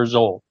 70 years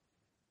old?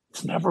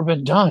 It's never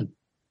been done.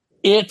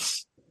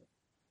 It's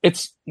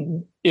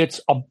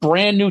a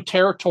brand new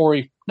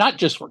territory, not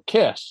just for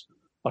KISS,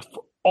 but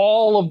for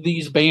all of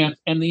these bands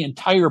and the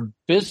entire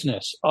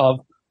business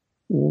of,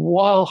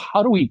 well,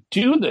 how do we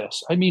do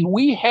this? I mean,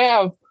 we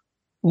have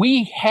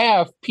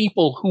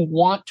people who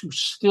want to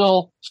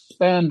still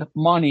spend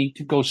money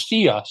to go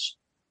see us,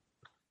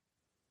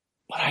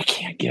 but I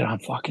can't get on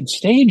fucking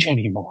stage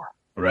anymore.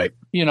 Right.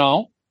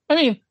 I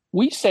mean,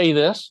 we say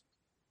this,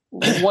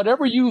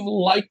 whatever you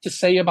like to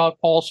say about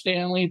Paul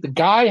Stanley, the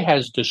guy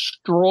has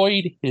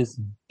destroyed his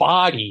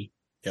body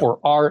for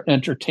our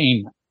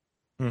entertainment.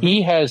 Mm-hmm.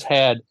 He has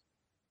had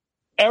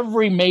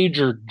every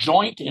major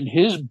joint in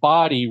his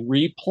body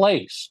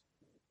replaced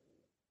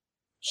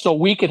so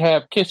we could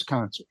have KISS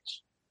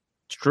concerts.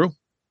 It's true.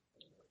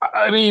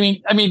 I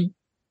mean,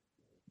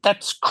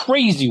 that's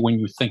crazy when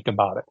you think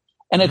about it.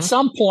 And at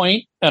some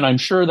point, and I'm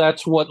sure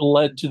that's what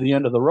led to the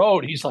end of the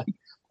road, he's like,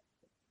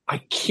 I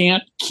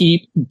can't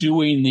keep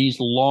doing these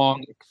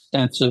long,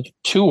 extensive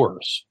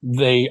tours.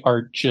 They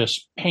are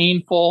just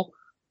painful.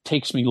 It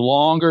takes me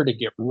longer to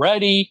get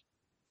ready,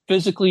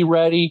 physically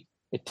ready.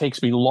 It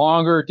takes me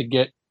longer to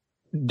get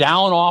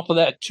down off of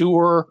that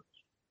tour.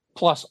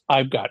 Plus,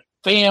 I've got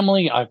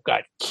family. I've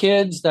got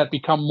kids that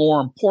become more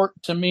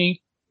important to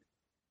me.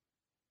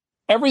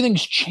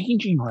 Everything's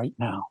changing right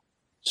now.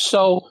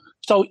 So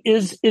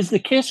is the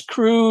KISS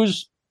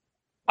cruise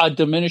a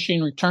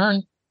diminishing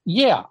return?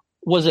 Yeah.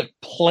 Was it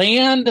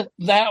planned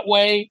that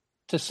way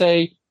to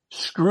say,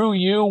 screw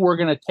you, we're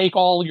going to take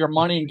all your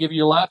money and give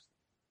you less?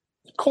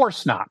 Of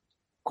course not.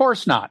 Of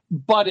course not.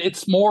 But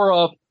it's more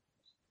of,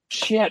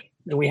 shit,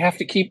 do we have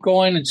to keep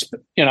going? And,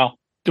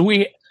 do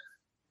we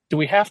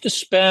have to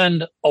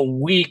spend a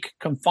week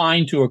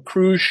confined to a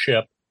cruise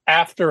ship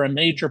after a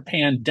major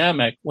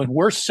pandemic when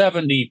we're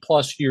 70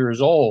 plus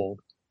years old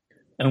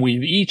and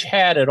we've each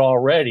had it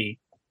already,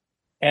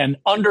 and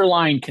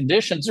underlying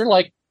conditions are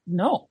like,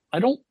 no, I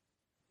don't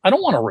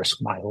want to risk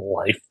my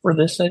life for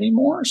this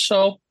anymore.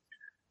 So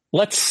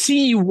let's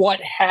see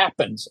what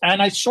happens.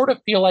 And I sort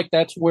of feel like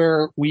that's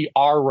where we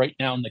are right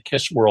now in the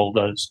KISS world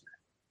is,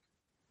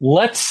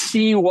 let's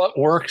see what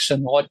works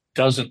and what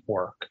doesn't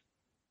work.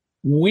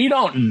 We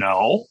don't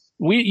know.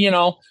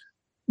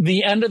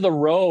 The end of the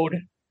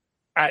road,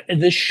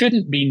 this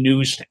shouldn't be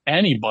news to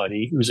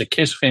anybody who's a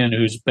KISS fan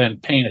who's been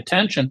paying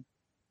attention.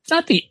 It's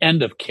not the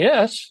end of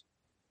KISS.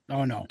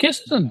 Oh, no.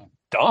 KISS isn't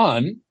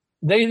done.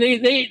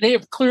 They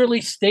have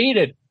clearly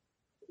stated,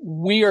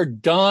 we are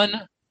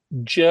done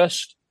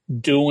just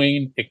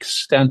doing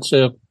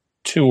extensive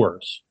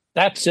tours.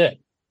 That's it.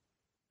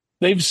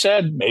 They've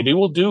said maybe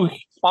we'll do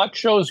spot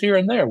shows here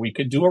and there. We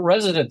could do a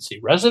residency.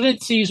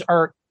 Residencies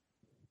are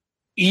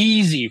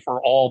easy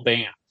for all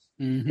bands.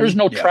 Mm-hmm. There's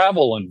no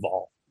travel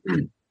involved.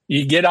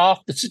 You get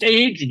off the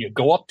stage and you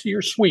go up to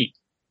your suite.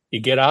 You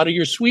get out of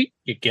your suite,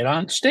 you get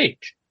on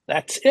stage.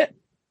 That's it.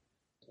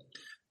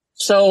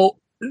 So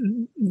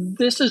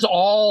this is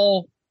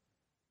all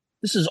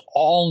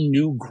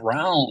new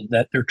ground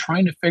that they're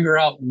trying to figure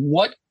out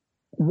what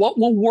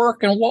will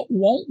work and what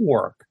won't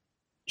work.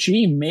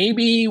 Gee,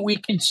 maybe we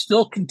can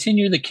still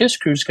continue the KISS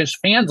cruise because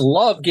fans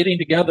love getting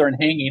together and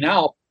hanging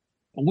out.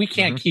 But we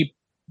can't keep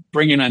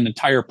bringing an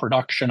entire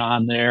production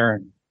on there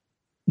and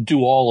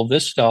do all of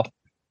this stuff.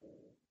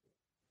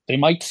 They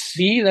might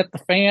see that the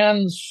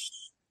fans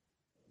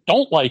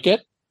don't like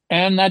it,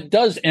 and that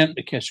does end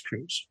the KISS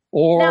cruise.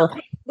 Or,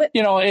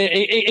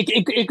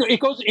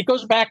 it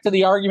goes back to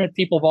the argument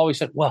people have always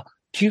said, well,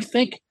 do you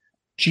think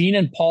Gene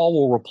and Paul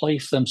will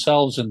replace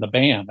themselves in the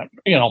band?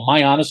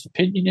 My honest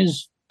opinion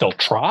is they'll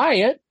try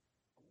it.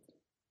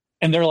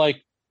 And they're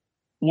like,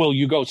 will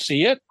you go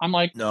see it? I'm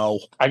like, no,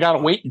 I got to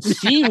wait and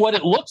see what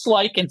it looks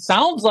like and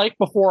sounds like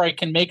before I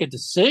can make a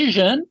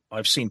decision.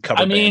 I've seen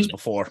cover bands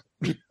before.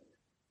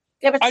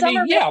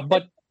 Yeah,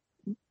 but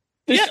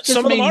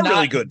some of them are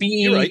really good.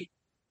 You're right.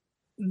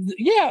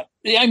 Yeah,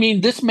 I mean,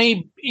 this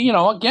may,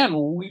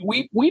 again,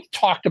 we've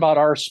talked about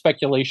our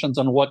speculations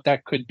on what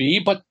that could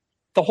be, but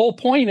the whole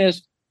point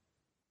is,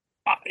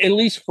 at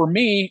least for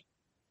me,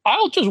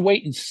 I'll just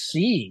wait and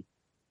see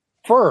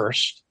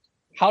first.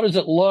 How does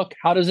it look?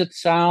 How does it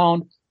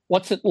sound?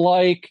 What's it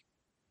like?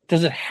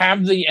 Does it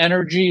have the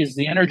energy? Is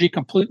the energy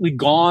completely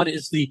gone?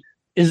 Is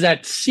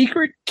that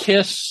secret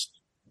KISS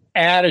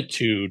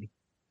attitude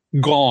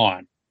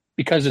gone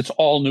because it's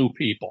all new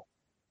people?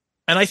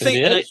 And I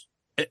think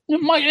it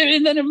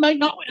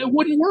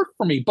wouldn't work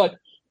for me. But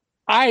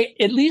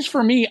at least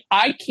for me,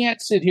 I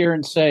can't sit here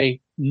and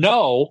say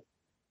no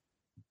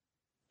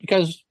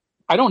because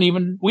we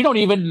don't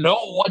even know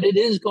what it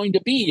is going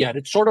to be yet.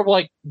 It's sort of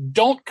like,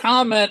 don't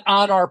comment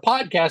on our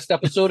podcast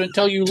episode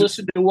until you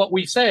listen to what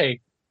we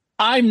say.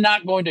 I'm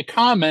not going to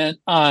comment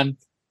on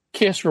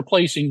KISS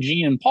replacing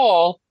Gene and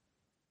Paul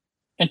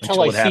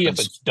until I see if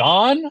it's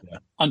done,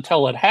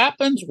 until it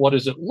happens. What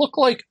does it look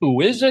like?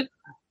 Who is it?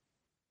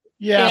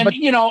 Yeah,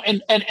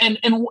 and,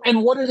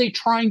 and what are they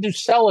trying to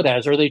sell it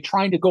as? Are they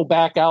trying to go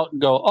back out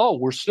and go, oh,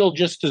 we're still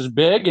just as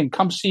big and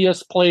come see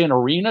us play an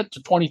arena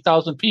to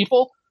 20,000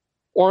 people?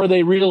 Or are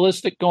they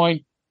realistic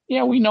going,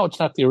 yeah, we know it's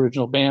not the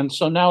original band,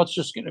 so now it's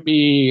just going to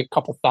be a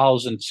couple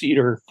thousand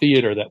seater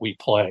theater that we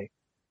play.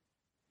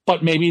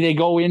 But maybe they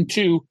go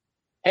into,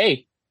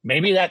 hey,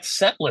 maybe that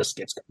set list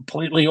gets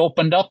completely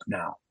opened up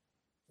now.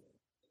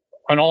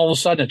 And all of a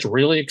sudden it's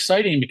really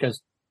exciting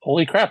because,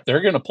 holy crap,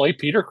 they're going to play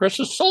Peter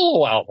Criss's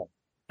solo album.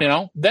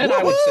 Then Woo-hoo!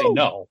 I would say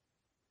no.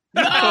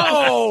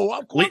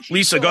 No,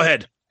 Lisa, go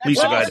ahead.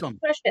 Lisa, go ahead.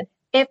 Question: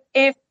 If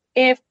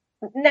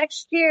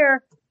next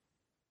year,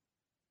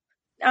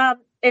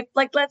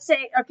 let's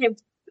say, okay,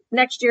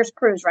 next year's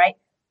cruise, right?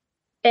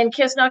 And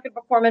KISS not going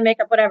to perform and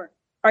makeup, whatever.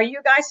 Are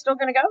you guys still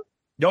going to go?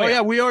 Oh yeah,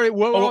 we already.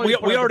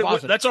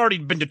 That's already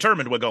been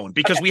determined. We're going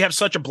because we have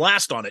such a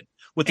blast on it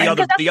with the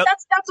other.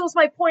 That's what's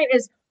my point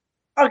is.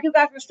 You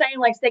guys were saying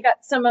like they got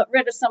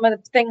rid of some of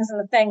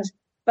the things,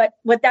 but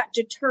would that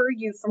deter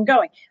you from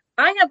going?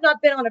 I have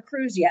not been on a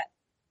cruise yet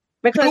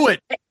because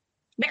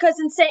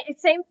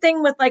same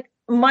thing with like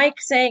Mike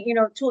saying,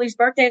 Tully's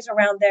birthday's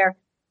around there.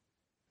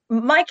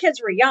 My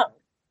kids were young.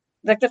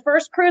 Like the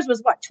first cruise was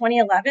what,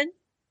 2011?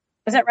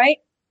 Is that right?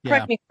 Yeah,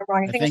 correct me if I'm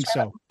wrong. I think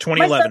so.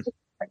 2011.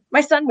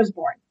 My son was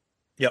born.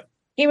 Yep.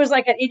 He was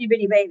like an itty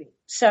bitty baby.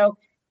 So,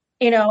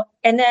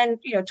 and then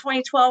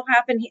 2012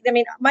 happened.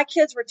 My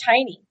kids were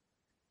tiny.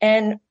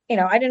 And,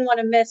 I didn't want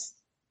to miss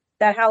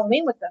that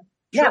Halloween with them.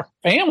 Sure.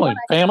 Yeah.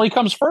 Family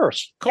comes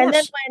first. Of course. And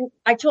then when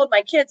I told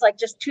my kids, like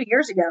just 2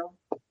 years ago,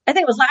 I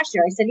think it was last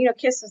year. I said,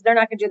 Kiss they're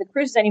not going to do the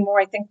cruises anymore.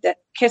 I think that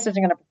Kiss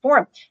isn't going to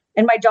perform.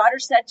 And my daughter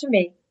said to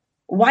me,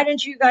 why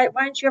didn't you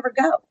ever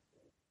go?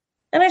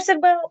 And I said,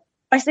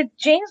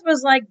 James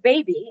was like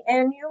baby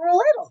and you were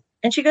little.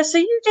 And she goes, so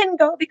you didn't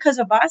go because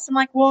of us? I'm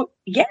like, well,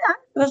 yeah.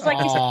 It was like,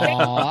 and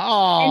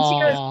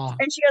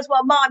she goes,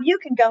 well, Mom, you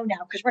can go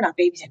now because we're not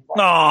babies anymore.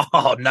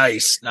 Oh,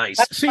 nice.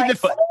 See,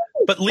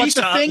 but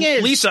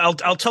Lisa,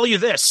 I'll tell you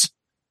this.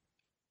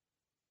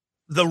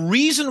 The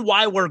reason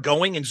why we're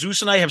going, and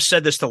Zeus and I have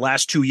said this the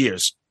last 2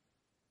 years.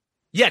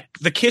 Yeah,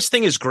 the Kiss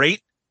thing is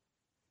great.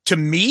 To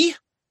me,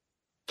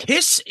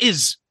 Kiss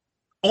is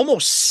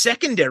almost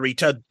secondary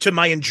to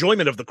my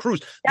enjoyment of the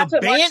cruise. That's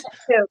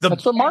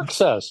what Mark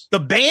says. The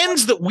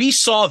bands that we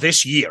saw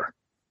this year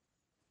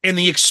and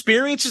the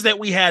experiences that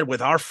we had with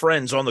our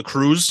friends on the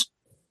cruise,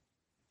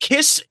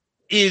 Kiss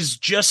is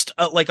just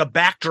like a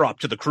backdrop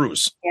to the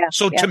cruise. Yeah,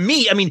 to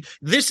me, I mean,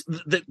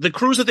 the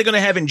cruise that they're going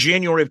to have in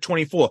January of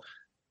 24,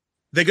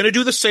 they're going to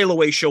do the Sail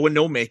Away show in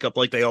no makeup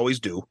like they always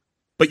do.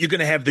 But you're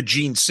going to have the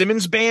Gene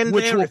Simmons band,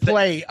 which will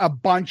play a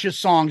bunch of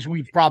songs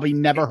we've probably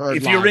never heard.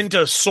 If you're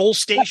into Soul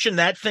Station,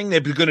 that thing,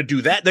 they're going to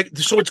do that.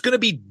 So it's going to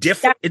be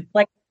different.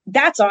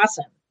 That's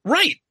awesome,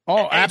 right?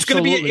 Oh,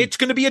 absolutely. It's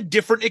going to be a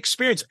different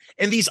experience.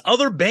 And these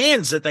other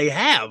bands that they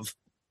have,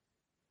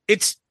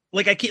 it's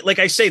like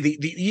I say,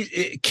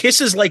 the Kiss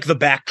is like the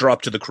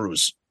backdrop to the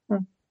cruise.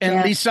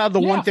 And Lisa,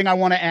 the one thing I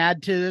want to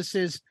add to this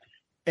is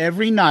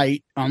every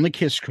night on the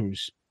Kiss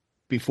cruise,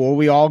 before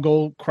we all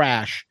go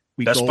crash,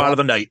 best part of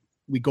the night.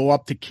 We go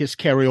up to Kiss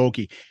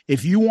karaoke.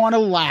 If you want to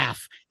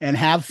laugh and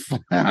have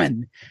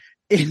fun,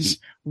 is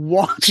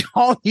watch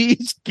all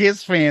these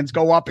Kiss fans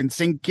go up and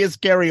sing Kiss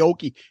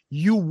karaoke.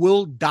 You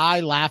will die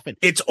laughing.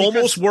 It's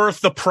almost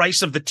worth the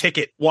price of the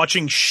ticket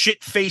watching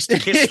shit-faced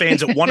Kiss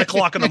fans at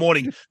 1:00 in the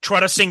morning try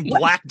to sing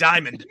Black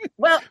Diamond.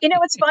 Well,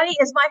 what's funny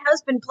is my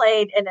husband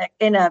played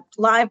in a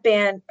live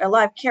band, a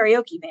live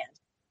karaoke band.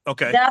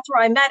 Okay. That's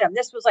where I met him.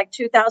 This was like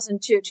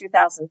 2002,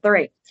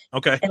 2003.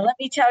 Okay. And let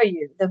me tell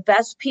you, the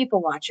best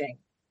people watching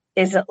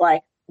is at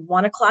like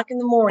 1:00 in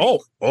the morning.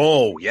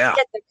 Oh, yeah.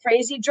 Get the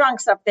crazy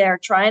drunks up there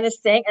trying to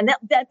sing. And they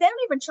don't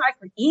even try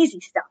for easy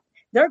stuff.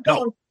 They're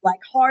going like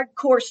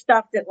hardcore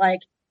stuff that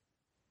like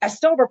a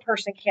sober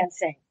person can't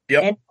sing.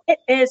 Yep. And it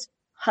is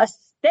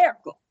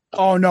hysterical.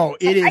 Oh, no,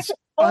 it is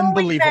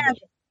unbelievable.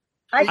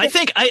 I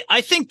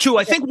think too,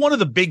 one of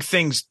the big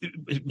things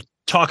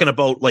talking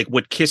about like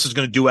what Kiss is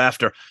going to do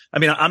after, I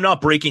mean, I'm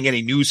not breaking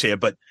any news here,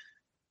 but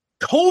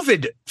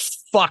COVID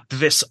fucked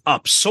this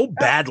up so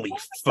badly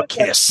for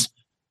Kiss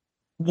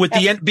with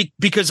the end,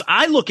 because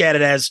I look at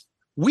it as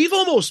we've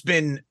almost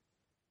been,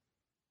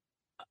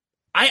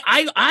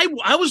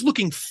 I was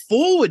looking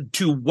forward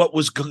to what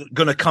was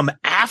going to come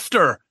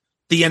after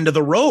the end of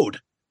the road.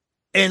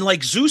 And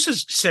like Zeus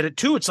has said it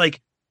too. It's like,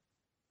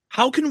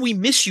 how can we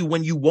miss you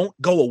when you won't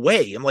go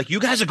away? I'm like, you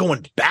guys are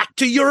going back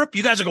to Europe.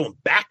 You guys are going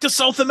back to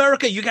South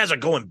America. You guys are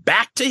going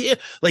back to here.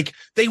 Like,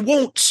 they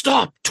won't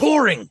stop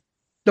touring.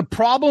 The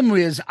problem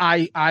is,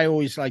 I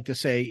always like to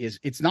say is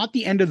it's not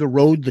the end of the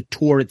road, the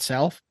tour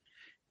itself,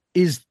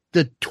 is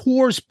the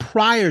tours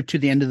prior to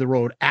the end of the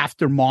road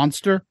after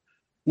Monster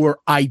were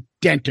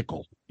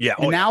identical. Yeah.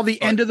 And now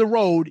the end of the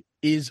road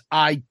is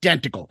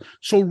identical.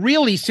 So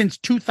really, since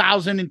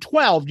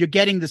 2012, you're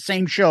getting the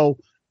same show,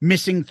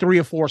 missing 3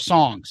 or 4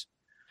 songs.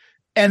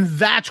 And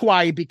that's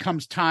why it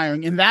becomes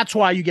tiring. And that's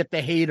why you get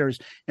the haters.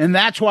 And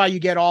that's why you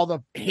get all the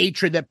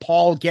hatred that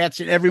Paul gets.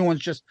 And everyone's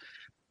just,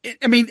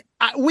 I mean,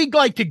 we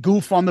like to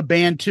goof on the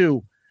band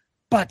too.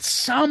 But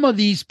some of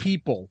these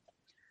people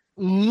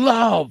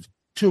love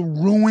to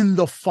ruin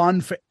the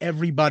fun for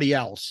everybody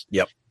else.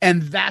 Yep.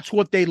 And that's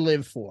what they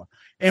live for.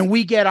 And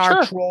we get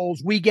our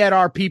trolls. We get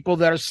our people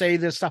that say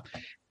this stuff.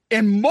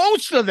 And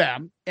most of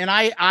them, and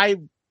I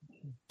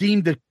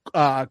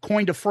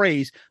coined a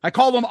phrase. I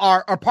call them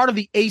are part of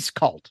the Ace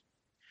cult,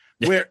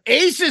 where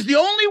Ace is the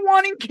only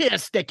one in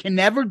Kiss that can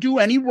never do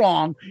any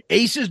wrong.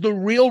 Ace is the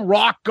real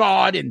rock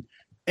god,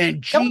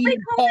 and Gene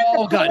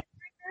Paul got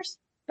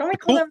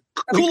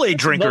Kool-Aid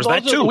drinkers.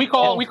 That too. We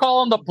call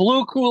them the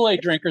blue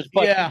Kool-Aid drinkers.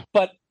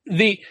 But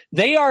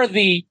they are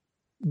the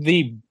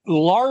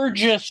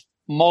largest,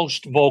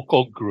 most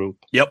vocal group.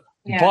 Yep.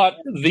 Yeah. But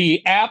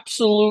the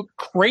absolute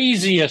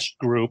craziest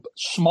group,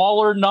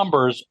 smaller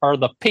numbers, are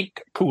the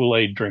pink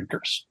Kool-Aid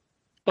drinkers.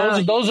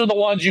 Those are the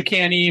ones you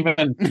can't even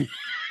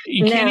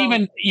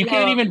can't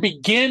even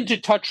begin to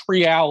touch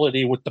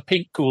reality with the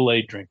pink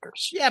Kool-Aid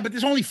drinkers. Yeah, but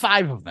there's only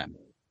 5 of them.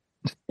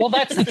 Well,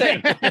 that's the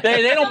thing.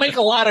 They don't make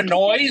a lot of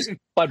noise,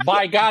 but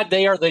by God,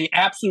 they are the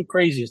absolute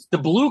craziest. The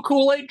blue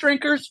Kool-Aid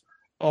drinkers,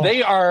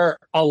 they are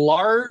a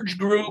large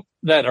group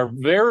that are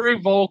very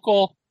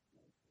vocal,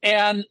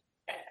 and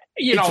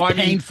it's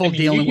painful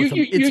dealing with them.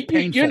 It's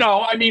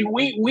painful.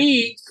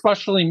 We,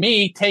 especially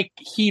me, take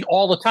heat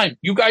all the time.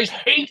 You guys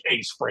hate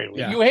Ace Frehley.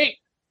 Yeah. You hate.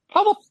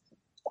 How the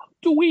fuck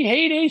do we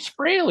hate Ace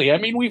Frehley? I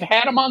mean, we've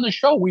had him on the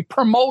show. We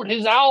promote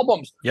his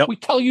albums. Yep. We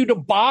tell you to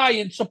buy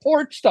and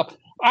support stuff.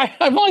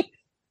 I'm like,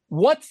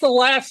 what's the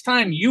last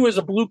time you, as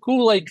a blue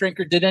Kool-Aid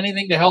drinker, did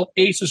anything to help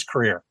Ace's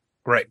career?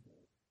 Right.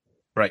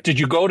 Right. Did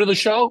you go to the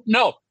show?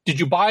 No. Did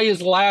you buy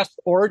his last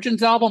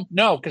Origins album?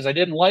 No, because I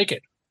didn't like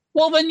it.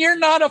 Well, then you're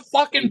not a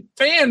fucking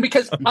fan,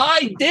 because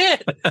I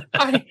did.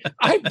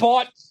 I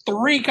bought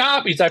 3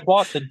 copies. I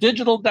bought the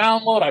digital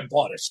download. I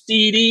bought a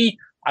CD.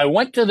 I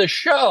went to the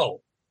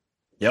show.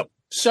 Yep.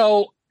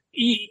 So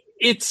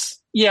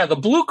the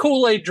blue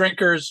Kool-Aid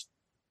drinkers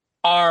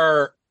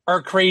are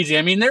crazy.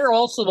 I mean, they're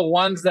also the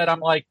ones that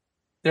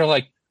they're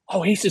like,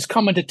 oh, Ace is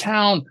coming to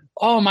town.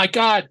 Oh my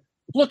God.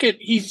 Look at,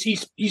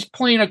 he's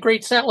playing a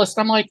great set list.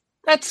 I'm like,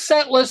 that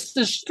set list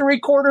is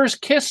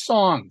 3/4 Kiss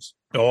songs.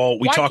 Oh,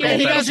 we talk about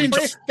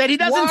that. That he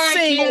doesn't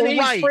sing all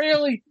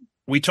right.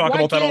 We talk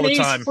about that all the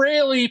time. Ace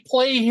Frehley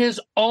play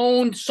his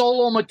own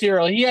solo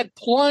material? He had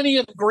plenty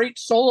of great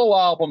solo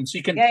albums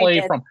he can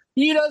play from.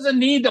 He doesn't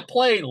need to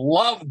play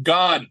Love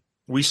Gun.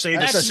 We say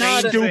That's the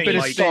same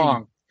stupidest thing.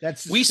 song.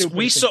 That's we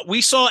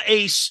saw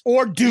Ace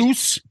or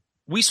Deuce.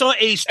 We saw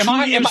Ace. Am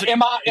I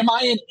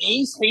an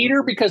Ace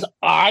hater because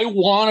I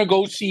want to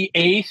go see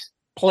Ace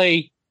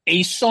play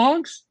Ace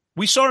songs?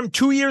 We saw him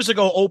 2 years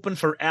ago open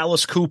for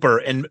Alice Cooper,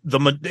 and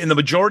in the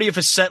majority of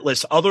his set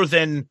list, other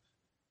than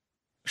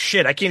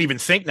shit, I can't even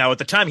think now. At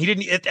the time, he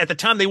didn't. At the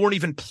time, they weren't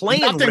even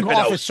playing nothing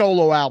off his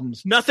solo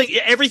albums. Nothing.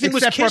 Everything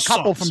except was Kiss for a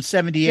couple songs. from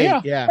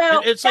 '78. Yeah.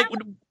 Well, it's that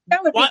would be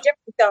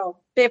different though.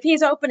 If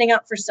he's opening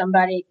up for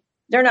somebody,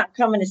 they're not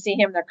coming to see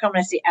him; they're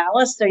coming to see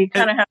Alice. So you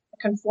kind of have to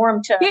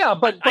conform to. Yeah,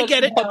 but I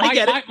get it. I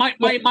get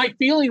it. My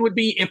feeling would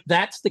be, if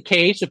that's the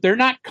case, if they're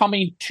not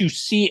coming to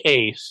see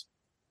Ace,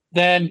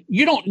 then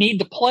you don't need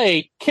to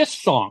play Kiss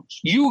songs.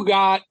 You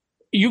got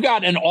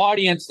an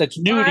audience that's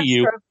new to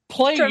you. True.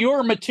 Play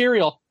your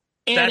material.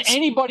 And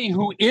anybody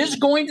who is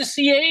going to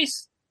see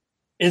Ace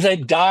is a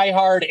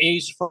diehard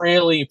Ace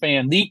Frehley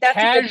fan. The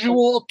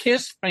casual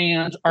Kiss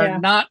fans are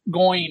not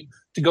going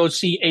to go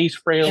see Ace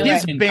Frehley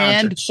His in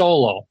band concert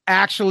solo.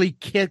 Actually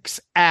kicks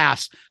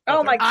ass.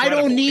 Oh my God. I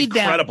don't need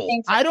Incredible.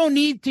 them. I don't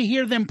need to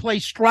hear them play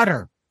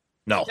Strutter.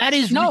 No. That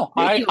is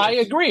I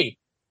agree.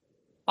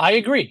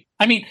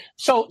 I mean,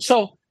 so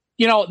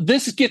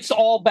this gets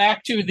all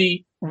back to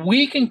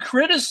we can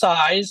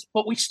criticize,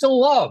 but we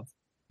still love.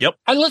 Yep.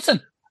 And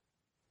listen,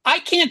 I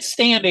can't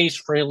stand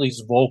Ace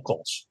Frehley's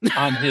vocals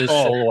on his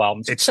solo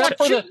albums.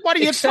 What are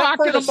you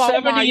talking about?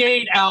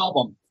 78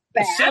 album.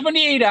 The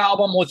 78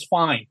 album was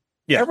fine.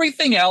 Yeah.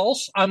 Everything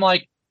else, I'm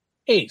like,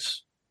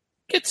 Ace,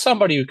 get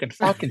somebody who can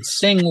fucking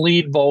sing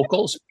lead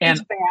vocals,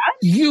 and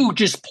you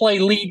just play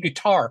lead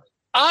guitar.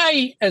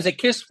 I, as a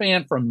Kiss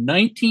fan from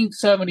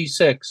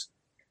 1976,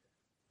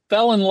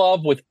 fell in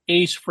love with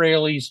Ace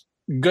Frehley's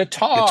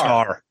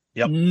guitar.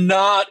 Yep.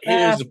 Not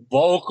his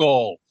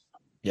vocal.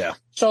 Yeah.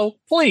 So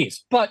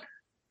please, but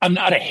I'm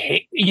not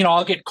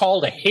I'll get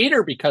called a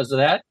hater because of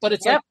that, but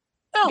it's like,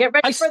 no,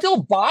 I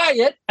still buy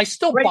it. I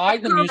still buy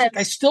the music.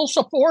 I still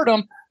support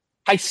them.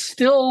 I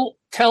still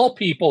tell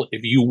people,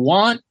 if you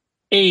want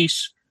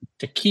Ace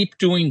to keep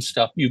doing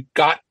stuff, you've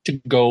got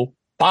to go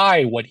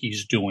buy what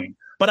he's doing.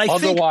 But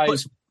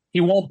otherwise,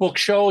 he won't book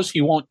shows.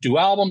 He won't do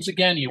albums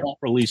again. He won't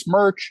release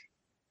merch.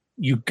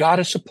 You got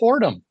to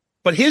support him.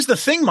 But here's the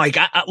thing, Mike.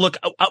 Look,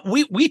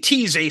 we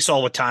tease Ace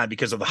all the time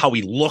because of how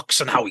he looks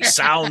and how he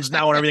sounds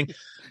now and everything.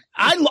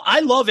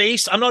 I love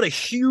Ace. I'm not a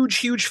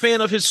huge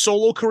fan of his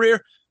solo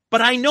career,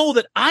 but I know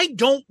that I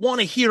don't want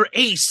to hear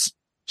Ace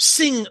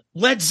sing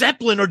Led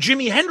Zeppelin or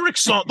Jimi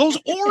Hendrix songs. Those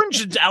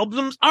Orange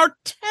albums are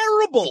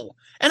terrible,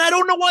 and I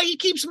don't know why he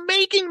keeps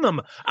making them.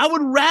 I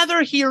would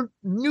rather hear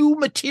new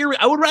material.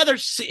 I would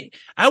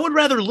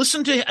rather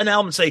listen to an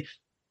album and say,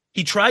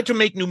 he tried to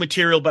make new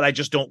material, but I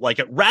just don't like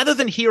it, rather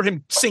than hear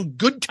him sing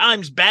Good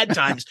Times, Bad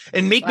Times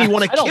and make me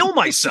want to kill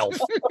myself.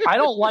 I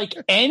don't like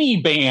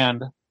any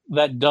band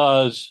that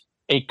does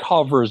a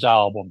covers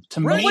album. To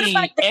me, when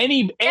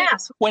any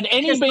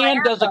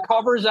band does a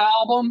covers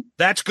album,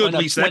 that's good,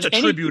 Lisa. That's a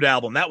tribute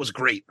album. That was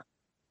great.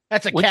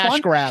 That's a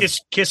cash grab.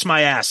 Kiss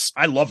My Ass.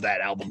 I love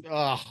that album.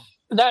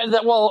 That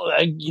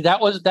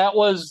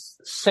was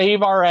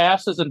save our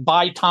asses and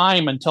buy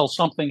time until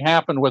something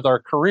happened with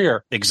our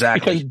career.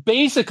 Exactly. Because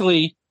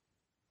basically,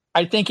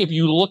 I think if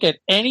you look at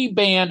any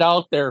band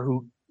out there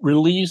who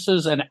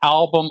releases an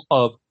album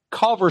of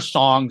cover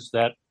songs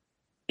that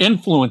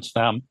influence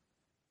them,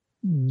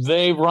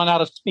 they've run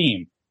out of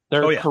steam.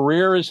 Their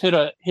career has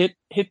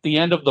hit the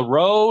end of the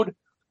road.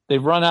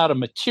 They've run out of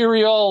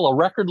material. A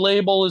record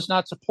label is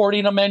not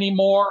supporting them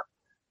anymore.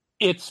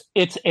 It's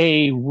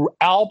a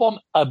album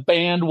a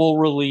band will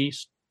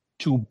release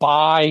to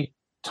buy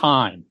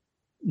time.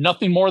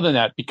 Nothing more than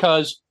that,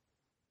 because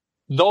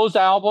those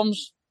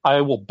albums,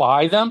 I will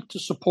buy them to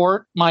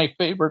support my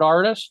favorite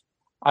artist.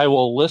 I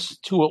will listen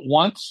to it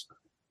once,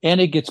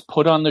 and it gets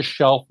put on the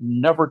shelf,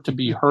 never to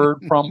be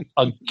heard from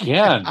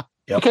again.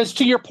 Because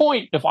to your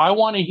point, if I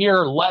want to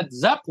hear Led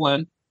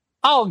Zeppelin,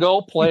 I'll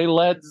go play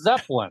Led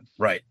Zeppelin.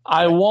 Right.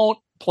 I won't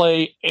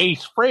play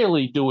Ace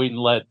Frehley doing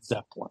Led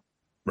Zeppelin.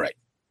 Right.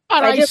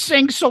 But I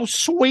sing so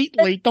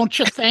sweetly, don't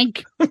you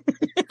think?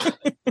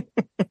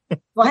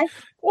 What?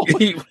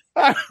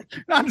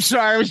 I'm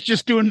sorry. I was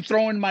just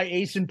throwing my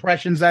Ace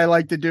impressions I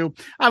like to do.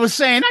 I was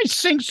saying I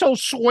sing so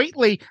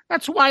sweetly.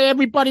 That's why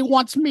everybody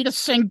wants me to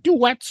sing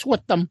duets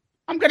with them.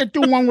 I'm going to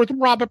do one with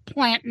Robert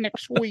Plant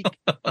next week.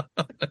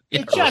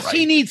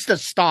 He needs to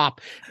stop.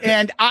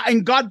 And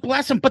God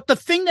bless him. But the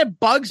thing that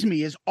bugs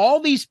me is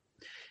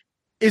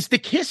the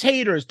Kiss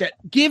haters that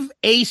give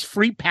Ace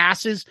free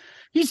passes.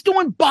 He's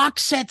doing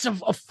box sets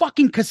of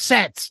fucking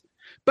cassettes.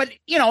 But,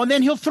 and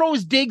then he'll throw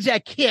his digs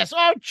at Kiss.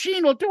 Oh,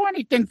 Gene will do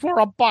anything for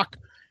a buck.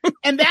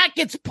 And that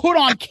gets put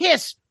on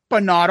Kiss,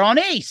 but not on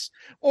Ace.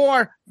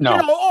 Or,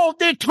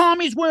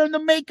 Tommy's wearing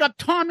the makeup.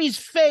 Tommy's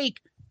fake.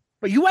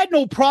 But you had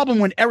no problem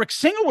when Eric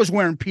Singer was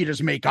wearing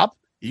Peter's makeup.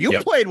 You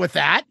played with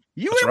that.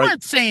 You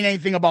weren't saying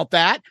anything about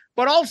that.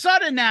 But all of a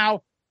sudden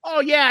now,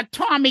 oh, yeah,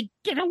 Tommy,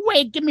 get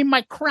away. Give me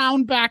my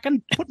crown back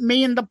and put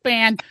me in the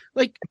band.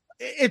 Like,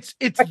 it's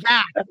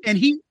that.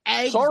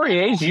 And sorry,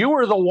 Ace, you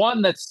were the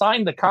one that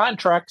signed the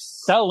contract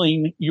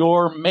selling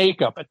your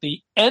makeup. At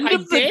the end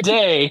of the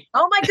day.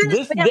 Oh, my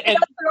goodness. We have to go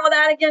through all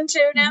that again,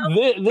 too, now.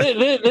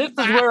 This is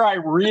where I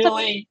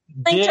really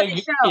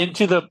dig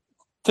into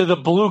the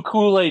blue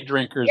Kool-Aid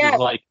drinkers. Yes. Is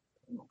like,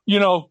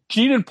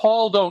 Gene and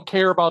Paul don't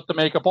care about the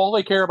makeup. All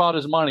they care about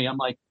is money. I'm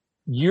like,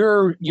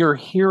 your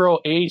hero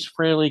Ace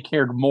Frehley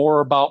cared more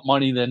about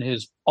money than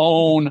his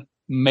own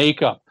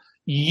makeup.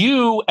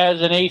 You,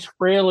 as an Ace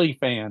Frehley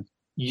fan,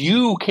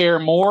 you care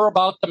more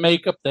about the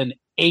makeup than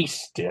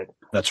Ace did.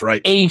 That's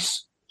right.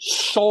 Ace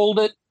sold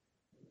it,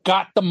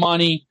 got the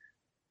money.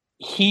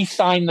 He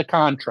signed the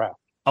contract.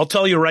 I'll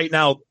tell you right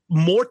now,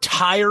 more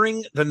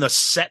tiring than the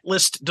set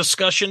list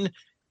discussion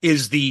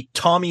is the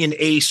Tommy and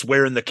Ace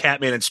wearing the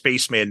Catman and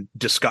Spaceman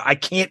discuss. I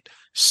can't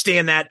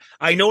stand that.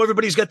 I know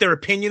everybody's got their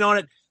opinion on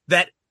it.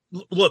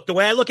 Look, the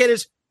way I look at it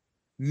is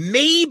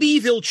maybe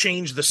they'll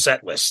change the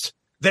set list.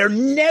 They're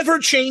never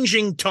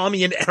changing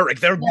Tommy and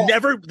Eric. They're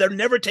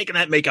never taking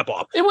that makeup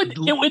off. It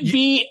would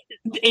be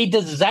a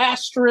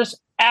disastrous,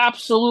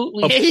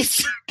 absolutely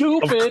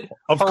stupid,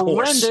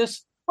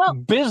 horrendous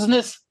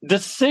business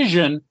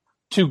decision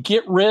to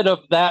get rid of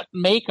that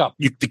makeup.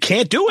 You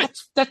can't do it.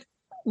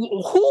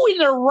 Who in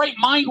their right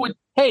mind would?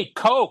 Hey,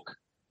 Coke,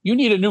 you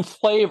need a new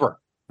flavor.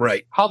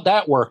 Right? How'd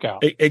that work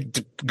out? We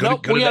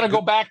got to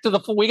go back to the.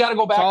 We got to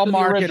go back to the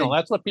original.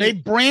 That's what they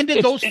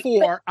branded those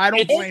four. I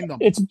don't blame them.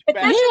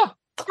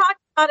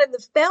 Talked about in the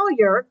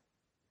failure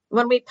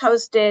when we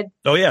posted.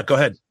 Oh yeah, go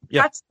ahead.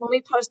 Yeah, that's when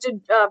we posted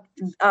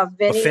Vinny a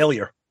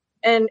failure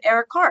and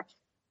Eric Carr.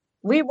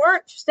 We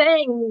weren't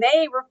saying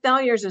they were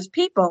failures as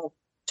people.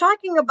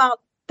 Talking about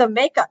the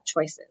makeup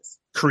choices,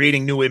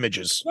 creating new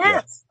images.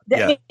 Yes,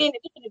 I mean,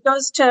 it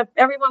goes to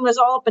everyone was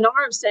all up in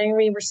arms saying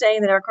we were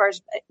saying that Eric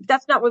Carr's.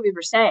 That's not what we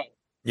were saying.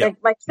 Yeah,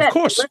 like I said, of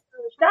course. Listen to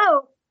the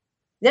show,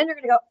 then you're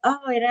going to go,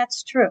 oh, yeah,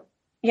 that's true.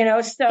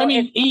 So I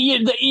mean,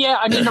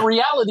 the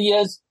reality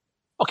is.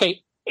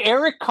 Okay,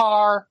 Eric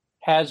Carr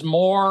has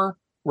more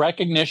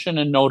recognition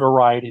and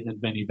notoriety than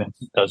Vinnie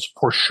Vincent does,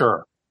 for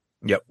sure.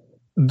 Yep.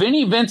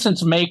 Vinnie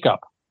Vincent's makeup.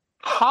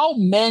 How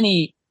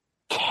many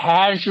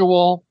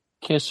casual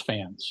Kiss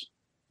fans,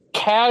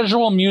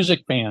 casual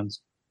music fans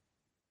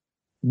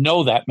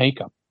know that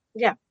makeup?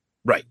 Yeah.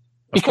 Right.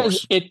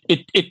 Because it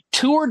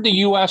toured the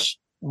U.S.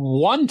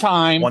 one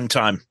time.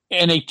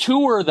 And a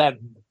tour that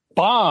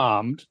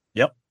bombed.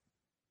 Yep.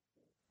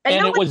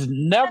 And it was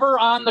never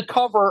on the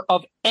cover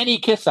of any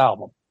Kiss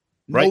album.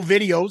 Right. No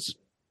videos.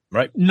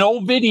 Right. No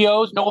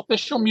videos, no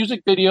official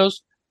music videos.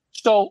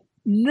 So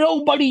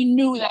nobody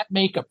knew that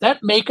makeup. That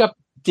makeup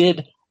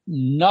did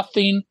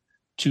nothing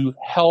to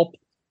help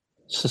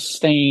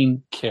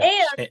sustain Kiss.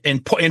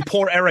 And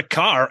poor Eric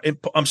Carr.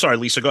 I'm sorry,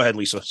 Lisa. Go ahead,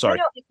 Lisa. Sorry.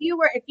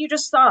 If you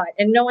just saw it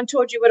and no one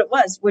told you what it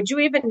was, would you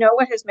even know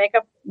what his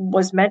makeup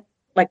was meant,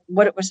 like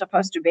what it was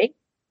supposed to be?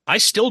 I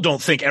still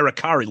don't think Eric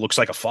Carr looks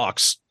like a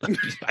fox.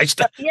 I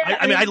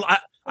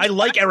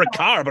like Eric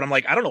Carr, but I'm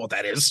like, I don't know what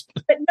that is.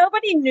 But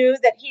nobody knew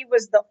that he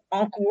was the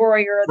Unk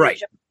Warrior.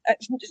 Right.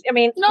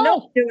 No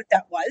one knew what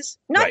that was.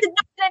 Not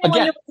that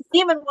anyone knew what the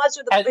demon was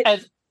or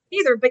the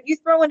either, but you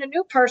throw in a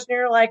new person, and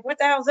you're like, what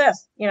the hell is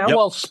this?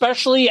 Well,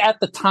 especially at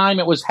the time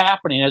it was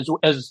happening,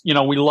 as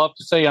we love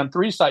to say on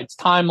Three Sites,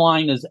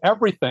 timeline is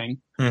everything.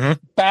 Mm-hmm.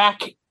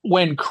 Back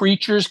when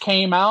Creatures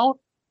came out,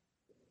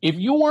 if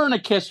you weren't a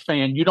Kiss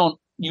fan,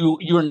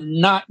 you're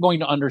not going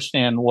to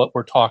understand what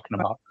we're talking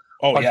about.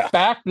 Oh, but yeah.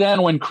 Back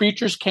then, when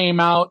Creatures came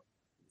out,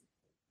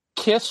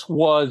 Kiss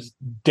was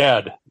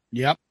dead.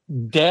 Yep.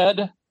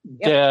 Dead.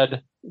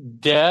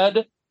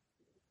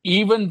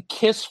 Even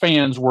Kiss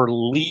fans were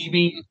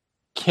leaving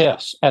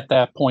Kiss at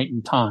that point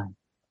in time.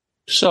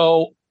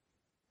 So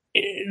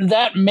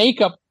that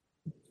makeup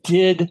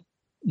did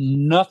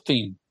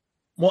nothing.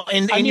 Well,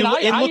 I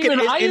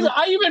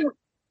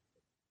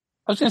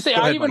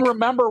even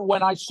remember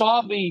when I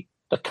saw the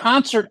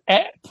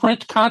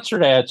print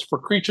concert ads for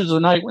Creatures of the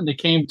Night when they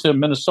came to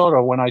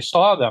Minnesota. When I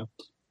saw them,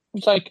 I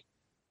was like,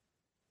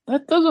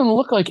 that doesn't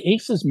look like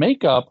Ace's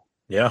makeup.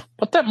 Yeah,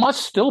 but that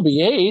must still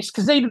be Ace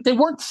because they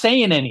weren't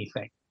saying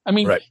anything. I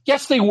mean,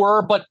 Yes, they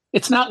were, but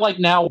it's not like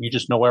now you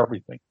just know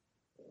everything.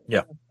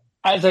 Yeah.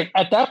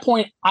 at that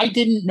point, I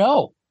didn't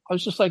know. I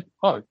was just like,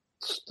 oh, it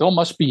still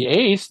must be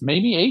Ace.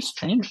 Maybe Ace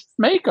changed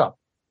makeup.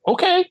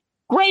 Okay,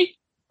 great.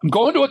 I'm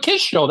going to a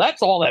Kiss show.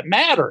 That's all that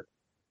mattered.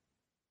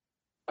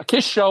 A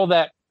Kiss show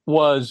that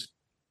was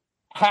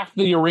half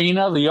the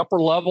arena, the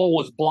upper level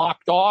was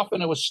blocked off,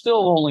 and it was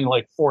still only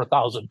like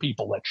 4,000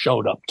 people that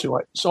showed up to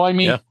it. So, I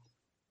mean,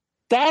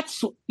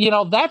 that's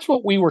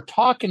what we were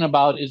talking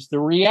about, is the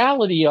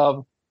reality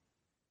of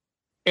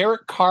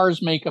Eric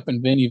Carr's makeup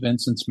and Vinnie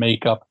Vincent's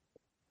makeup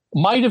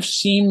might have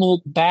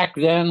seemed back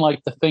then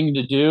like the thing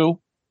to do.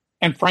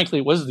 And frankly,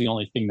 it was the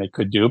only thing they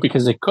could do,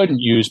 because they couldn't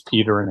use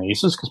Peter and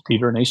Ace's, because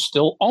Peter and Ace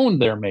still owned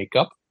their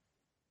makeup.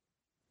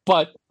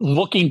 But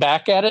looking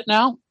back at it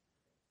now,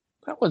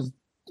 that was,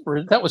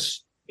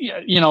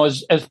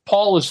 as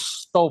Paul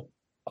is so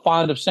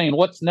fond of saying,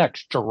 what's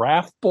next?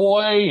 Giraffe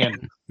Boy?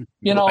 And,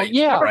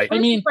 Right. I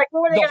mean, like,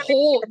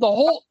 the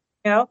whole,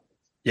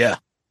 Yeah.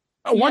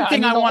 One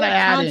thing I want to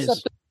add is,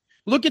 concept-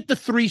 look at the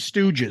Three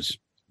Stooges.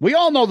 We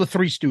all know the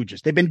Three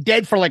Stooges. They've been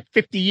dead for like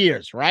 50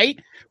 years, right?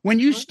 When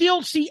you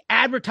still see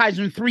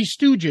advertising Three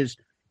Stooges,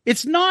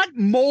 it's not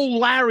Mo,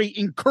 Larry,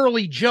 and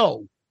Curly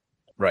Joe.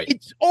 Right.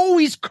 It's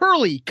always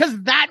Curly,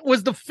 because that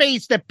was the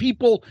face that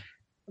people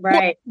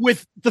put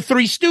with the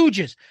Three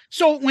Stooges.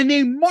 So when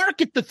they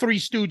market the Three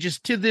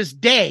Stooges to this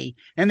day,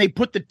 and they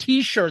put the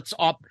T-shirts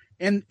up,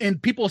 and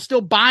people are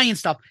still buying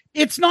stuff,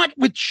 it's not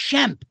with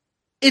Shemp.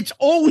 It's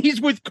always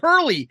with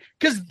Curly,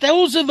 because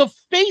those are the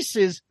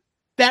faces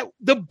that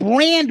the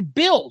brand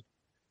built.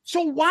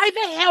 So why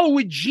the hell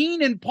would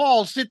Gene and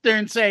Paul sit there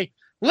and say,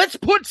 let's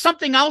put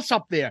something else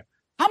up there?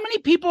 How many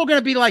people are going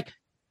to be like,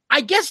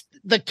 I guess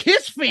the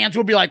Kiss fans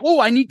will be like, oh,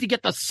 I need to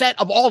get the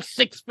set of all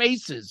 6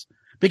 faces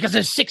because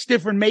there's 6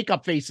 different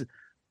makeup faces.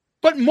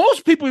 But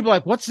most people will be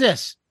like, what's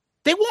this?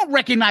 They won't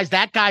recognize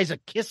that guy's a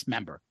Kiss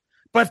member.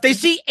 But if they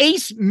see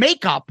Ace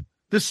makeup,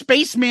 the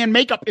Spaceman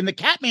makeup and the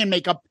Catman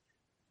makeup,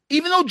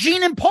 even though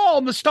Gene and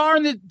Paul, the Star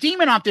and the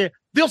Demon out there,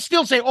 they'll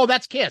still say, oh,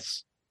 that's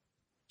Kiss.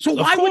 So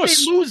why would they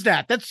lose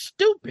that? That's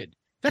stupid.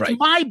 That's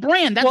my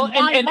brand. That's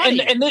my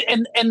money.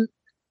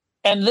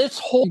 And this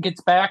whole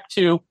gets back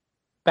to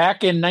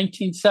back in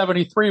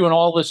 1973 when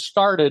all this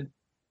started.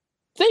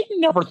 They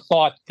never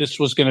thought this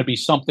was going to be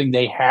something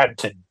they had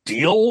to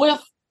deal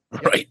with.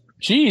 Right.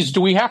 Geez,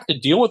 do we have to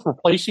deal with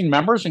replacing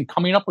members and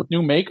coming up with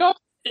new makeup?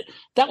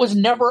 That was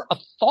never a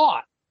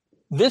thought.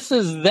 This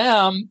is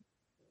them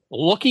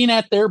looking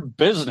at their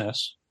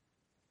business,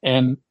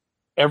 and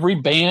every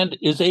band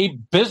is a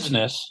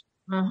business,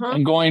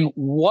 and going,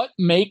 what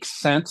makes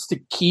sense to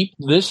keep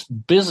this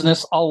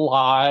business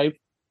alive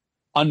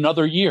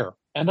another year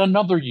and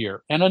another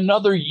year and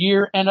another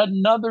year and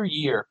another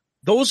year?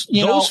 Those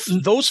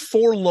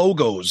 4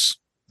 logos,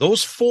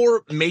 those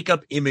 4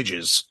 makeup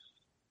images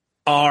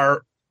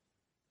are,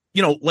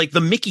 like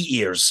the Mickey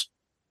ears,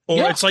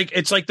 or it's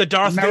like the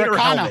Darth Vader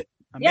helmet.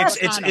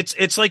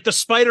 It's like the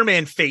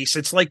Spider-Man face.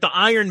 It's like the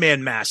Iron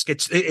Man mask.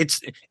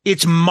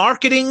 It's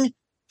marketing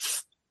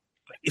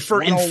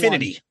for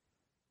infinity.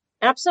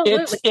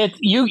 Absolutely.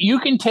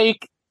 You can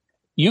take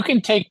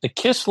the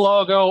Kiss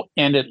logo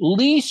and at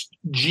least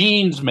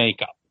Gene's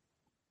makeup,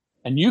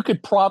 and you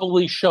could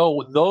probably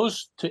show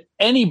those to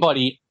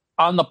anybody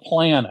on the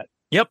planet.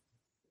 Yep.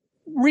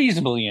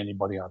 Reasonably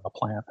anybody on the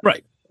planet.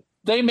 Right.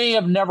 They may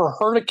have never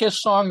heard a Kiss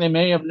song. They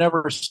may have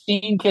never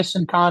seen Kiss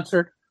in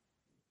concert,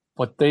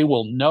 but they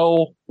will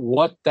know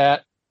what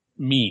that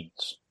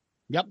means.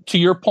 Yep. To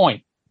your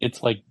point,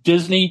 it's like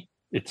Disney.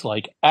 It's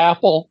like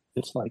Apple.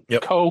 It's like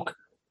Coke.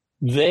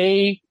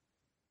 They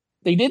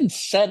didn't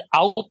set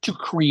out to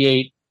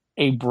create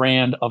a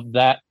brand of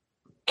that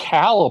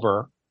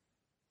caliber.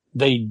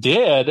 They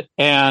did,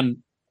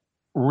 and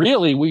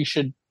really we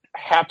should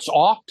hats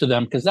off to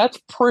them, because that's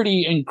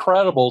pretty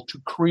incredible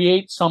to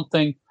create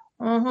something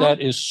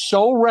that is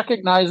so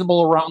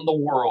recognizable around the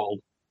world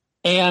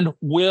and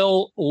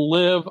will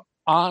live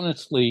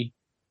honestly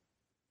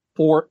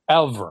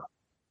forever.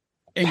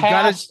 And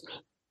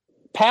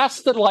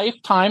past the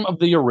lifetime of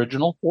the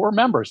original 4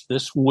 members.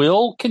 This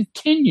will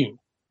continue.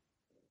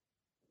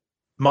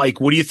 Mike,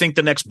 what do you think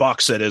the next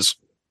box set is?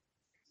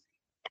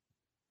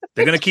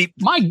 They're going to keep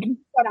my guess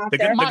was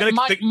they're going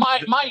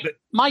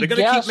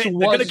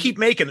to keep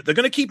making it. They're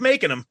going to keep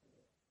making them.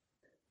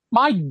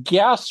 My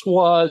guess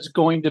was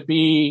going to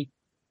be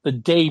the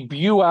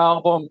debut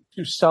album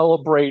to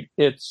celebrate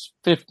its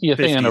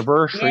 50th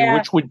anniversary,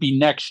 which would be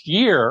next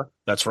year.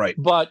 That's right.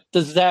 But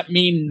does that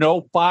mean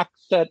no box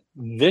set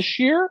this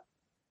year?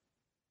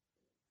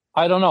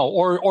 I don't know.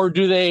 Or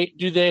do they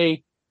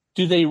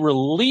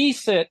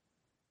release it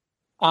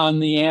on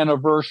the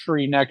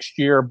anniversary next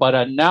year, but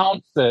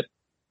announce it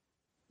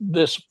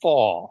this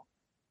fall?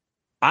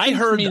 I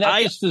heard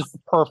this is the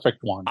perfect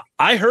one.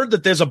 I heard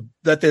that there's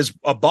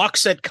a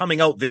box set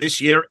coming out this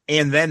year,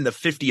 and then the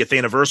 50th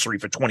anniversary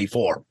for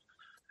 24.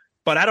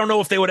 But I don't know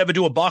if they would ever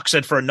do a box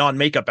set for a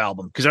non-makeup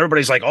album, because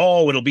everybody's like,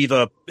 oh, it'll be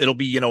the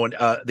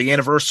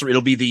anniversary.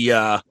 It'll be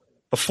the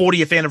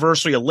 40th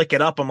anniversary of Lick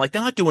It Up. I'm like,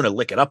 they're not doing a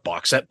Lick It Up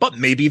box set, but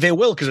maybe they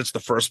will, because it's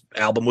the first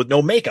album with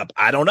no makeup.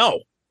 I don't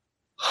know.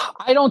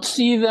 I don't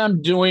see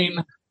them doing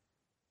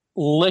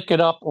lick it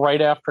up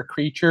right after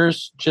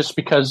Creatures just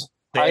because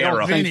I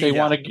don't think they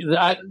want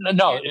to.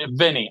 No,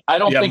 Vinny. I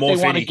don't think they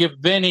want to give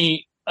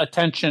Vinny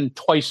attention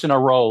twice in a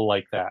row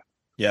like that.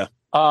 Yeah.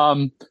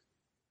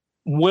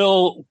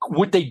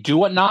 Would they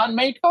do a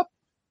non-makeup?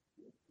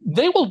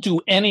 They will do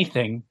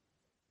anything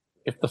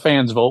if the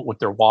fans vote with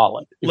their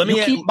wallet. If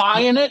you keep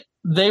buying it,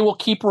 they will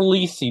keep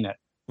releasing it.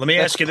 Let me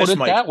ask you this,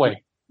 Mike. That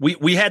way.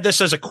 We had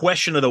this as a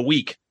question of the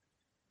week,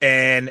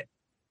 and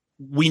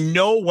we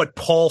know what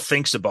Paul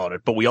thinks about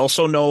it, but we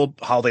also know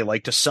how they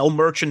like to sell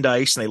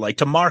merchandise and they like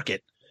to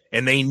market.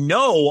 And they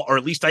know, or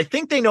at least I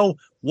think they know,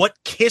 what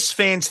Kiss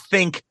fans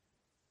think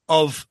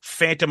of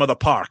Phantom of the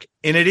Park.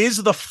 And it is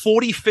the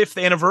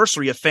 45th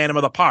anniversary of Phantom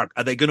of the Park.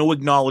 Are they going to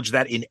acknowledge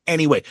that in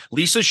any way?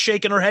 Lisa's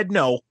shaking her head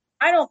no.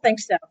 I don't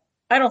think so.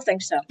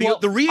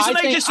 The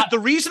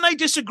reason I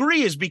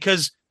disagree is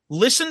because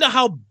listen to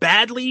how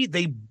badly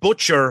they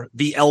butcher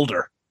The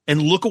Elder.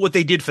 And look at what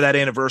they did for that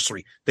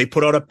anniversary. They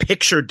put out a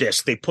picture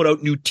disc. They put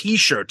out new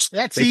T-shirts.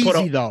 That's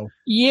easy, though.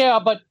 Yeah,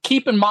 but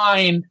keep in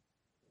mind,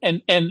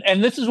 and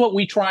this is what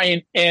we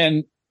try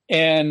and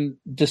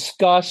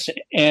discuss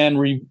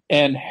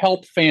and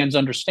help fans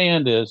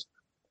understand is,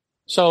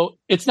 so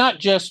it's not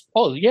just,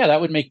 oh, yeah, that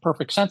would make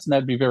perfect sense and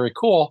that'd be very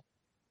cool.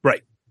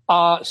 Right.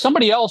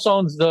 Somebody else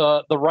owns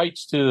the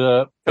rights to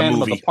the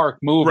Phantom of the Park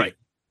movie.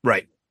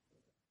 Right.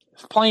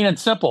 It's plain and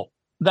simple.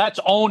 That's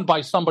owned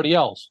by somebody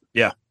else.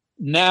 Yeah.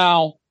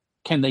 Now,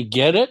 can they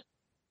get it?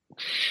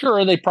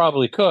 Sure, they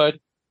probably could.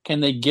 Can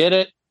they get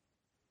it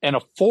and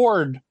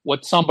afford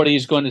what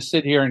somebody's going to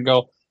sit here and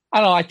go, I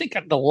don't know, I think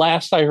the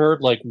last I heard,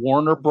 like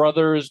Warner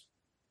Brothers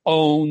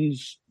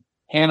owns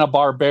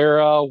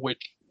Hanna-Barbera,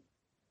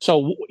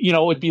 so,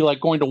 it'd be like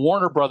going to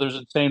Warner Brothers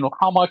and saying, well,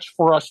 how much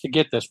for us to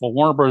get this? Well,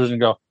 Warner Brothers and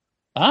go,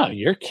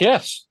 you're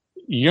Kiss.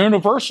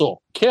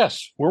 Universal,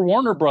 Kiss. We're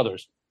Warner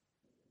Brothers.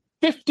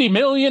 $50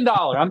 million.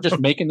 I'm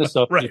just making this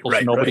up, people, so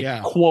nobody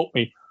quote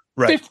me.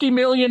 Right. $50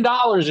 million,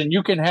 and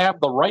you can have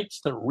the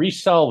rights to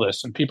resell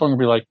this. And people are going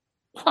to be like,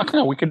 fuck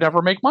no, we could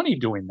never make money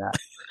doing that.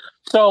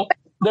 So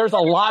there's a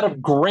lot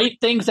of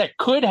great things that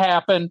could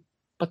happen,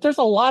 but there's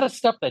a lot of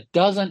stuff that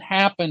doesn't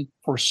happen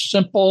for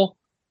simple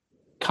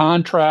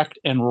contract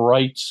and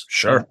rights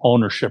and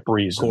ownership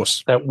reasons. Of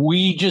course. That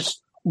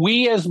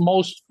we as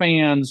most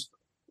fans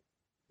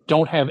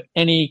don't have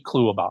any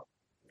clue about.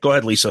 Go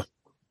ahead, Lisa.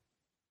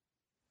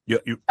 No,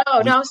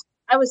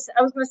 I was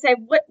going to say,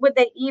 what would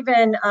they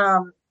even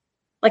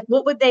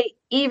what would they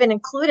even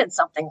include in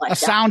something like that?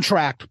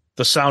 Soundtrack.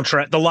 The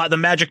soundtrack, the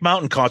Magic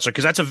Mountain concert,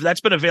 because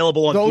that's been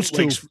available on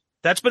bootlegs.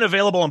 That's been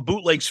available on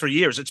bootlegs for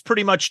years. It's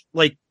pretty much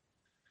like,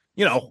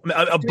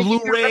 a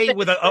Blu-ray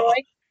with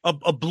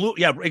a blue.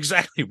 Yeah,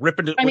 exactly.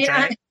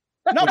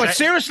 But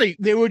seriously,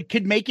 they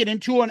could make it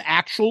into an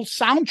actual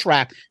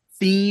soundtrack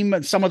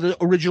theme, some of the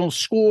original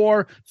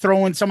score,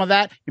 throw in some of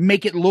that, and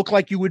make it look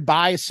like you would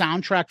buy a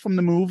soundtrack from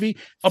the movie.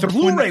 A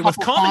Blu-ray with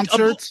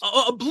concerts.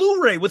 A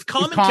Bluray with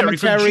commentary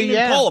from Gene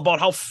and Paul about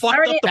how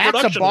fucked up the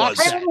production was.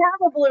 I don't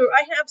have a Blu.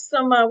 I have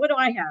some. What do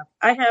I have?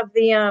 I have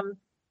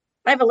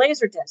I have a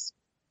laser disc.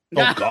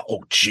 Oh God!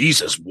 Oh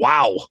Jesus!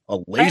 Wow! A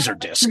laser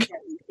disc.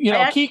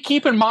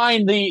 Keep in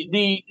mind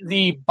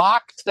the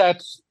box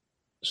sets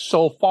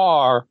so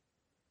far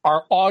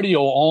are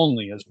audio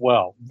only as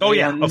well.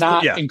 They are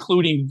not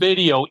including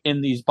video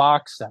in these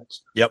box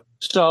sets. Yep.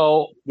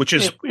 So, which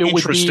is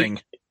interesting.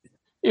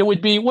 It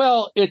would be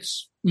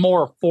it's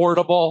more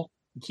affordable.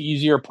 It's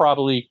easier,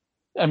 probably.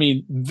 I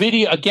mean,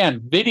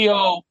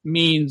 video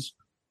means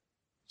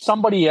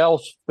somebody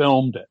else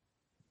filmed it.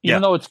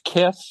 Even though it's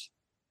Kiss,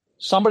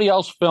 somebody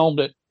else filmed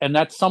it, and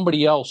that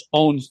somebody else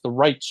owns the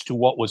rights to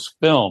what was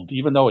filmed,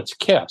 even though it's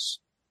Kiss.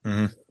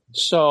 Mm-hmm.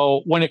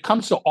 So when it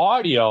comes to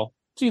audio,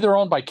 it's either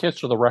owned by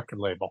Kiss or the record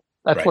label.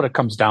 That's what it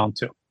comes down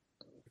to.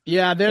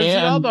 Yeah, there's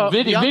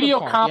video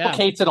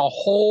complicates it a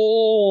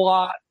whole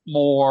lot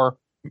more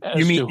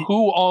as to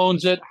who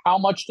owns it, how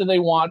much do they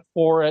want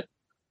for it.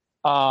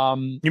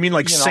 You mean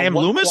like Sam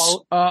Loomis?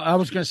 I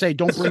was going to say,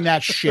 don't bring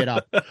that shit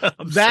up.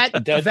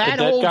 that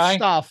old guy?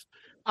 Stuff.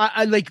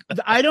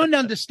 I don't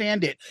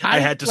understand it. I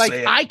had to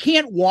say it. I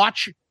can't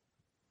watch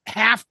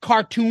half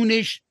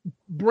cartoonish,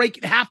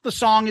 half the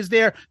song is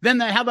there, then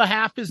the other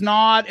half is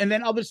not, and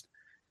then others.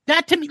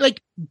 That to me,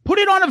 put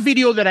it on a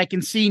video that I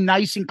can see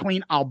nice and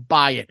clean. I'll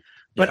buy it.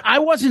 But I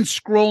wasn't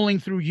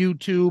scrolling through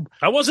YouTube.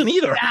 I wasn't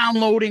either.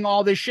 Downloading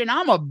all this shit.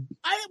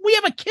 We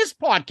have a Kiss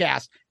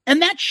podcast,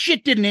 and that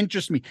shit didn't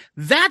interest me.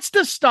 That's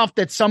the stuff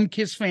that some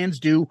Kiss fans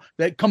do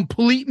that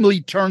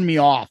completely turn me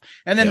off.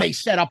 And then they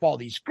set up all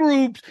these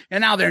groups,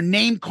 and now they're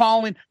name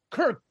calling.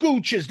 Kurt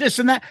Gooch is this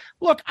and that.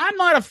 Look, I'm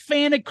not a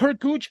fan of Kurt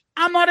Gooch.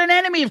 I'm not an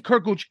enemy of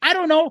Kurt Gooch. I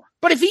don't know.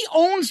 But if he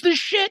owns the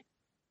shit,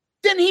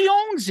 then he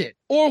owns it,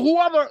 or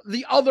whoever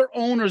the other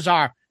owners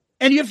are.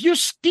 And if you're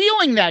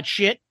stealing that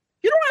shit,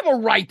 you don't have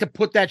a right to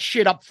put that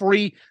shit up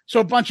free so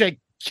a bunch of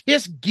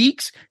Kiss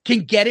geeks can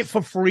get it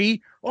for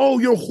free. Oh,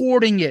 you're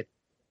hoarding it.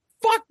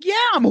 Fuck yeah,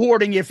 I'm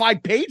hoarding it if I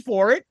paid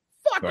for it.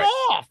 Fuck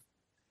off.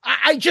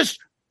 I just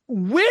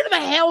where the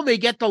hell they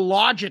get the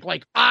logic?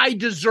 Like, I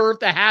deserve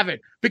to have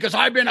it because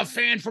I've been a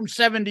fan from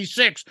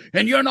 76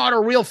 and you're not a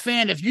real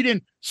fan if you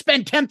didn't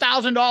spend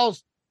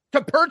 $10,000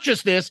 to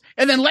purchase this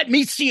and then let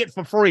me see it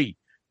for free.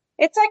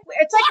 It's like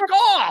Fuck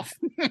off.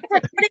 we're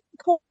putting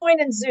a coin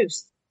in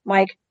Zeus,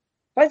 Mike.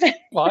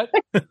 What?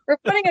 We're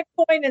putting a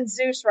coin in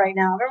Zeus right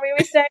now. Remember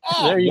we said?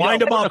 There you wind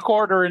go. them Put up. a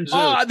quarter in Zeus.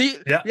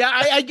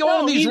 I go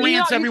on these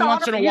rants every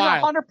once in a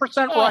while.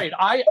 100% right.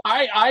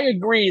 I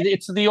agree.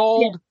 It's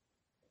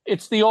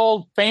the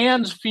old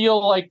fans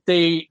feel like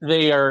they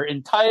are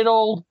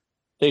entitled,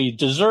 they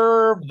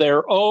deserve,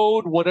 they're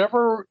owed,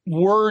 whatever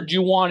word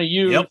you want to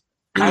use. Yep.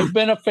 I've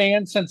been a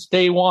fan since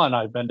day one.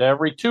 I've been to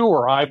every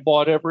tour. I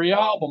bought every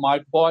album.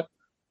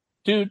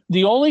 Dude,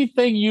 the only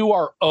thing you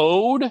are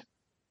owed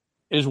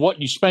is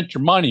what you spent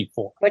your money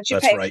for. What you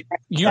That's pay. right.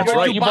 You That's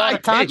right. bought a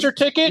concert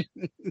ticket,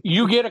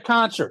 you get a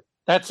concert.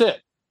 That's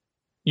it.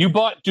 You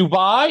bought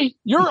Dubai.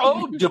 You're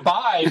owed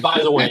Dubai, by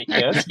the way,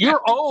 Kiss. You're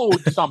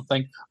owed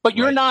something, but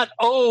you're not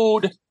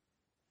owed.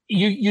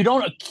 You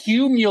don't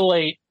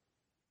accumulate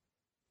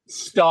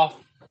stuff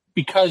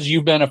because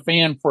you've been a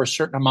fan for a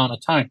certain amount of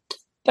time.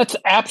 That's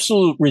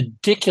absolute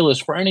ridiculous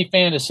for any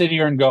fan to sit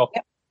here and go,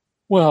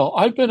 well,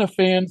 I've been a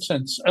fan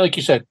since, like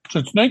you said,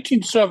 since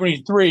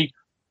 1973,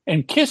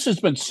 and Kiss has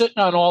been sitting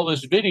on all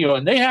this video,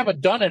 and they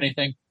haven't done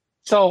anything.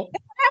 So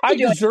I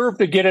deserve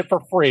to get it for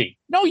free.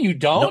 No, you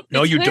don't.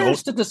 No, you don't.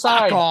 To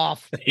decide. Fuck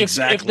off.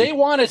 If they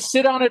want to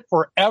sit on it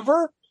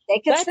forever, They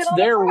can that's sit on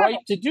their it forever. right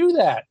to do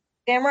that.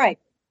 Damn right.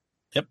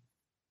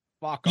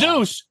 Fuck off.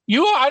 Zeus,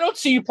 I don't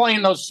see you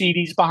playing those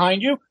CDs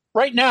behind you.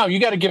 Right now, you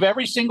got to give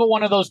every single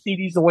one of those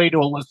CDs away to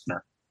a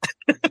listener.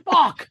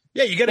 Fuck.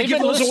 Yeah, you got to They've give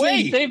been those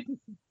listening. away.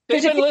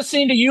 They've been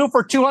listening to you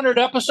for 200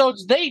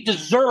 episodes. They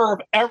deserve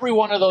every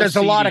one of those There's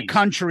CDs. a lot of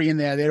country in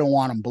there. They don't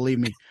want them, believe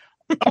me.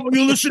 Oh,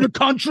 you listen to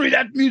country?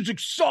 That music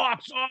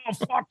sucks. Oh,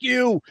 fuck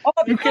you. Oh,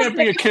 You can't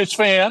be a Kiss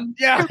fan.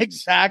 Yeah,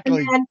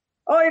 exactly. And,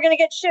 you're gonna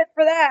get shit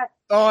for that.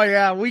 Oh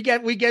yeah, we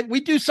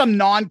do some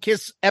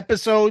non-Kiss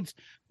episodes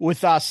with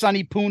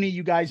Sonny Pooney.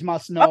 You guys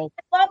must know.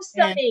 I love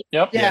Sunny.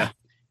 Yep. Yeah,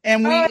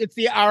 and it's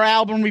our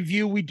album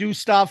review. We do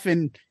stuff,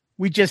 and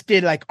we just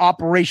did like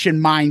Operation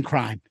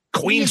Mindcrime.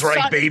 Queen's Me and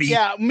right, Son- baby.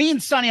 Yeah, me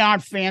and Sonny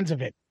aren't fans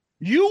of it.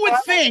 You would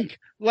think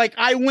like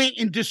I went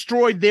and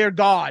destroyed their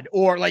god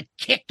or like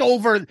kicked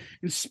over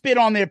and spit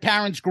on their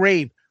parents'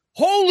 grave.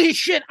 Holy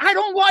shit, I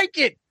don't like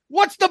it.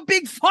 What's the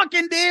big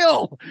fucking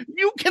deal?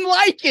 You can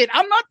like it.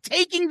 I'm not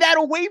taking that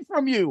away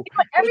from you.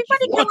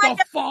 Everybody What can like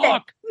the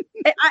fuck?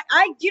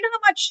 I do you know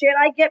how much shit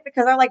I get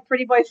because I like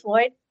Pretty Boy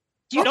Floyd?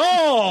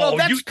 Well,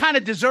 that's kind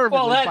of deserved.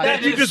 Well,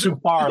 that is too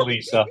far,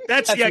 Lisa.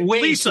 That's way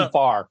Lisa. too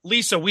far.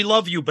 Lisa, we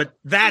love you, but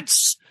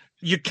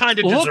you kind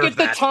of deserve Look at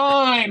that. the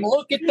time.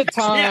 Look at the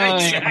time. Yeah,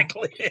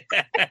 exactly.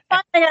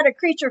 I had a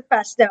Creature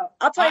Fest though.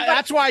 I'll tell you what,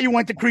 That's why you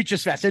went to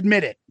Creatures Fest.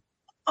 Admit it.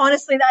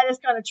 honestly, that is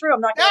kind of true. I'm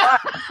not gonna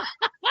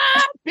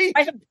lie.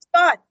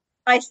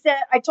 I asked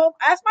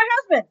my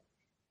husband.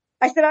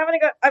 I said I'm gonna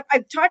go.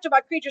 I've talked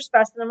about Creatures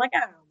Fest, and I'm like, I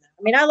don't know.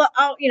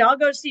 I mean, I'll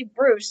go see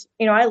Bruce.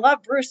 I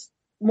love Bruce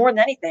more than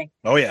anything.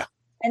 Oh yeah.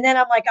 And then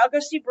I'm like, I'll go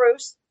see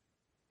Bruce.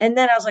 And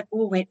then I was like,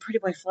 oh wait, Pretty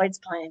Boy Floyd's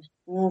playing.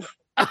 Oof.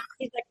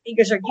 He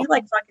goes, are you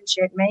like fucking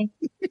shitting me?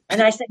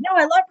 And I said, no,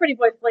 I love Pretty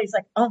Boy Floyd. He's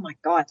like, oh my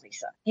God,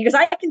 Lisa. He goes,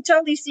 I can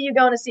totally see you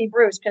going to see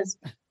Bruce because,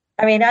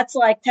 I mean, that's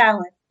like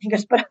talent. He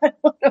goes, but I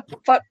don't know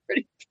fuck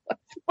Pretty Boy.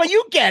 But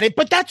you get it,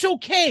 but that's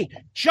okay.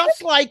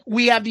 Just like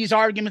we have these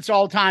arguments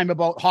all the time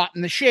about Hot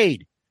in the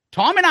Shade.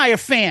 Tom and I are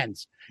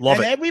fans. Love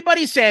and it.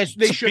 everybody says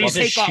they It's a should piece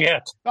of take off.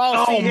 shit.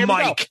 See, here we go.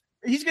 Mike.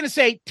 He's going to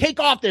say, take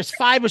off. There's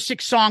 5 or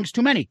 6 songs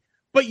too many.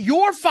 But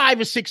your 5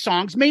 or 6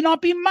 songs may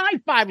not be my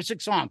 5 or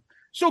 6 songs.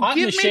 So Hot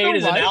in give the me Shade the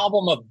is right. an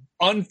album of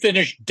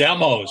unfinished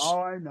demos. Oh,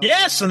 I know.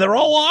 Yes, and they're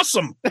all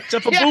awesome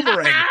except for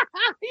Boomerang.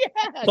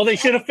 Yeah. So they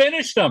should have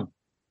finished them.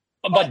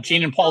 But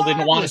Gene and Paul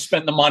didn't want to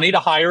spend the money to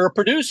hire a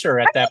producer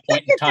at that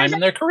point in time in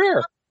their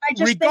career. I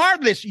just think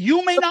Regardless,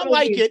 you may not Okay.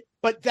 like it,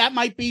 but that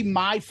might be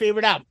my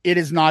favorite album. It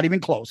is not even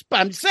close. But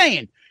I'm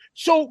saying,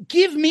 so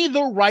give me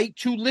the right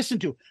to listen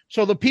to.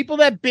 So the people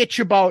that bitch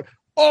about,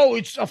 oh,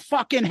 it's a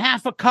fucking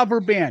half a cover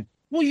band.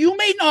 Well, you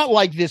may not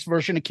like this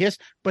version of Kiss,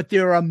 but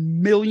there are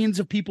millions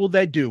of people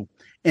that do,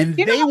 and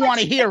You know they how want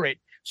to much- hear it.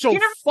 So you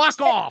know how fuck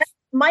much off.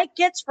 Mike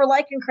gets for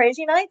liking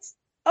Crazy Nights.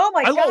 Oh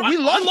my God. we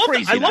love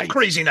Crazy I love Nights.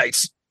 Crazy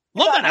Nights.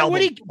 Love that album.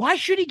 Why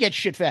should he get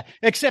shit for that?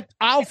 Except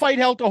I'll Fight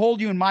Hell to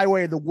Hold You in My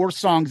Way are the worst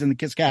songs in the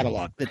Kiss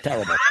catalog. They're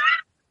terrible.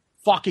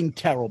 Fucking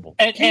terrible.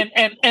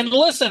 And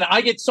listen,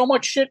 I get so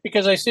much shit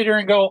because I sit here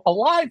and go,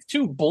 Alive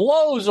 2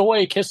 blows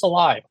away Kiss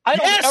Alive. I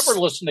don't Yes! ever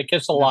listen to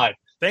Kiss Alive.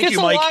 Thank Kiss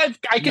you, Mike. Alive,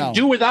 I can No.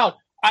 do without.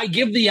 I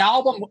give the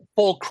album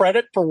full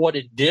credit for what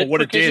it did For what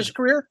for it Kiss's did.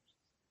 career,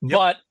 Yep.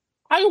 but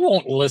I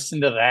won't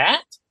listen to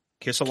that.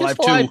 Kiss Kiss Alive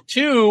Alive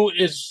 2.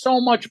 2 is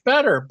so much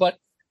better. But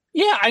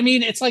yeah, I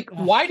mean, it's like,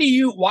 why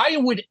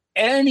would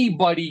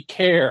anybody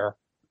care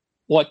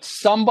what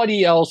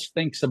somebody else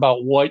thinks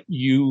about what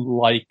you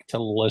like to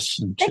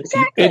listen to?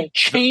 Exactly. It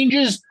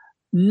changes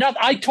nothing.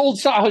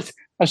 I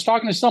was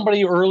talking to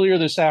somebody earlier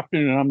this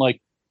afternoon, and I'm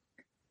like,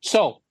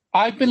 So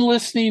I've been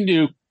listening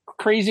to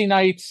Crazy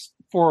Nights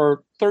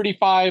for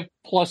 35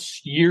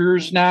 plus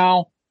years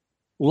now.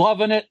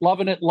 Loving it.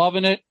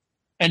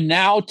 And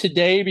now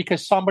today,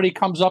 because somebody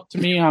comes up to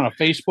me on a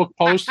Facebook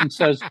post and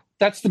says,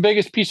 that's the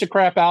biggest piece of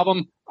crap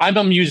album. I'm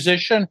a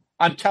musician.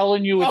 I'm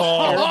telling you, it's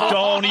terrible.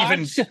 Don't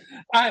even.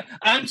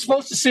 I'm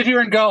supposed to sit here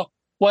and go,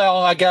 well,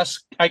 I guess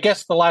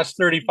the last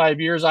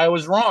 35 years I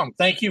was wrong.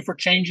 Thank you for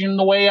changing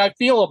the way I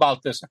feel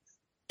about this.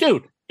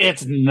 Dude,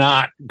 it's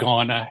not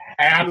gonna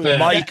happen.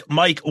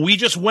 Mike, we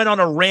just went on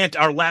a rant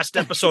our last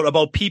episode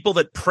about people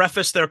that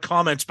preface their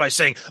comments by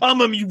saying, I'm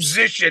a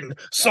musician.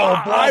 So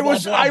I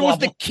was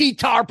the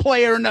guitar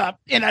player in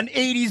an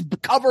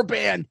 80s cover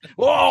band.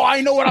 Oh,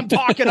 I know what I'm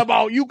talking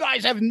about. You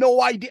guys have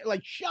no idea.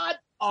 Like, shut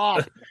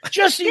up.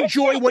 Just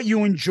enjoy what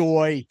you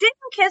enjoy. Didn't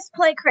Kiss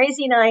play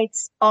Crazy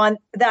Nights on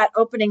that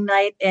opening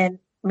night in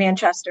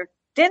Manchester?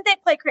 Didn't they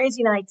play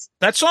Crazy Nights?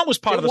 That song was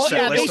part of the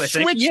set list, they I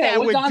think. switched that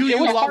with Do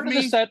You Love part Me?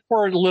 of the set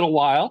for a little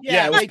while.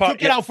 Yeah, they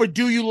took it out for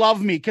Do You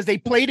Love Me because they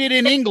played it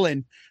in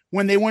England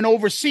when they went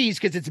overseas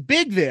because it's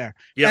big there.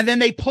 Yep. And then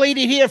they played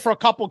it here for a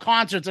couple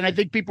concerts, and I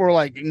think people were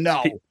like,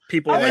 no.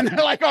 People And are then like,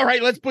 they're like, all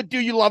right, let's put Do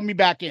You Love Me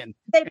back in.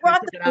 They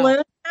brought took the it out.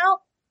 balloons out.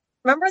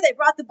 Remember, they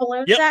brought the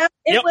balloons Yep, out?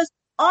 It yep. was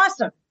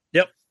awesome.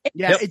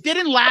 Yeah, it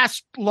didn't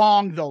last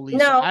long though, Lisa.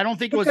 No, I don't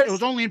think it was. It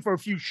was only in for a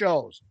few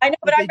shows. I know,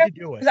 but I they did remember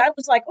do it. because I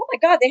was like, oh my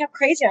God, they have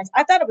Crazy Nights.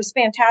 I thought it was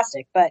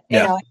fantastic, but you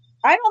Yeah. know,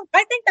 I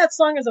think that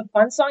song is a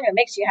fun song. It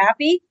makes you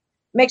happy,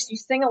 makes you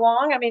sing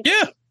along. I mean,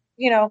 yeah,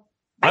 you know,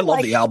 I love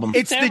like the album.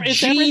 It's the everything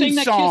Gene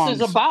that songs.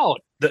 Kiss is about.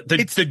 Wait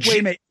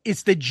a minute.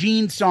 It's the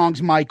Gene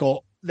songs,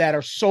 Michael, that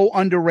are so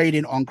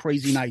underrated on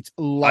Crazy Nights.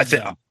 Love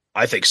them.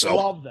 I think so.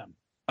 Love them.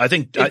 I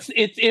think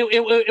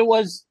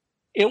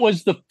It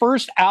was the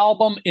first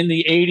album in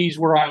the 80s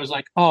where I was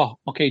like, oh,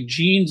 okay,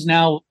 Gene's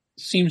now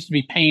seems to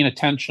be paying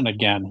attention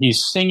again.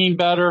 He's singing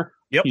better.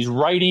 Yep. He's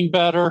writing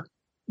better.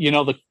 You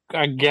know,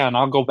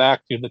 I'll go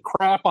back to the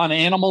crap on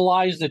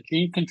Animalize that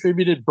Gene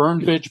contributed,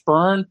 Burn Bitch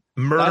Burn.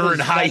 Murder in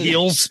High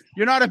Heels.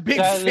 You're not a big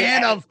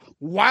fan of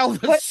While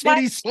the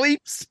City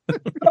Sleeps?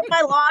 put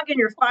my log in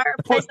your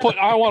fireplace.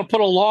 I want to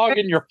put a log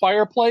in your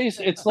fireplace.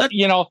 It's like,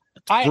 you know,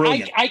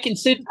 Brilliant. I can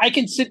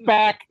sit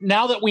back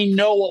now that we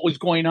know what was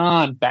going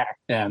on back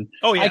then.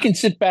 Oh, yeah. I can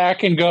sit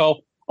back and go,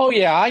 oh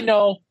yeah, I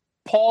know.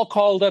 Paul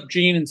called up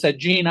Gene and said,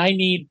 Gene, I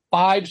need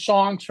 5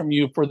 songs from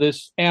you for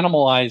this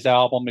Animalize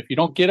album. If you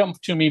don't get them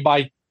to me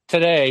by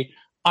today,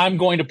 I'm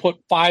going to put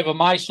 5 of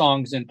my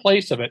songs in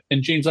place of it.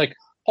 And Gene's like,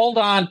 hold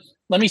on,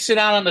 let me sit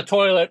down on the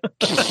toilet.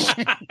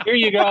 Here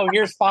you go.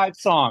 Here's 5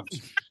 songs.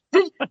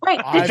 Wait,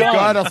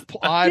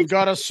 I've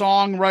got a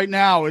song right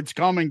now. It's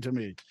coming to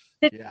me.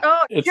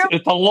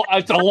 It's a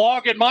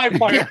log in my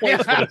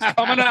fireplace, but it's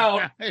coming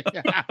out. Did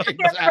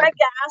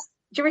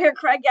you ever hear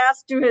Craig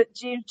Gass do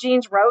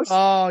Gene's roast?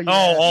 Oh, yeah.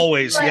 Oh,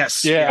 always. Right.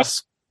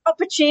 Yes. Al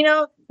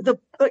Pacino.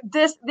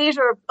 These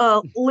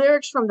are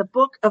lyrics from the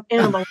book of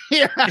Animal.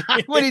 Yeah,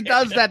 when he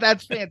does that,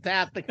 that's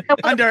fantastic.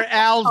 Under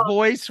Al's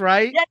voice,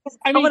 right? Yeah,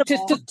 I mean,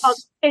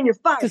 in your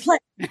fireplace.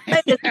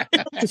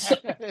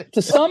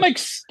 To some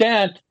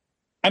extent,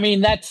 I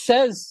mean, that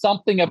says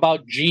something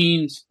about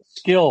Gene's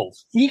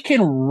skills. He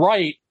can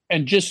write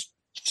and just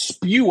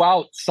spew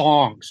out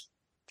songs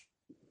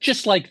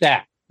just like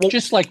that.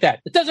 Just like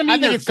that. It doesn't mean I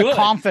think they're it's good. the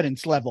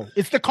confidence level.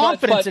 It's the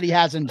confidence But that he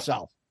has in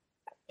himself.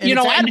 And you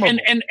know, it's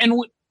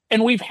admirable.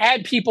 and we've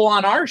had people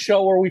on our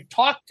show where we've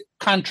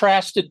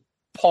contrasted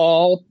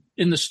Paul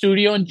in the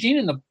studio and Gene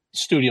in the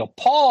studio.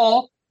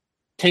 Paul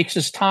takes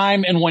his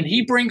time, and when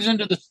he brings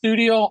into the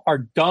studio are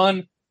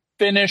done,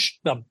 finished,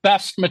 the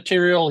best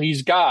material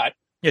he's got.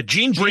 Yeah,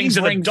 Gene brings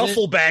in a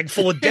duffel bag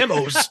full of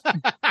demos.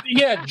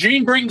 Yeah,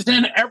 Gene brings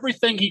in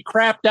everything he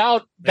crapped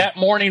out that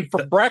morning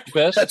for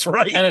breakfast. That's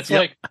right. And it's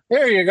like,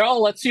 there you go.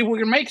 Let's see if we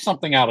can make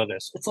something out of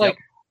this. It's like,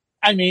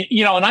 I mean,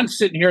 you know, and I'm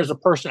sitting here as a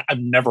person, I've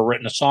never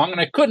written a song,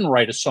 and I couldn't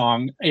write a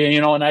song,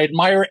 you know, and I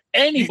admire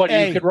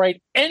anybody who could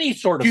write any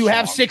sort of Do you song.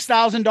 have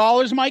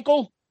 $6,000,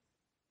 Michael?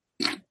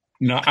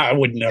 No, I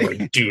would never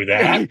do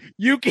that.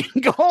 You can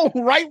go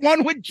write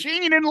one with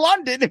Gene in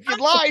London if you'd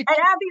like. At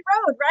Abbey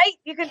Road, right?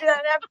 You can do that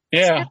at Abbey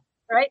Yeah.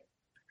 right?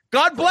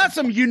 God bless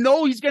him. You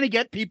know he's going to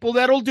get people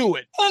that'll do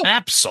it.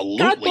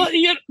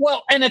 Absolutely. God,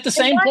 well, and at the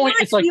same why point,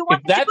 not? it's like, You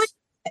want if that's, to do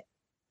it,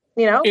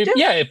 you know, do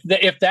it.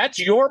 if that's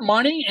your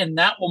money and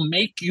that will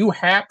make you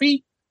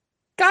happy,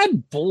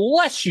 God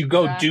bless you.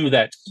 Go do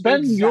that.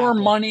 Spend your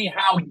money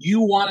how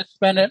you want to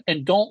spend it,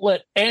 and don't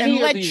let any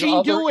let of these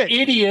Gene do other it.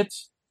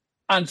 idiots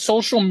on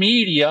social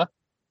media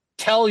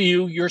tell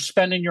you you're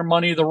spending your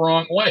money the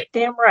wrong way.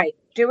 Damn right.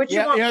 Do what you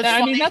want. Yeah, it's I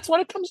mean, funny. that's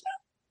what it comes down.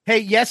 Hey,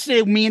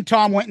 yesterday me and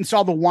Tom went and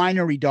saw the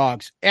Winery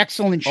Dogs.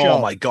 Excellent show.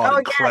 Oh, my God. Oh, yeah,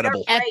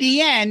 Incredible. they're At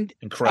the end,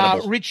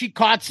 Incredible. Richie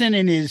Kotzen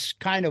in his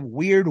kind of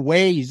weird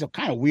way. He's a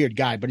kind of weird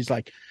guy, but he's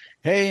like,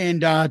 hey,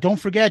 and don't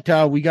forget,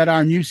 we got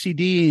our new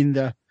CD in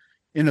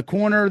the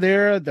corner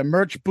there, the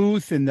merch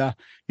booth, and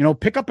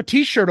pick up a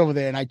T-shirt over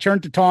there. And I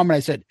turned to Tom and I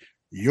said,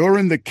 you're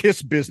in the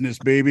Kiss business,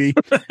 baby.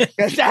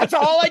 That's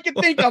all I can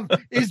think of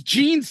is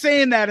Gene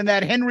saying that in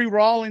that Henry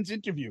Rollins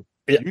interview.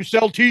 You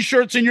sell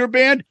T-shirts in your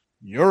band,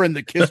 you're in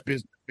the Kiss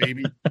business,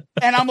 baby.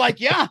 And I'm like,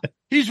 yeah,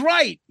 he's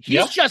right.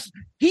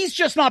 He's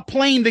just not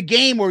playing the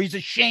game where he's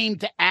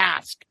ashamed to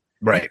ask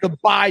to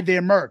buy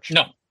their merch.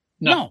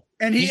 No.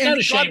 And he's not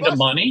ashamed of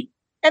money.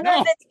 And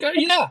then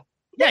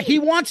yeah, he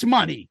wants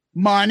money.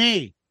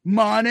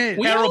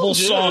 Terrible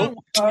song.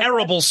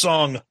 Terrible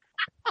song.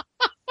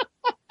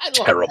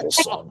 Terrible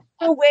song.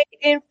 You're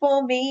waiting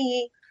for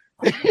me.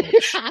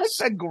 That's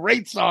a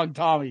great song,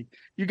 Tommy.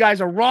 You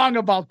guys are wrong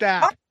about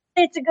that.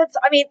 It's a good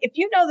song. I mean, if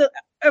you're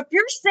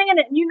singing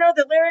it and you know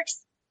the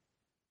lyrics,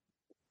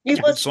 It's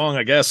a good song,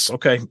 I guess.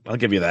 Okay, I'll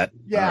give you that.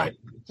 Yeah. All right.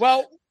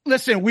 Well,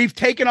 listen, we've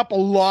taken up a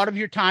lot of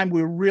your time.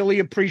 We're really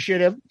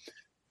appreciative.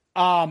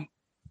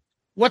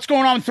 What's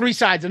going on with Three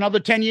Sides? Another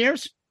 10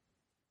 years?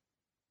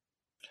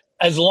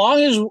 As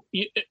long as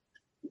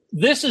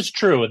this is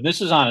true and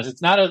this is honest,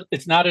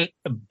 it's not a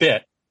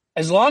bit.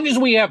 As long as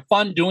we have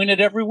fun doing it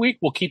every week,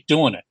 we'll keep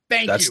doing it.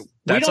 Thank you.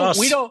 That's us.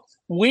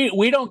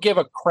 We don't give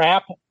a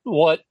crap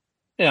what,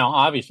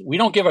 obviously we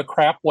don't give a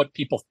crap what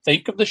people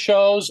think of the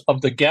shows,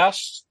 of the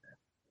guests.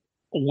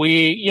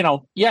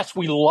 Yes,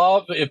 we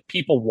love if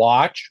people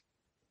watch,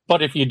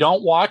 but if you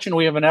don't watch and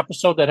we have an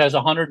episode that has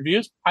 100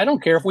 views, I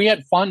don't care. If we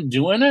had fun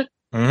doing it,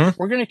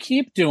 we're going to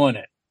keep doing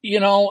it.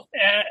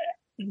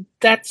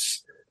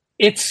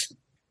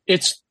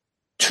 It's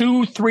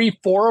 2, 3,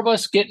 4 of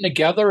us getting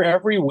together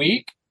every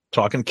week.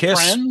 Talking Kiss.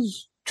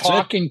 Friends,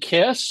 talking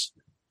Kiss,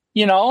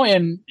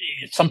 and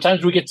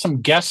sometimes we get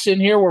some guests in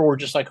here where we're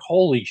just like,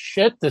 holy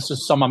shit, this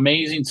is some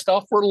amazing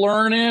stuff we're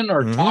learning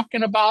or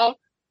talking about.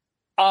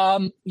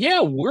 We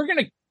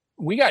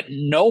got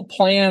no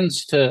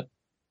plans to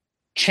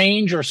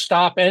change or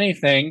stop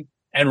anything.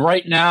 And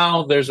right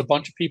now there's a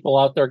bunch of people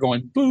out there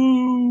going,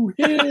 boo,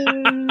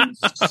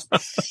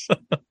 hiss.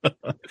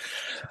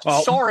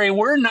 Sorry,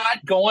 we're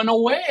not going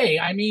away.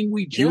 I mean,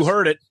 you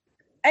heard it.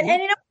 And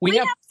we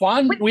have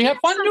fun. We have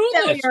fun doing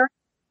this.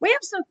 We have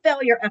some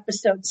failure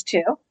episodes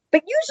too,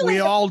 but usually we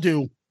all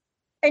do.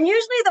 And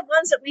usually the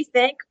ones that we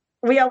think,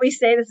 we always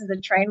say this is a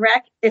train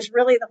wreck, it's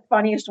really the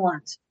funniest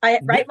ones.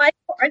 Right, Mike?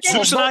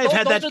 Zeus and I have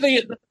had that.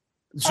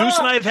 Zeus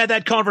and I have had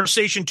that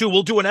conversation too.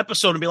 We'll do an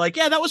episode and be like,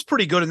 yeah, that was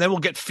pretty good. And then we'll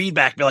get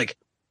feedback. Be like,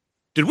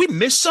 did we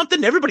miss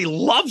something? Everybody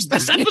loves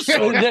this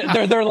episode.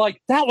 they're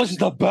like, that was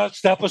the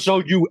best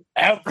episode you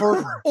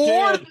ever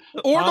did.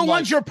 Or the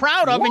ones you're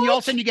proud of, and all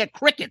of a sudden you get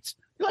crickets.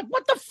 You're like,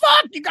 what the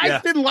fuck? You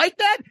guys didn't like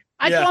that?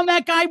 I found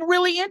that guy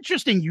really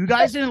interesting. You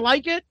guys didn't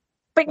like it?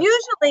 But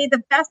usually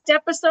the best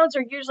episodes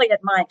are usually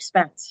at my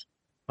expense.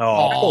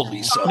 Oh,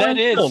 Lisa. That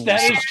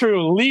is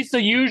true.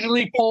 Lisa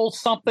usually pulls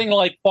something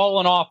like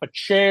falling off a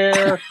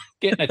chair,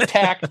 getting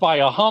attacked by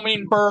a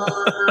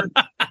hummingbird.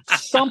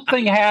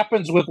 Something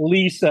happens with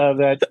Lisa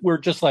that we're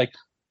just like,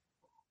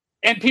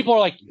 and people are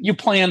like, you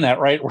planned that,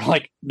 right? We're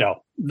like,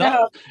 no.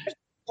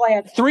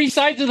 Three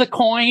Sides of the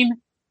Coin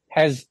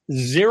has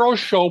 0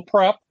 show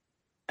prep,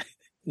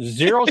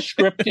 0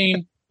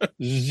 scripting,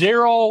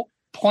 0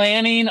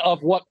 planning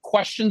of what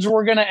questions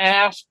we're going to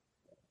ask.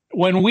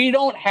 When we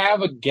don't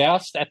have a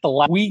guest at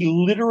the we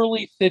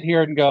literally sit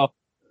here and go,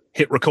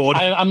 hit record.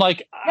 I'm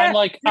like, all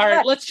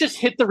right, let's just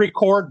hit the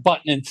record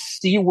button and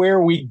see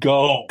where we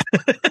go.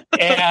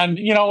 And,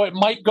 it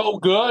might go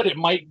good. It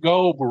might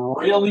go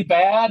really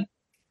bad,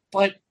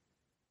 but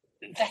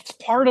that's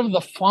part of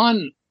the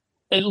fun,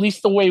 at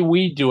least the way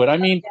we do it. I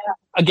mean,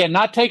 again,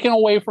 not taking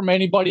away from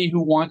anybody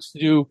who wants to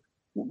do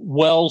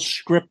well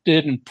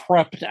scripted and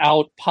prepped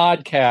out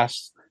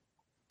podcasts.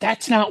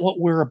 That's not what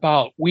we're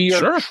about. We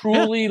are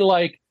truly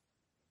like,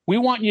 we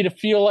want you to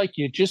feel like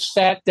you just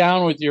sat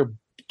down with your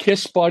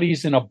Kiss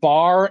buddies in a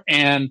bar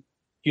and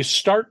you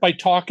start by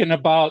talking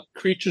about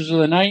Creatures of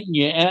the Night and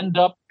you end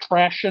up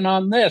trashing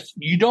on this.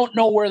 You don't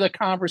know where the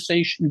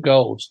conversation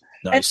goes.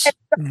 Nice.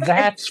 And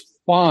that's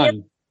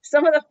fun.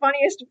 Some of the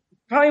funniest,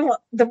 probably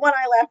the one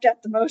I laughed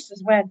at the most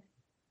is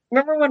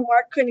remember when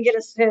Mark couldn't get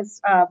his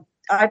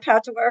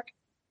iPad to work?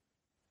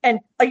 And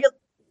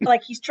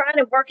he's trying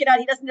to work it out.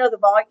 He doesn't know the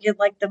volume,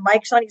 like the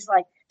mic's on. He's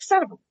like,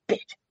 son of a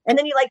bitch. And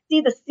then you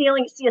see the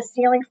ceiling, you see a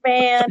ceiling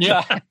fan.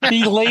 Yeah,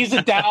 he lays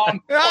it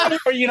down. Or,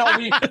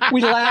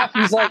 we laugh.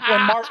 He's like,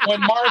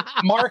 when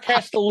Mark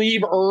has to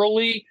leave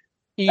early,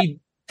 he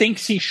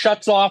thinks he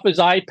shuts off his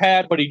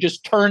iPad, but he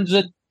just turns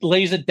it,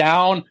 lays it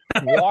down,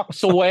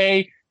 walks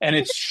away, and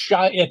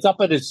it's up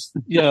at his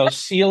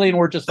ceiling.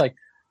 We're just like,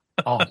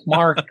 oh,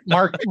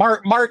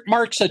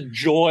 Mark's a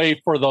joy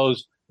for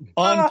those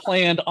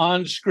unplanned,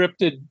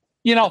 unscripted.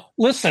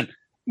 Listen.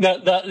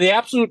 The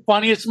absolute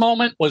funniest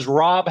moment was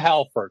Rob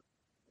Halford.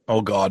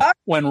 Oh God!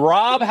 When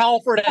Rob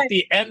Halford at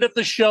the end of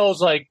the show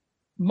is like,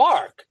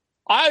 Mark,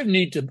 I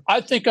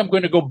think I'm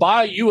going to go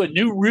buy you a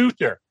new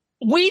router.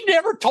 We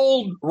never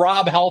told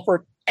Rob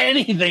Halford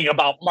anything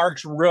about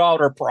Mark's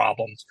router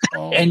problems,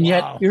 and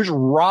yet here's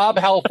Rob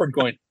Halford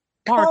going,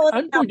 Mark,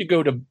 I'm going to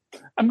go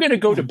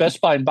to Best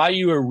Buy and buy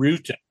you a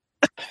router.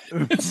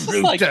 It's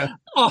like,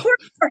 Mark.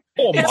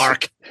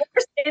 There's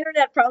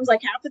internet problems.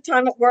 Like half the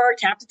time it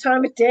worked, half the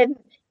time it didn't.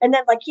 And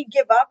then he'd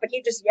give up and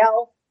he'd just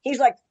yell. He's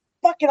like,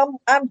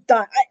 I'm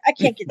done. I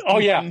can't get. Oh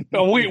yeah,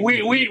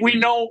 we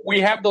know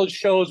we have those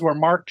shows where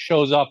Mark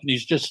shows up and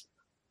he's just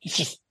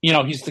he's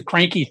the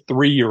cranky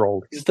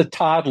 3-year-old. He's the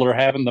toddler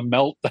having the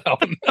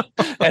meltdown,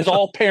 as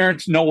all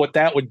parents know what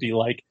that would be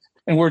like.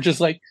 And we're just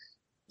like,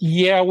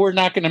 yeah, we're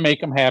not going to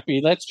make him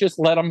happy. Let's just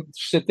let him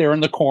sit there in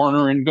the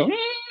corner and go.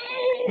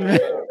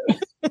 Like,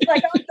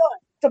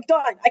 I'm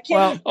done. I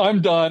can't. Well,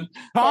 I'm done.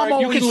 Tom you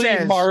always can leave,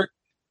 says, Mark.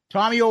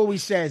 Tommy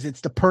always says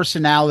it's the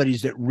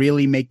personalities that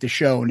really make the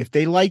show, and if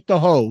they like the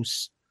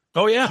hosts,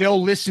 oh yeah,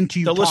 they'll listen to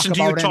you. They'll listen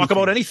to you talk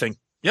about anything.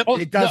 Yep,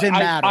 it doesn't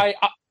matter.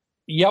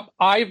 Yep,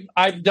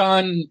 I've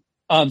done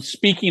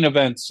speaking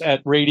events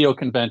at radio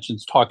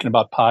conventions talking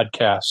about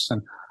podcasts,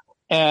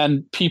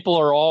 and people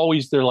are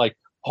always they're like,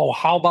 oh,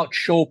 how about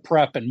show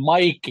prep and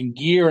mic and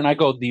gear? And I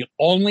go, the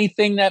only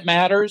thing that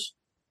matters,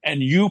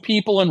 and you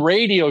people in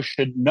radio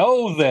should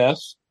know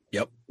this.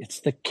 Yep,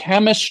 it's the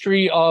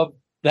chemistry of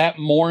that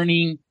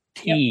morning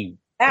team.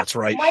 Yep. That's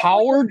right.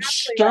 Howard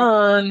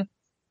Stern. Right.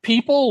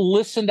 People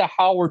listen to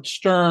Howard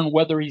Stern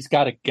whether he's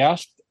got a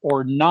guest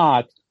or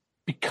not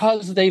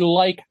because they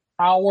like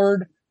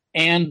Howard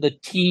and the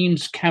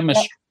team's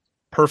chemistry.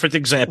 Perfect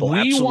example.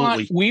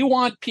 Absolutely. We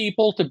want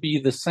people to be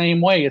the same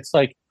way. It's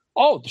like,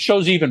 oh, the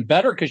show's even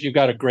better because you've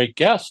got a great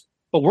guest,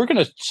 but we're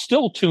going to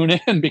still tune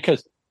in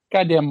because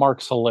goddamn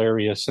Mark's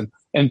hilarious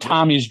and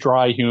Tommy's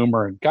dry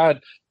humor, and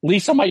God,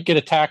 Lisa might get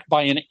attacked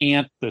by an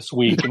ant this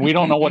week, and we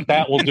don't know what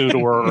that will do to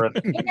her.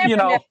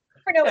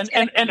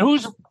 And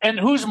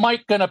who's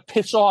Mike going to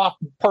piss off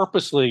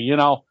purposely?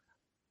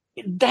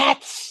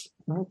 That's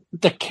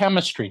the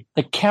chemistry.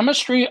 The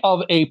chemistry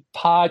of a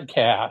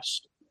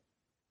podcast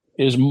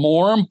is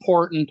more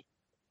important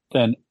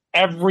than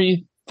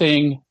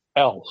everything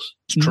else.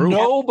 It's true.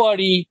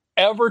 Nobody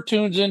ever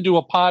tunes into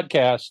a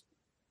podcast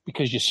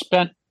because you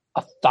spent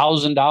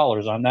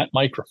 $1,000 on that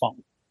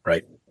microphone.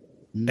 Right.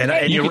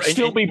 And you will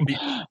still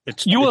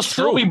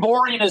be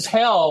boring as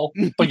hell,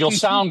 but you'll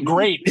sound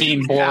great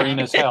being boring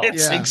as hell.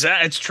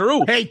 It's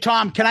true. Hey,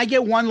 Tom, can I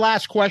get one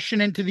last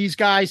question into these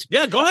guys?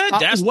 Yeah, go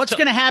ahead. What's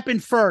going to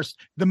happen first?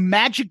 The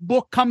magic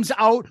book comes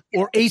out,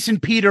 or Ace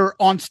and Peter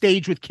on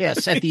stage with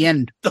Kiss at the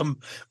end?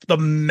 The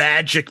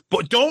magic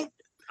book.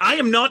 I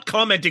am not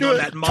commenting on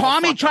that.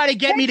 Tommy tried to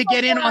get me to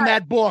get in on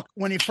that book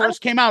when it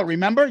first came out.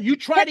 Remember, you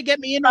tried to get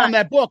me in on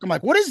that book. I'm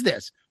like, what is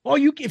this? Oh,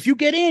 if you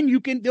get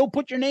in, they'll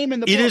put your name in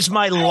the book. It is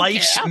my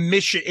life's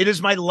mission. It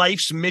is my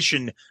life's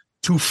mission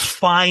to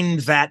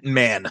find that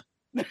man.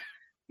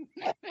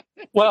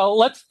 Well,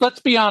 let's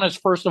be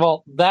honest. First of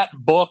all, that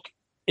book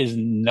is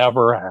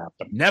never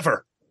happening.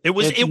 Never. It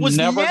was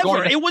never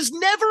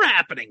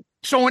happening.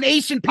 So when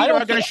Ace and Peter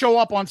are going to show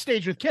up on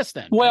stage with Kiss,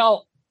 then?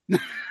 Well,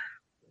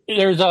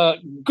 there's a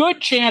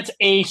good chance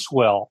Ace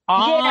will.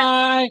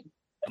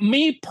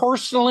 Me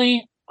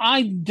personally,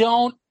 I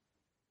don't.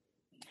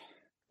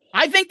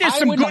 I think there's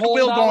some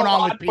goodwill going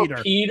on with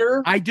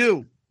Peter. I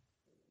do.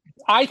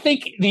 I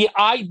think the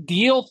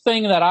ideal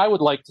thing that I would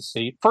like to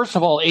see, first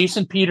of all, Ace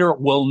and Peter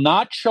will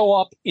not show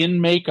up in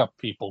makeup,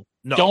 people.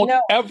 No. Don't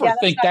ever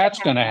think that's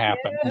going to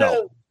happen.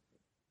 No.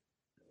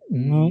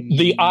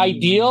 The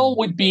ideal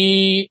would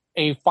be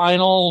a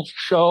final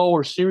show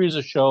or series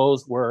of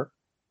shows where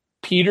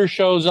Peter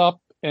shows up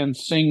and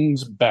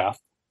sings Beth.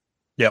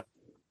 Yep.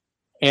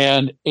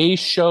 And Ace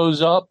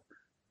shows up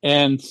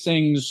and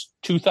sings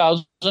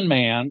 2000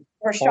 Man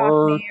or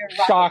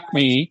Shock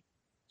Me,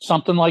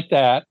 something like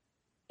that.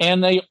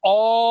 And they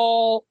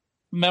all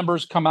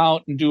members come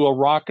out and do a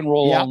rock and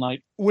roll all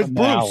night with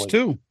finale. Bruce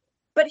too.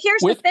 But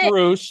here's the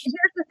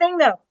thing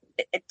though,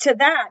 to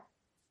that.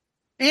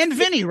 And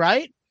Vinny,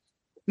 right?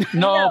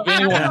 No,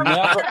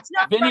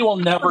 Vinny will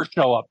never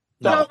show up.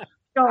 No.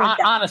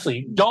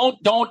 Honestly, don't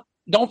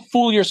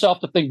fool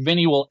yourself to think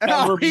Vinny will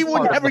ever be he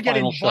would never get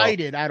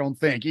invited, show. I don't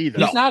think either.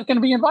 He's not going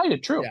to be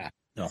invited, true. Yeah.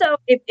 No. So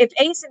if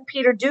Ace and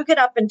Peter do get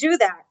up and do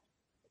that,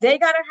 they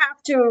got to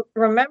have to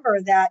remember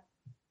that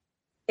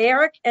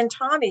Eric and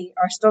Tommy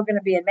are still going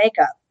to be in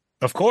makeup.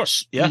 Of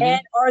course. Yeah.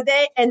 And are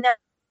they? And then.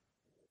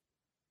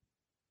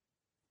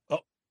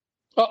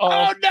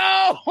 Oh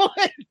no!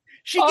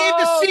 She gave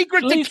the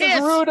secret to Kiss.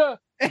 Ruda.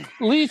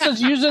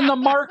 Lisa's using the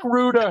Mark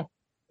Ruda.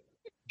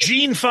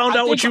 Jean found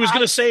out what she was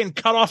going to say and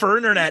cut off her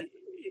internet.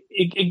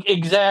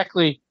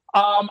 Exactly.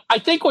 I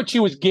think what she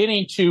was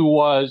getting to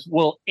was,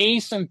 will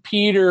Ace and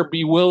Peter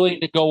be willing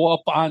to go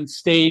up on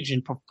stage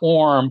and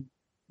perform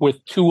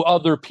with two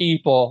other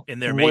people in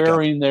their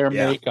wearing their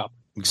makeup?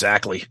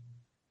 Exactly.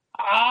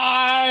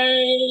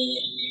 I'm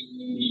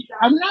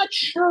not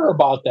sure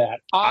about that.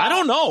 I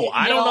don't know.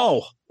 I don't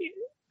know.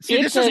 See,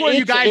 this is where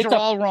you guys are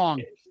all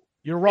wrong.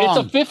 You're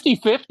wrong. It's a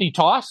 50-50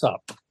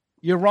 toss-up.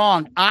 You're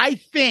wrong. I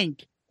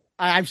think,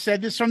 I've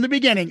said this from the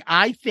beginning,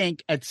 I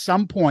think at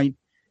some point,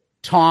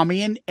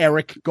 Tommy and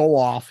Eric go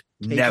off.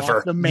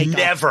 Never. The makeup.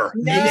 Never.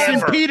 Ace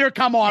and Peter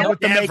come on with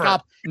the Never.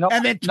 makeup.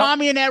 And then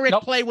Tommy and Eric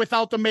play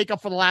without the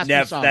makeup for the last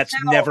two songs. That's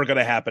never going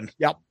to happen.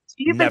 Yep.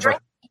 Never.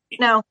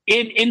 No.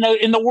 In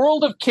the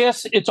world of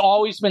Kiss, it's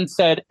always been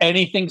said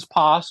anything's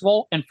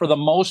possible. And for the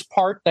most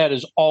part, that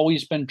has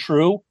always been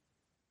true.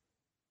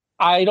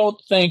 I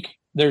don't think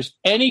there's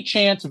any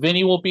chance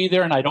Vinny will be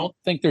there, and I don't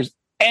think there's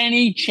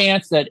any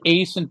chance that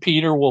Ace and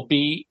Peter will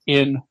be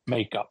in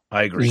makeup.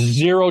 I agree.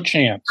 Zero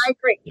chance. I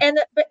agree. And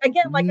but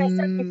again, like I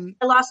said,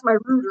 I lost my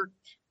rooter.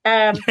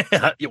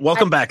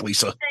 Welcome back,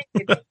 Lisa.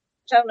 Thank you.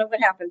 I don't know what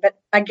happened, but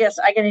I guess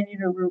I get a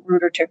new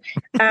rooter too.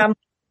 I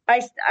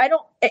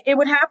don't. It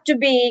would have to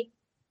be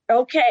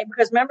okay,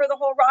 because remember the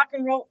whole Rock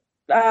and Roll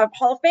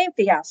Hall of Fame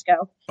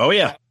fiasco. Oh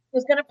yeah, he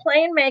was going to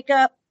play in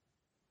makeup,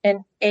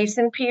 and Ace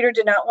and Peter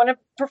did not want to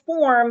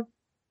perform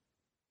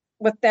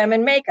with them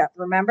in makeup.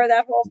 Remember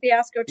that whole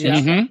fiasco too?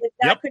 Mm-hmm.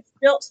 That could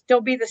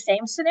still be the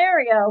same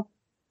scenario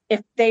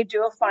if they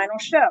do a final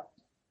show,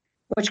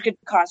 which could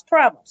cause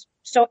problems.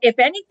 So if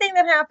anything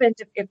that happens,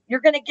 if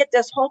you're going to get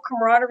this whole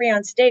camaraderie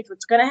on stage,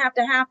 what's going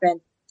to happen,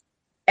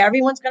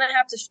 everyone's going to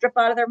have to strip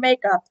out of their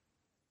makeup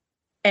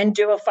and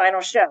do a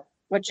final show,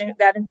 which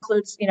that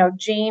includes,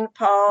 Gene,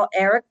 Paul,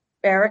 Eric,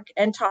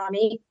 and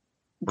Tommy,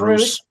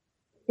 Bruce,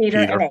 Peter,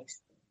 and Ace.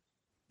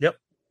 Yep.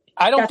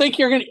 I don't think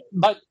you're going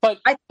to, but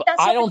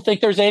I don't think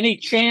there's any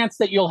chance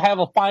that you'll have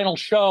a final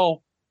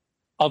show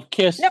of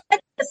Kiss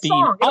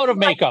being out of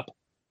makeup.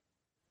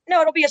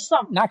 No, it'll be a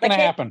song. Not going to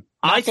happen.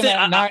 Not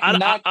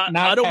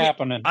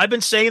happening. I've been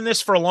saying this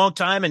for a long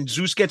time, and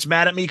Zeus gets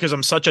mad at me because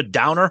I'm such a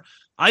downer.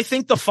 I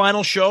think the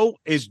final show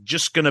is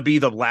just going to be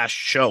the last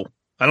show.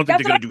 I don't think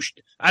they're going to do.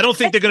 I don't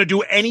think they're going to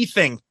do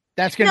anything.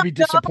 That's going to be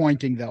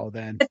disappointing, though.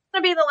 Then it's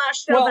going to be the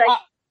last show, but I'm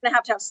going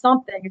to have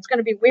something. It's going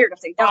to be weird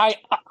if they don't.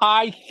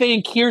 I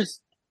think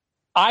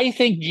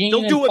Gene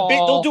they'll do and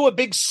Paul, they'll do a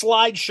big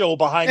slideshow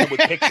behind them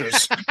with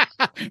pictures.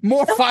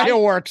 More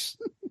fireworks.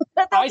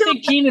 I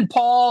think Gene and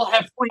Paul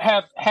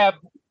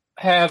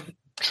have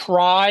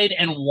tried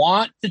and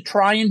want to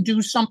try and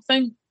do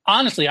something.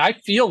 Honestly, I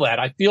feel that.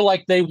 I feel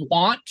like they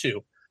want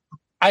to.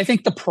 I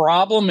think the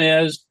problem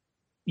is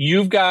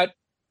you've got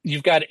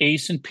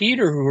Ace and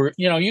Peter who are,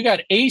 you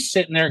got Ace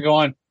sitting there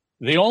going,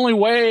 the only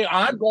way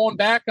I'm going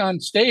back on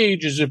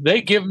stage is if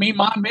they give me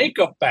my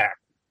makeup back.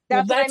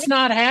 That's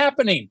not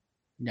happening.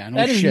 Yeah,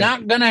 that is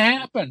not going to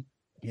happen.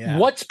 Yeah.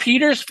 What's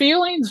Peter's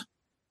feelings?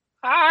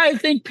 I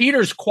think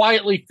Peter's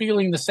quietly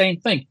feeling the same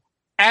thing.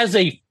 As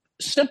a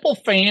simple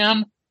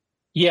fan,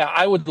 yeah,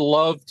 I would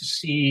love to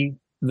see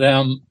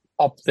them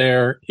up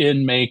there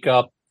in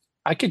makeup.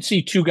 I could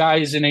see two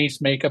guys in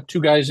Ace makeup,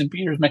 two guys in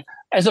Peter's makeup.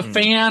 As a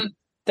fan,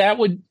 that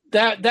would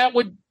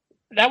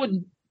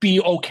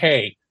be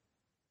okay.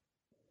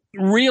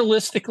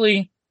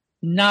 Realistically,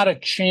 not a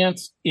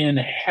chance in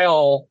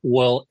hell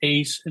will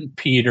Ace and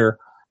Peter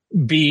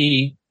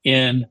be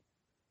in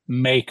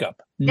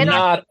makeup.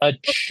 Not a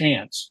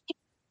chance.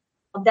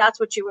 That's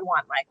what you would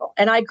want, Michael.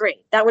 And I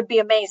agree. That would be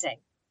amazing.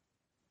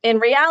 In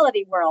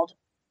reality world,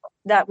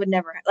 that would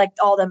never, like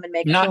all them in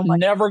makeup.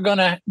 Never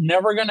gonna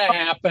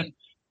happen.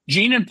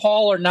 Gene and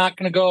Paul are not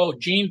gonna go.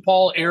 Gene,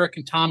 Paul, Eric,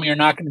 and Tommy are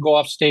not gonna go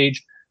off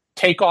stage,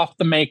 take off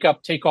the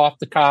makeup, take off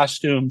the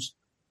costumes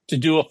to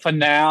do a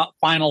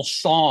final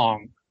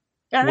song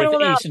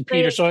with Ace and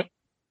Peter. So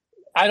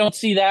I don't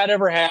see that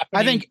ever happening.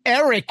 I think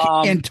Eric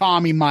and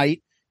Tommy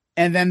might,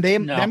 and then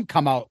them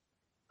come out.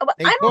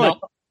 I don't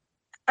know.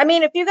 I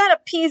mean, if you got to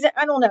appease it,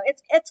 I don't know.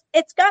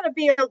 It's got to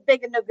be a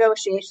big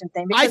negotiation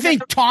thing. I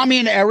think Tommy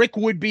and Eric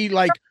would be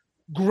like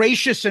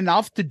gracious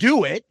enough to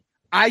do it.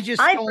 I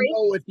just don't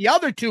know with the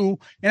other two,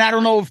 and I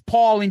don't know if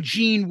Paul and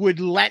Gene would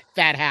let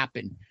that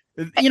happen.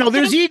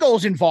 There's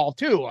egos involved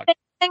too.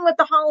 Thing with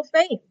the Hall of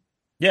Fame.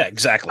 Yeah,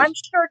 exactly. I'm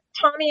sure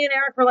Tommy and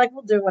Eric were like,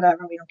 "We'll do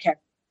whatever. We don't care."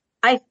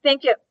 I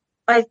think it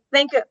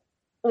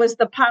was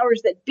the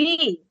powers that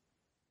be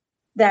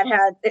that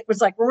it was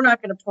like, we're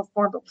not going to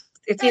perform.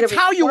 That's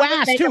how you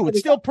ask too. It's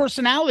still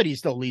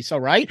personalities though, Lisa,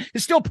 right?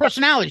 It's still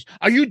personalities.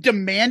 Are you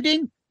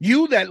demanding,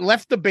 you that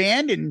left the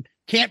band and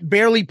can't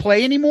barely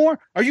play anymore,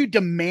 are you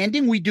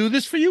demanding we do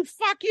this for you?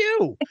 Fuck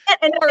you.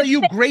 Or are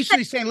you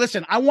graciously saying,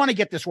 listen, I want to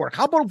get this work.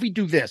 How about if we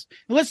do this?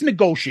 Let's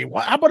negotiate.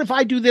 How about if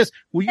I do this?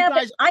 Will you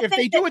guys, if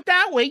they do it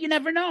that way, you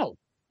never know.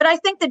 But I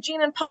think that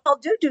Gene and Paul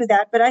do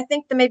that. But I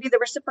think that maybe the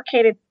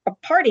reciprocated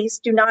parties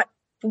do not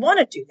want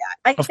to do that.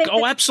 I think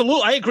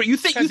absolutely. I agree. You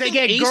think they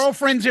get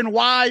girlfriends and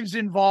wives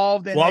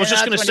involved? And I was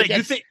just going to say,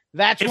 you think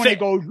that's when it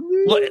goes.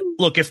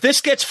 Look, if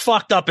this gets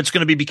fucked up, it's going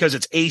to be because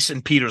it's Ace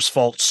and Peter's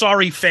fault.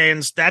 Sorry,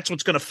 fans. That's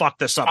what's going to fuck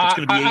this up. It's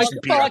going to be Ace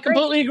and Peter. I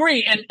completely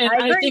agree, and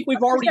I think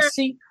we've already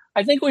seen.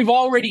 I think we've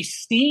already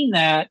seen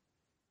that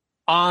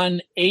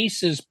on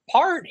Ace's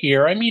part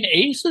here. I mean,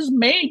 Ace has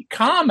made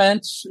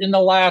comments in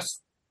the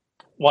last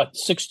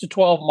 6 to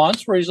 12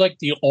 months where he's like,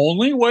 the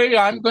only way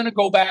I'm going to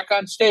go back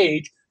on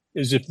stage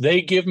is if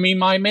they give me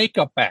my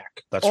makeup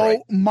back. That's right.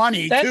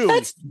 Money too.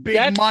 That's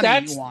big money.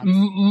 That's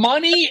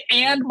money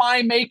and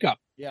my makeup.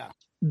 Yeah.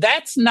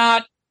 That's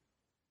not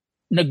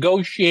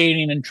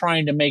negotiating and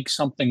trying to make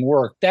something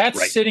work.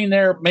 That's sitting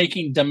there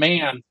making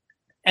demand.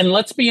 And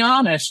let's be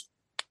honest,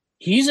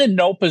 he's in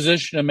no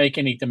position to make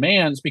any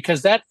demands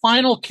because that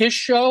final Kiss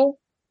show,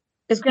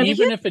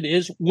 even if it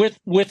is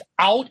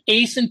without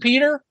Ace and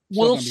Peter,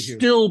 will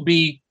still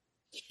be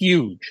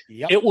huge.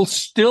 Yep. It will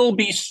still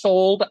be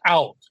sold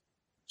out.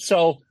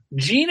 So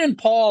Gene and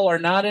Paul are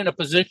not in a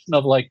position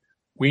of like,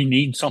 we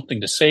need something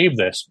to save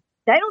this.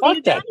 They don't Fuck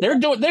need that.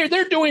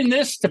 They're doing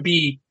this to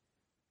be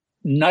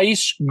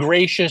nice,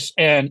 gracious,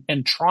 and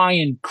try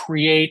and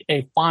create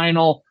a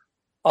final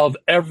of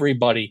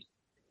everybody.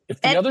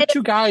 If the other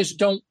two guys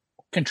don't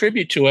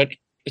contribute to it,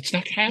 it's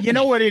not happening. You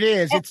know what it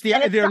is? It's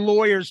their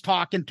lawyers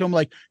talking to them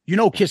like,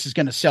 Kiss is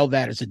going to sell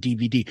that as a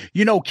DVD.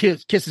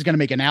 Kiss is going to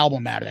make an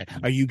album out of that.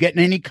 Are you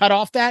getting any cut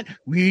off that?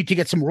 We need to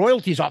get some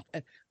royalties off.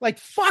 Like,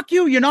 fuck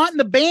you. You're not in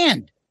the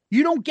band.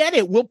 You don't get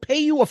it. We'll pay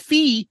you a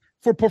fee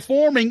for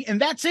performing,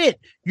 and that's it.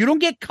 You don't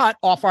get cut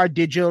off our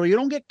digital. You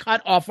don't get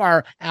cut off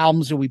our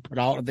albums that we put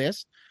out of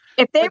this.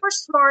 If they were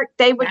smart,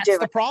 they would do it.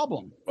 That's the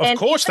problem. Of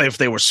course, if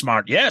they were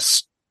smart,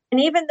 yes. And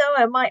even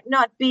though it might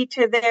not be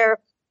to their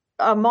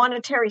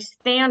monetary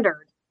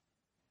standard,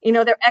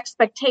 their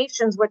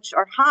expectations, which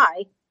are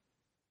high,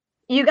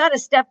 you got to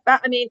step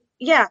back. I mean,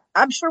 yeah,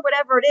 I'm sure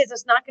whatever it is,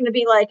 it's not going to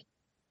be like,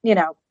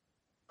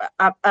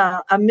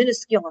 a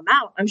minuscule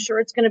amount. I'm sure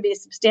it's going to be a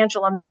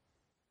substantial amount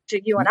to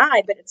you and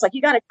I, but it's like,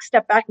 you got to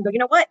step back and go, you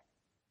know what?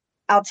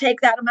 I'll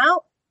take that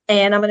amount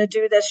and I'm going to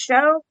do this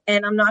show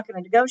and I'm not going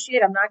to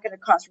negotiate. I'm not going to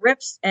cause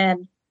rips.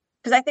 And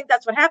because I think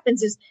that's what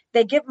happens is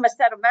they give them a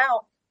set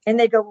amount and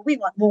they go, we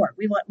want more.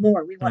 We want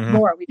more. We want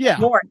more. We want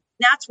more. And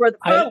that's where the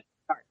problems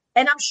start.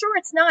 And I'm sure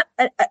it's not,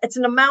 it's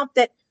an amount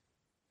that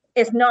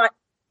is not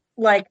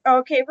like,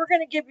 okay, we're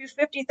going to give you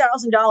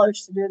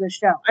 $50,000 to do this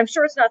show. I'm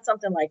sure it's not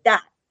something like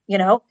that,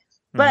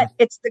 but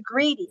it's the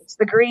greedy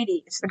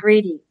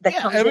that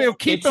comes in. It'll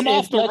keep them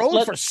off the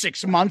road for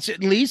 6 months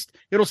at least.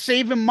 It'll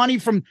save him money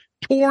from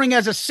touring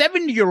as a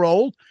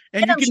 70-year-old,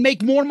 and you can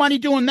make more money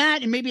doing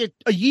that, and maybe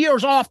a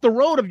year's off the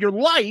road of your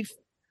life.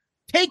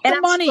 Take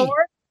the money.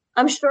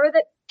 I'm sure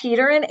that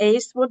Peter and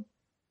Ace would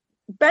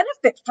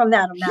benefit from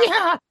that amount.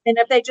 Yeah. And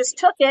if they just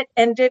took it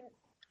and didn't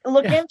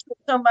look into it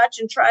so much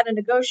and try to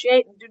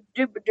negotiate and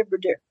do,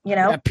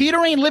 Yeah,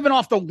 Peter ain't living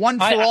off the one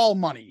for all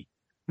money.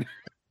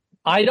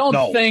 I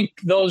don't think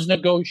those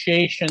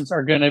negotiations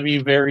are going to be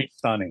very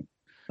sunny.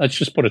 Let's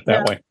just put it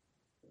that way.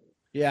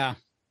 Yeah.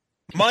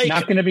 Mike,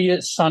 not going to be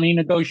a sunny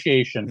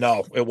negotiation.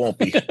 No, it won't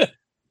be.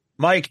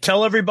 Mike,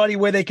 tell everybody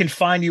where they can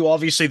find you.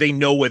 Obviously, they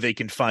know where they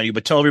can find you,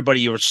 but tell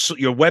everybody your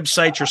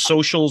website, your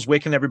socials. Where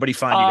can everybody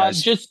find you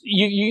guys?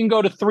 You can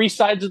go to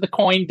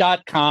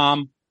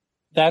 3sidesofthecoin.com.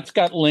 That's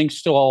got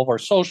links to all of our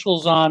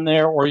socials on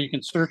there, or you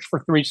can search for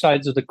 3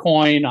 Sides of the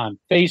Coin on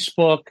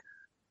Facebook,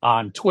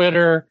 on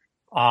Twitter,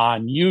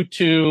 on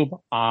YouTube,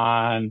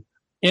 on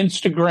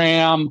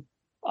Instagram.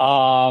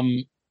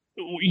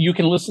 You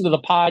can listen to the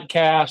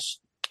podcast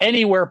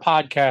anywhere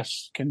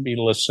podcasts can be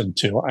listened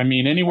to. I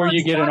mean, anywhere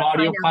you get an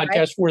audio podcast,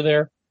 right? We're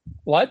there.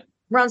 What?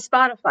 We're on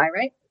Spotify,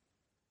 right?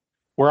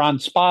 We're on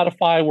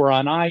Spotify. We're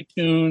on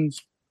iTunes.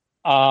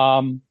 We're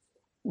on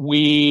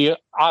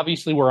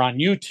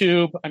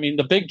YouTube. I mean,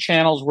 the big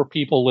channels where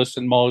people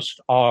listen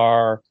most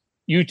are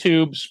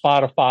YouTube,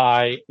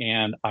 Spotify,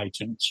 and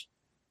iTunes.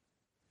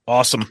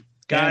 Awesome.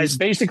 Guys, and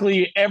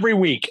basically every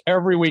week a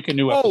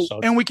new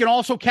episode. And we can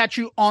also catch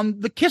you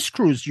on the Kiss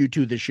Cruise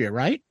YouTube this year,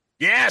 right?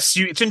 Yes,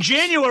 it's in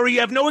January.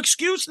 You have no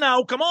excuse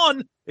now. Come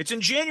on. It's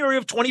in January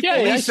of 24.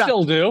 Yeah, I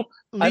still do.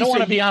 Lisa, I don't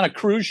want to be on a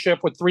cruise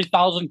ship with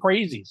 3,000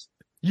 crazies.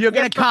 You're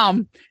going to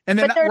come, and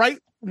then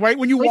right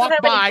when you walk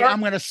by, I'm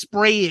going to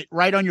spray it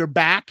right on your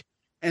back.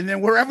 And then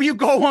wherever you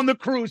go on the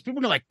cruise,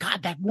 people are like,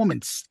 God, that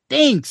woman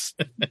stinks.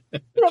 What do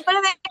they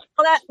call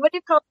that? What do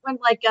you call it when,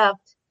 like,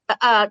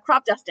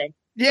 crop dusting?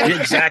 Yeah,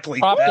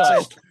 exactly.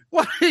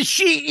 What does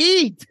she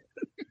eat?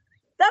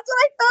 That's what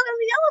I thought in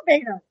the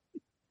elevator.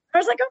 I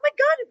was like, oh my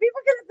God, are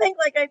people going to think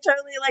like I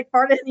totally like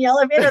farted in the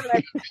elevator?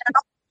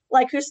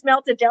 Like who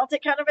smelt a Delta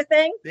kind of a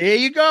thing? There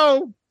you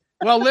go.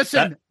 Well,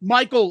 listen,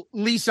 Michael,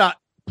 Lisa,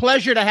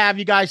 pleasure to have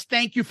you guys.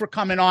 Thank you for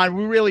coming on.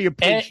 We really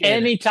appreciate it.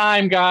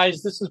 Anytime,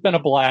 guys. This has been a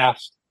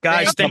blast.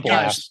 Guys, thank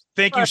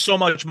you so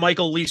much.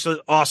 Michael, Lisa,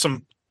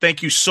 awesome.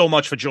 Thank you so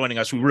much for joining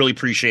us. We really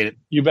appreciate it.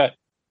 You bet.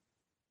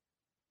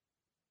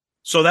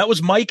 So that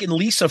was Mike and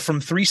Lisa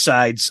from 3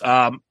 Sides.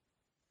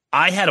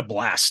 I had a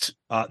blast.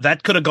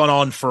 That could have gone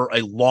on for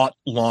a lot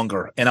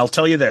longer. And I'll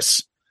tell you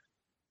this.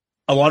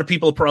 A lot of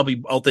people are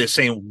probably out there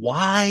saying,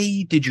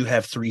 why did you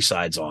have 3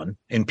 Sides on?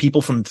 And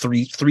people from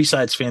 3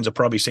 Sides fans are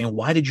probably saying,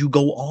 why did you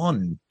go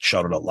on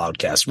Shout It Out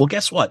Loudcast? Well,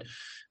 guess what?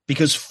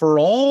 Because for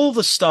all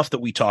the stuff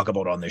that we talk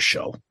about on this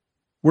show,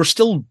 we're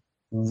still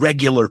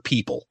regular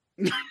people.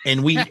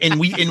 And we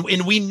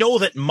know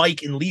that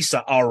Mike and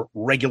Lisa are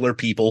regular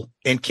people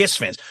and Kiss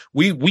fans.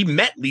 We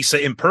met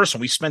Lisa in person.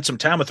 We spent some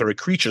time with her at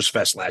Creatures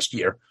Fest last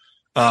year.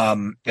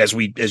 As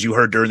you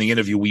heard during the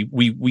interview,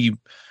 we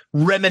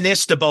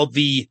reminisced about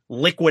the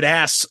liquid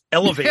ass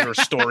elevator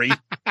story.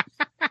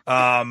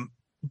 But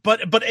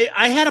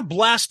I had a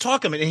blast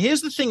talking. And here's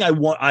the thing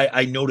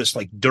I noticed,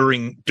 like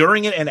during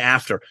it and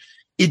after.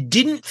 It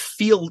didn't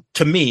feel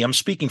to me, I'm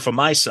speaking for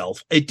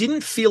myself, it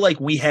didn't feel like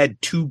we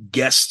had 2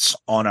 guests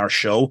on our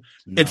show.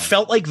 No. It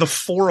felt like the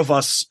 4 of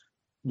us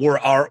were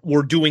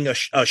doing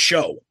a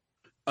show.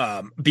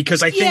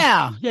 Because I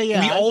think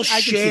we all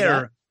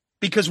share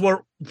because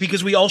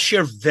we all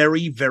share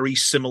very, very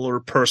similar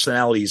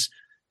personalities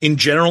in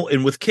general.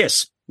 And with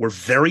Kiss, we're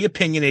very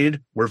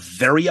opinionated. We're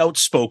very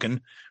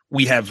outspoken.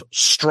 We have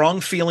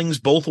strong feelings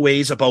both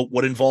ways about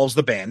what involves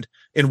the band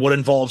and what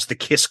involves the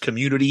Kiss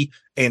community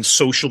and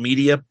social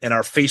media and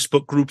our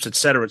Facebook groups, et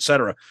cetera, et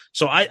cetera.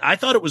 So I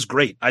thought it was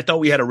great. I thought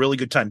we had a really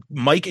good time.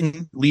 Mike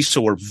and Lisa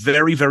were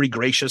very, very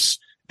gracious,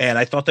 and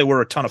I thought they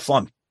were a ton of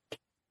fun.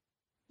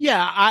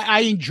 Yeah, I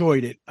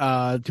enjoyed it.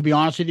 To be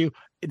honest with you,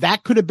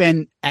 that could have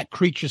been at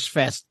Creatures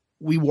Fest.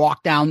 We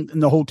walked down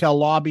in the hotel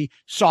lobby,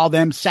 saw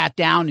them, sat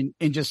down,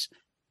 and just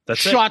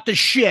shot the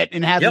shit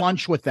and had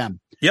lunch with them.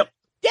 Yep.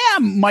 Yeah,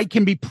 Mike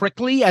can be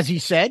prickly, as he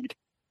said.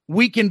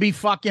 We can be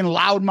fucking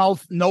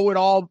loudmouth,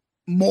 know-it-all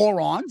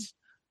morons.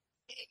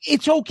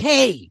 It's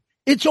okay.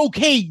 It's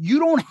okay. You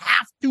don't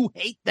have to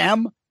hate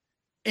them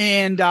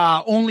and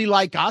only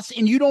like us,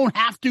 and you don't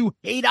have to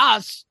hate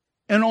us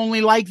and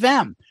only like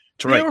them.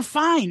 That's right. They're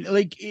fine.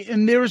 Like,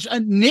 and there's a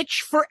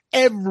niche for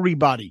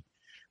everybody.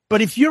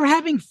 But if you're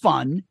having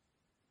fun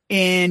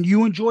and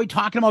you enjoy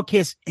talking about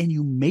Kiss and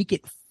you make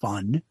it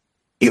fun,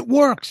 it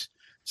works.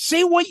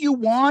 Say what you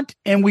want,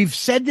 and we've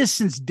said this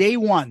since day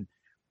one.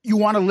 You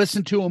want to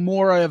listen to a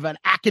more of an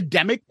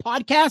academic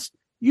podcast?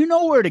 You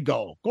know where to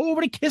go. Go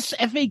over to Kiss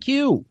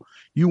FAQ.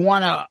 You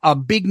want a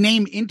big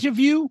name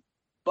interview?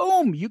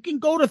 Boom, you can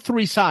go to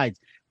Three Sides.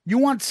 You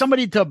want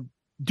somebody to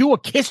do a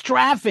Kiss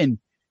draft and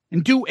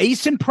do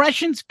Ace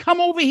impressions? Come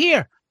over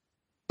here.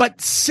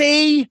 But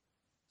say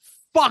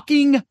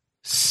fucking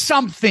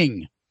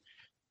something.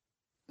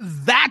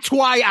 That's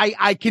why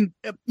I can,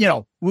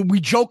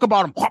 we joke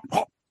about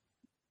them.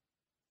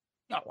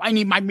 I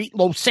need my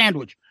meatloaf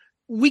sandwich.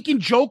 We can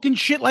joke and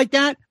shit like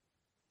that,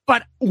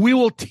 but we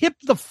will tip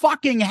the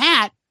fucking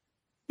hat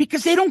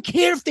because they don't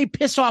care if they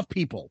piss off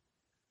people.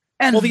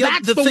 And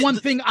that's the one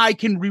thing I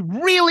can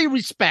really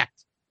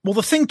respect. Well,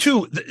 the thing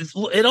too,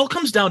 it all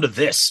comes down to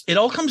this. It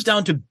all comes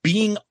down to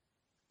being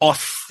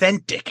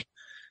authentic,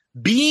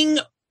 being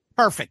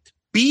perfect,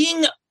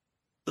 being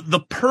the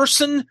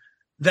person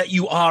that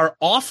you are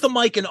off the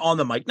mic and on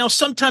the mic. Now,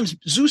 sometimes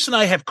Zeus and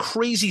I have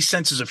crazy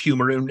senses of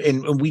humor,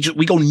 and we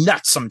go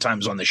nuts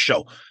sometimes on this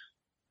show.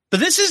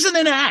 But this isn't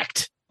an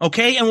act,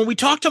 okay? And when we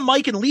talk to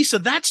Mike and Lisa,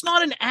 that's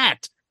not an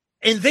act.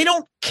 And they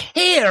don't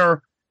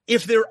care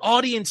if their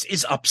audience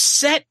is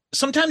upset.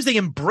 Sometimes they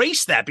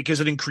embrace that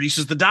because it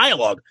increases the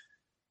dialogue.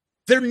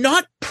 They're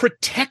not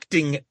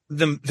protecting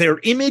their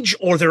image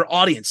or their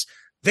audience.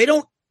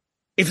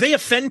 If they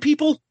offend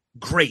people,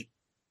 great.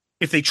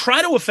 If they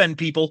try to offend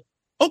people,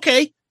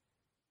 okay.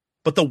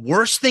 But the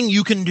worst thing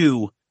you can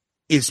do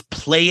is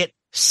play it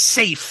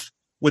safe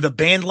with a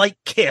band like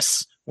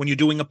Kiss when you're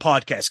doing a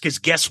podcast. Because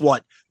guess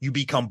what? You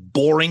become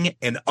boring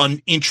and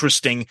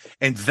uninteresting.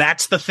 And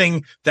that's the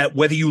thing, that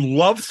whether you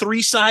love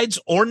Three Sides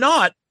or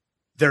not,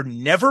 they're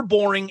never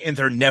boring and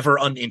they're never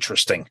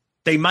uninteresting.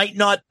 They might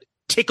not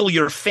tickle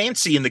your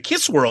fancy in the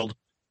Kiss world,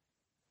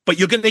 but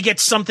you're going to get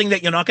something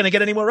that you're not going to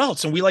get anywhere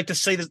else. And we like to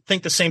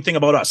think the same thing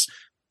about us.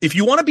 If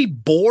you want to be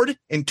bored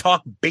and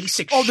talk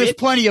basic shit. There's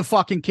plenty of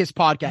fucking Kiss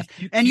podcasts.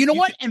 And you know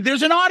what? And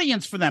there's an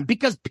audience for them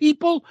because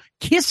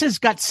Kiss has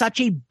got such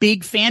a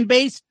big fan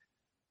base.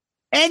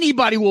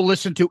 Anybody will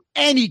listen to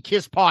any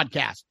Kiss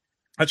podcast.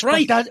 That's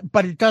right.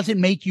 But it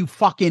doesn't make you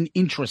fucking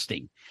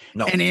interesting.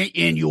 No.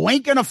 And you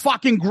ain't going to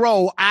fucking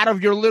grow out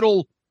of your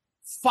little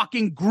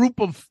fucking group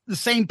of the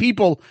same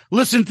people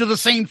listen to the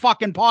same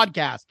fucking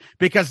podcast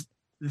because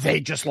they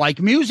just like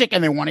music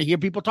and they want to hear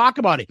people talk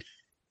about it.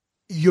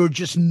 You're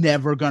just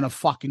never going to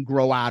fucking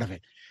grow out of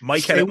it.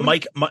 Mike had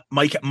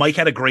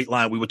a great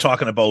line. We were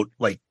talking about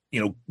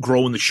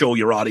growing the show,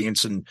 your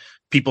audience and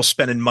people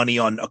spending money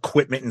on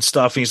equipment and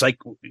stuff. And he's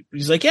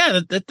like,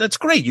 yeah, that's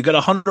great. You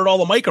got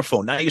 $100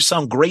 microphone. Now you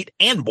sound great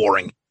and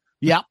boring.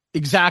 Yeah,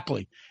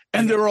 exactly.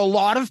 And there are a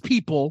lot of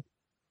people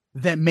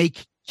that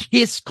make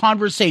Kiss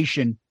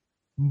conversation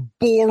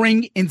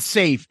boring and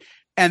safe.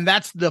 And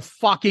that's the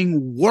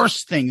fucking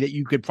worst thing that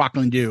you could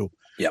fucking do.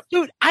 Yep.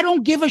 Dude, I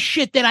don't give a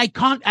shit that I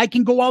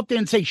can go out there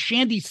and say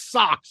Shandy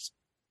sucks.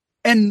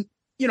 And,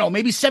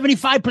 maybe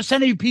 75%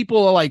 of you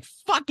people are like,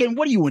 fucking,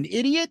 what are you, an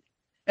idiot?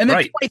 And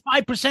then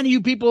 25% of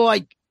you people are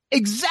like,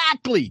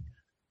 exactly.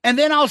 And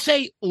then I'll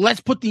say,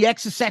 let's put the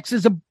XSX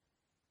as a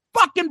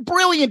fucking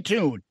brilliant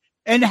tune.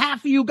 And half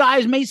of you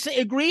guys may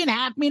agree and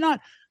half may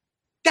not.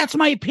 That's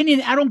my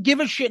opinion. I don't give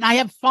a shit. And I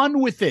have fun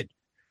with it.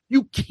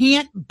 You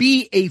can't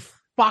be a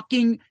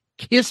fucking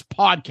Kiss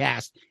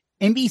podcast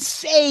and be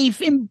safe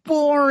and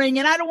boring.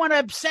 And I don't want to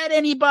upset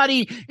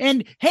anybody.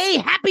 And hey,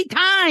 happy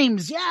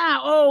times. Yeah.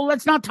 Oh,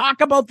 let's not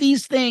talk about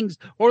these things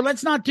or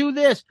let's not do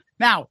this.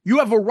 Now, you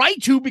have a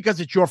right to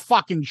because it's your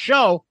fucking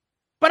show,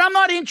 but I'm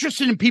not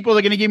interested in people that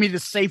are going to give me the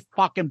safe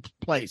fucking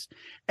place.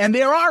 And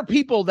there are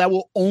people that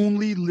will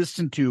only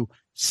listen to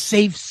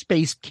safe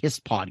space Kiss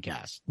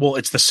podcasts. Well,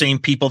 it's the same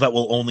people that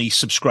will only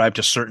subscribe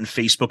to certain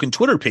Facebook and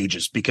Twitter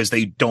pages because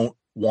they don't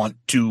want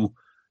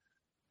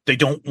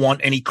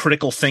any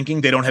critical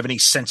thinking. They don't have any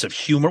sense of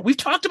humor. We've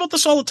talked about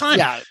this all the time.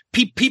 Yeah.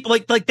 People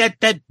like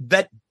that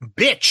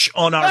bitch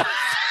on our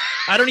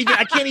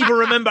I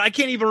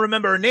can't even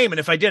remember her name. And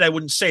if I did, I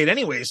wouldn't say it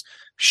anyways.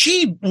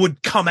 She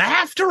would come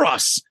after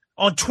us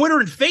on Twitter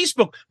and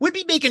Facebook. We'd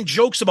be making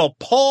jokes about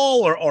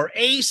Paul or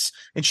Ace.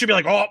 And she'd be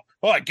like, oh,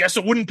 I guess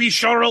it wouldn't be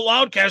Shout Out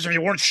Loudcast if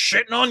you weren't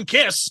shitting on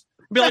Kiss.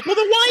 I'd be like, well,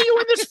 then why are you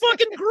in this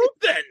fucking group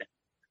then?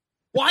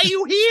 Why are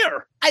you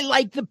here? I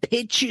like the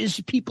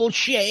pictures people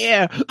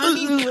share. I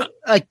mean,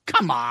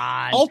 come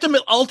on.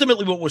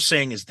 Ultimately, what we're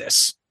saying is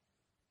this.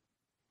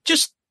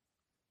 Just,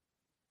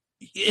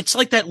 it's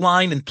like that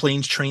line in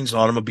Planes, Trains,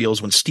 and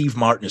Automobiles when Steve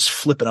Martin is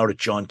flipping out at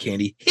John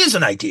Candy. Here's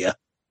an idea.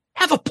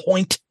 Have a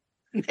point.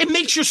 It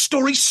makes your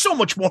story so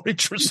much more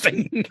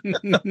interesting.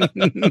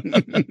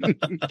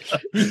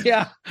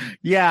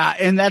 Yeah.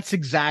 And that's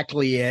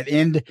exactly it.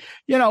 And,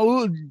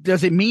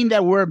 does it mean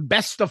that we're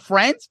best of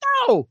friends?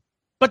 No,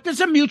 but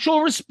there's a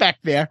mutual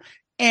respect there.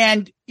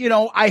 And,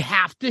 I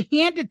have to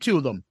hand it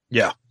to them.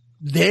 Yeah.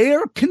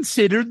 They're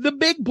considered the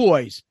big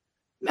boys.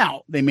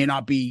 Now, they may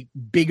not be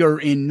bigger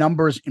in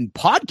numbers in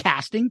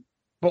podcasting,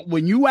 but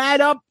when you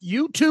add up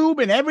YouTube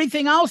and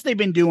everything else they've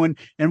been doing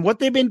and what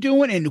they've been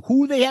doing and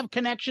who they have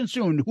connections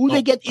to and who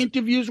they get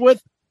interviews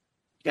with,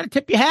 you got to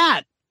tip your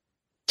hat.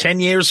 10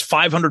 years,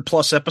 500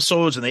 plus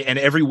episodes. And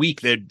every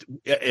week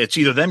it's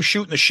either them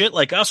shooting the shit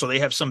like us or they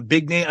have some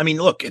big name. I mean,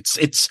 look,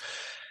 there's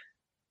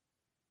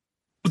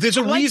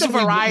a reason. The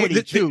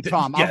variety too,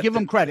 Tom. I'll give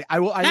them credit. I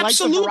like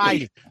the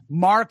variety.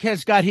 Mark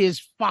has got his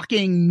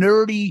fucking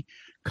nerdy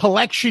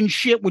collection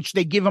shit, which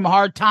they give him a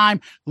hard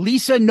time.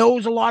 Lisa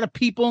knows a lot of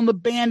people in the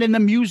band and the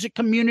music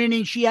community,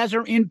 and she has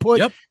her input.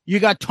 Yep. You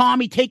got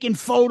Tommy taking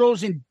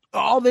photos and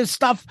all this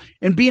stuff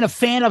and being a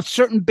fan of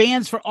certain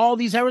bands for all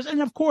these hours.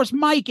 And of course,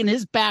 Mike and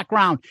his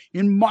background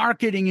in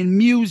marketing and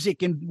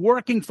music and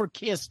working for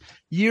Kiss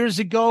years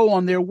ago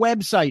on their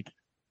website,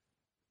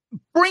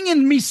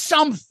 bringing me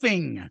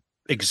something.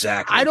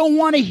 Exactly. I don't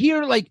want to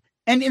hear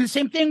and the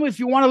same thing if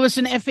you want to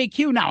listen to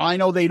FAQ. Now, I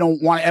know they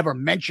don't want to ever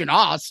mention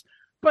us,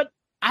 but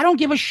I don't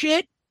give a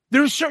shit.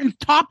 There's certain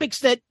topics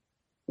that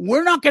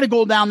we're not going to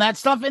go down that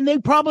stuff, and they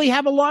probably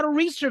have a lot of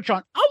research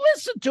on. I'll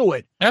listen to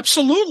it.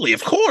 Absolutely,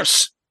 of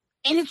course.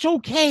 And it's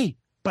okay,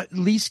 but at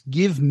least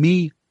give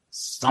me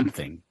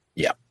something.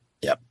 Yeah.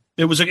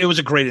 It was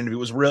a great interview.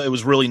 It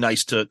was really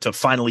nice to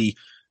finally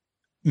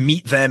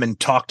meet them and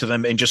talk to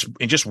them and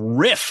just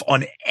riff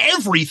on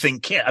everything.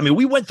 I mean,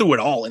 we went through it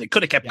all, and it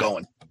could have kept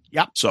going.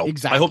 Yep. So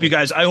exactly. I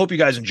hope you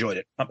guys enjoyed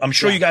it. I'm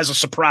sure you guys are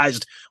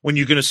surprised when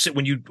you're going to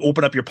when you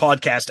open up your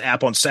podcast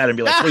app on Saturday and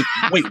be like,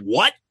 wait,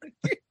 what?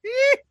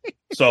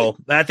 So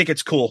I think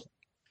it's cool.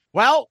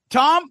 Well,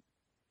 Tom,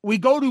 we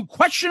go to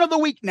question of the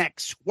week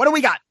next. What do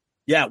we got?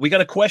 Yeah, we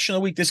got a question of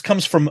the week. This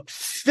comes from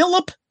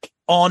Philip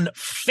on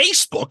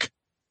Facebook,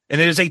 and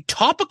it is a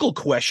topical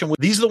question.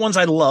 These are the ones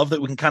I love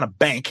that we can kind of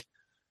bank.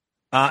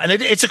 And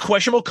it's a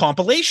question about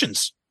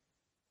compilations.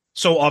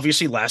 So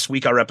obviously last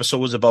week our episode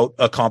was about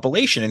a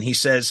compilation, and he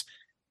says,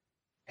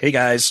 hey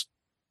guys,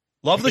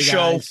 love the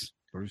show.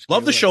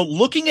 Love the show.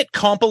 Looking at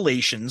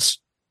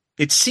compilations,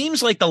 it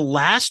seems like the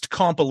last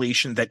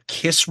compilation that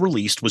Kiss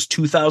released was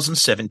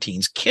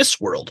 2017's Kiss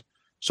World.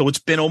 So it's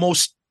been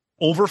almost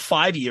over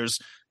 5 years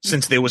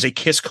since there was a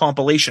Kiss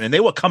compilation, and they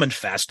were coming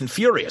fast and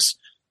furious.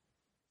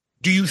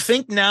 Do you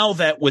think now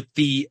that with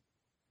the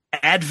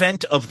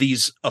advent of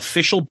these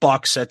official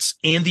box sets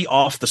and the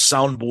Off the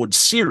Soundboard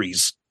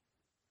series,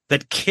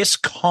 that Kiss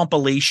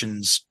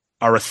compilations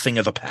are a thing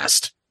of the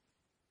past?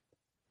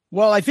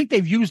 Well, I think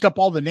they've used up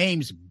all the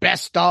names.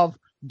 Best of,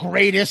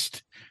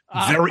 greatest.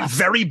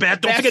 Very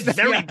best. Don't forget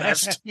very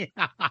best.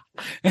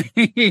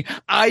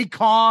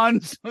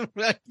 Icons,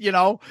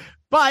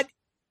 But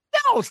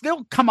no,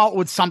 they'll come out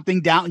with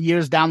something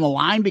years down the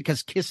line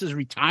because Kiss is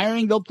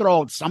retiring. They'll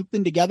throw out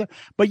something together.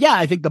 But yeah,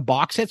 I think the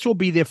box sets will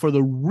be there for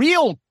the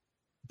real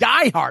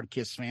diehard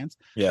Kiss fans.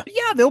 Yeah. But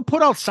yeah, they'll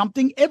put out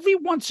something every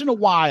once in a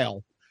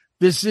while.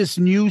 There's this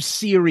new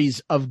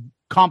series of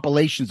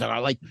compilations that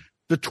are like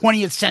the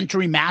 20th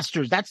Century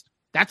Masters.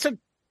 That's a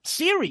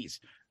series.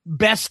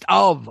 Best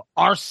of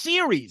our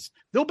series.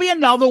 There'll be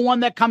another one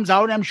that comes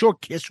out, and I'm sure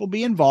Kiss will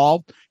be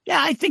involved. Yeah,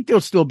 I think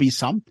there'll still be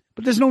some,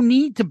 but there's no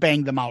need to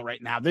bang them out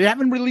right now. They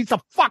haven't released a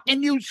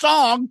fucking new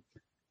song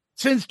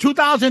since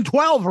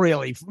 2012,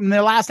 really, from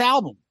their last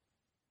album.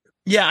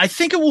 Yeah, I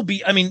think it will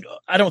be. I mean,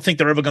 I don't think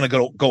they're ever going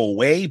to go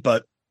away,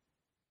 but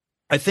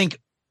I think,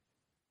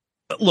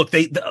 look,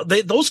 they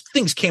those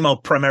things came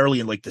out primarily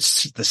in like the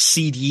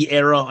CD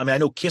era. I mean, I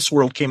know Kiss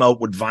World came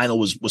out when vinyl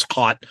was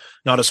hot,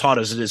 not as hot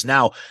as it is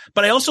now.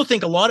 But I also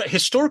think a lot of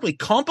historically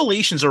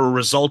compilations are a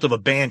result of a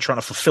band trying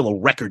to fulfill a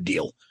record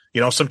deal.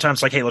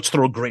 Sometimes like, hey, let's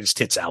throw a greatest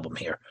hits album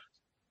here.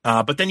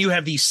 But then you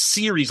have these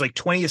series like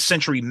 20th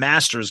Century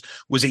Masters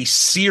was a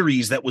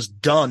series that was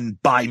done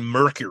by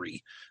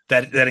Mercury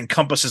that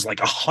encompasses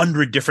like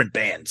 100 different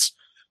bands.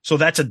 So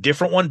that's a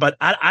different one. But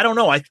I don't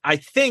know. I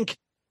think,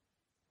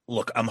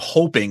 look, I'm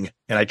hoping,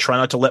 and I try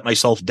not to let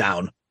myself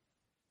down,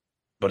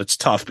 but it's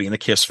tough being a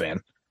Kiss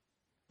fan.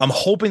 I'm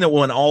hoping that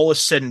when all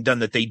is said and done,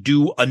 that they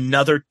do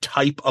another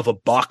type of a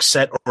box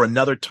set or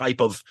another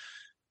type of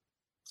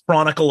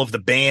chronicle of the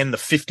band, the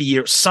 50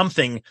 years,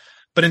 something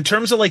But in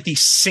terms of like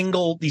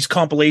these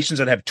compilations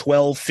that have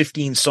 12,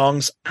 15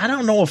 songs, I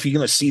don't know if you're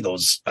going to see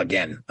those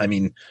again. I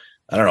mean,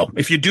 I don't know.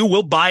 If you do,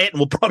 we'll buy it and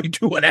we'll probably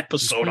do an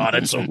episode on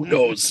it. So who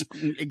knows?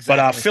 Exactly.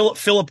 But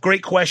Philip,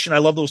 great question. I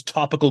love those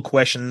topical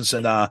questions.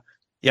 And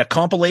yeah,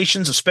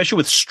 compilations, especially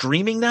with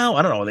streaming now.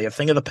 I don't know. Are they a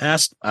thing of the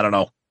past? I don't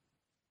know.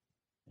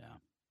 Yeah.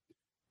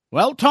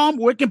 Well, Tom,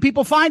 where can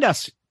people find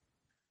us?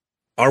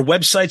 Our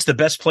website's the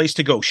best place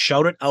to go.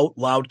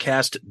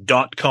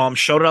 ShoutItOutLoudcast.com.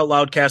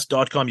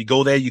 ShoutItOutLoudcast.com. You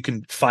go there, you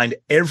can find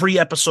every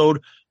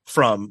episode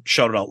from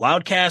Shout It Out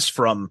Loudcast,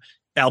 from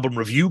Album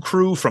Review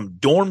Crew, from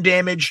Dorm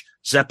Damage,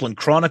 Zeppelin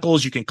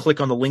Chronicles. You can click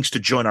on the links to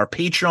join our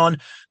Patreon,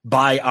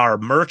 buy our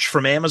merch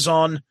from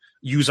Amazon,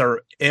 use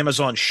our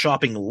Amazon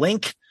shopping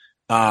link,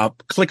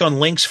 click on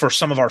links for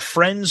some of our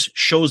friends,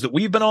 shows that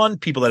we've been on,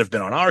 people that have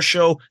been on our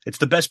show. It's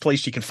the best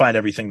place. You can find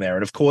everything there.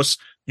 And of course,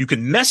 you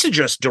can message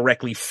us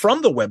directly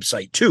from the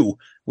website too,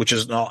 which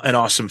is an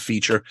awesome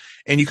feature.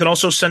 And you can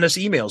also send us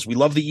emails. We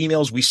love the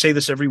emails. We say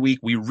this every week.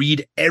 We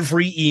read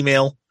every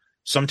email.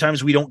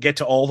 Sometimes we don't get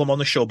to all of them on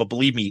the show, but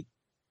believe me,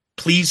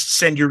 please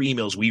send your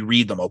emails. We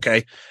read them,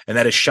 okay? And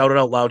that is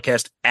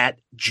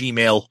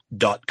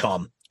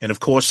shoutitoutloudcast@gmail.com. And of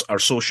course, our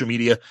social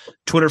media,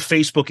 Twitter,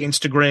 Facebook,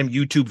 Instagram,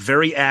 YouTube,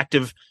 very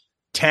active.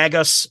 Tag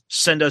us,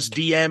 send us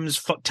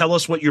DMs, tell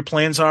us what your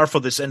plans are for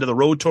this end of the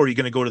road tour. Are you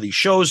going to go to these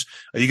shows?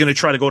 Are you going to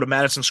try to go to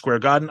Madison Square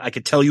Garden? I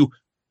could tell you,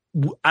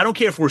 I don't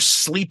care if we're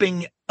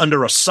sleeping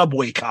under a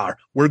subway car.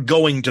 We're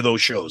going to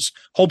those shows.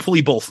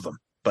 Hopefully both of them.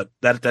 But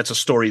that's a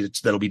story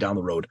that'll be down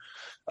the road.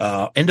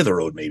 End of the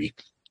road, maybe.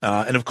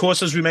 And of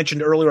course, as we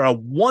mentioned earlier, our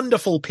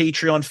wonderful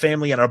Patreon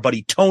family and our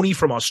buddy Tony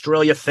from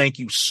Australia. Thank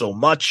you so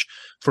much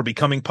for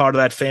becoming part of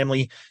that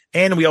family.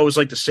 And we always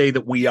like to say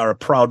that we are a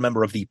proud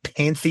member of the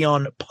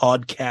Pantheon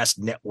Podcast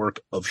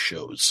Network of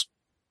shows.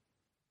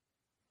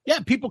 Yeah,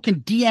 people can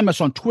DM us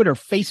on Twitter,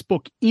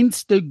 Facebook,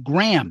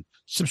 Instagram.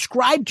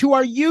 Subscribe to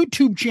our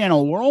YouTube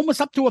channel. We're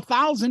almost up to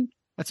 1,000.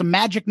 That's a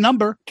magic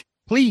number.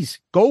 Please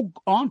go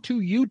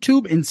onto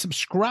YouTube and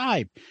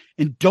subscribe.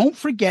 And don't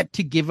forget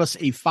to give us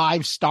a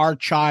 5-star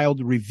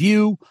child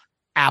review.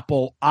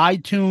 Apple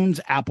iTunes,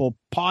 Apple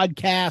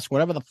Podcasts,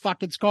 whatever the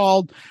fuck it's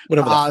called.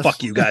 Whatever the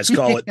fuck you guys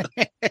call it.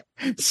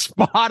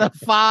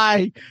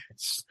 Spotify,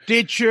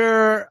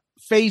 Stitcher,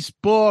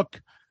 Facebook,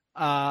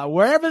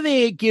 wherever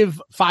they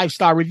give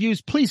 5-star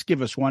reviews, please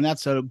give us one.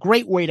 That's a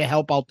great way to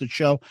help out the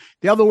show.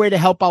 The other way to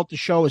help out the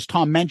show, as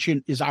Tom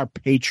mentioned, is our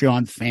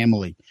Patreon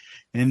family.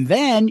 And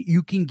then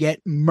you can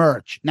get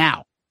merch.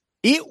 Now,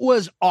 it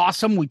was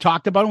awesome. We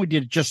talked about it. We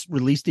just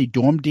released a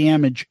Dorm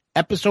Damage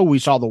episode. We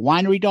saw the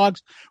Winery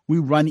Dogs. We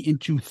run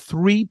into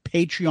 3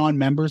 Patreon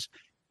members.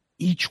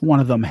 Each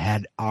one of them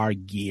had our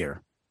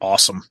gear.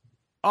 Awesome.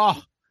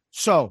 Oh,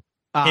 so.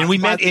 And we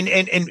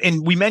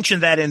we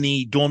mentioned that in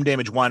the Dorm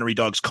Damage Winery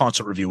Dogs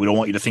concert review. We don't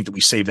want you to think that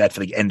we saved that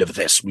for the end of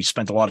this. We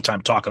spent a lot of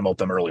time talking about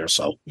them earlier.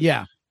 So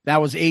yeah, that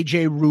was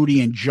AJ,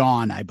 Rudy, and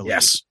John, I believe.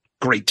 Yes.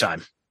 Great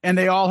time. And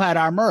they all had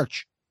our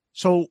merch.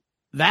 So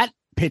that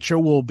picture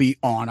will be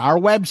on our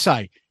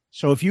website.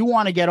 So if you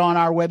want to get on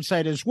our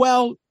website as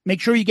well, make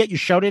sure you get your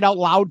Shout It Out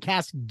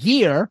Loudcast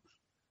gear.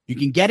 You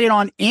can get it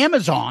on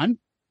Amazon,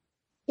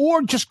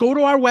 or just go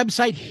to our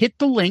website, hit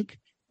the link,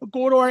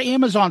 go to our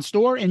Amazon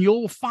store, and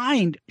you'll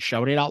find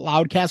Shout It Out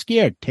Loudcast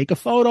gear. Take a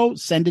photo,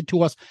 send it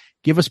to us,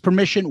 give us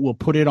permission. We'll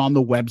put it on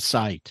the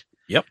website.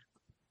 Yep.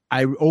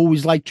 I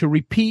always like to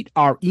repeat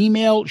our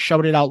email,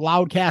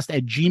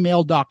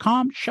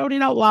 shoutitoutloudcast@gmail.com,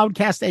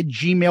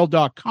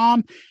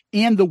 shoutitoutloudcast@gmail.com,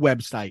 and the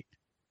website,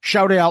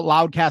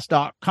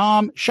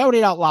 shoutitoutloudcast.com,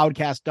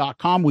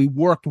 shoutitoutloudcast.com. We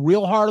worked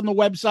real hard on the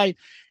website.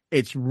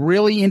 It's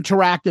really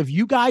interactive.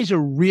 You guys are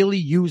really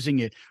using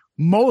it.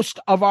 Most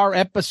of our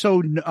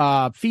episode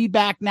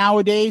feedback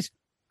nowadays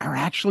are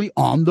actually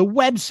on the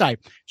website.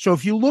 So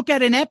if you look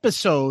at an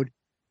episode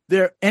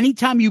there,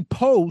 anytime you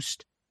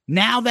post,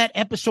 now that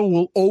episode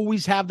will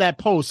always have that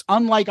post,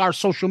 unlike our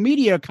social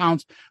media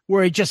accounts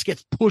where it just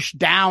gets pushed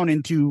down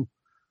into,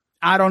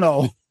 I don't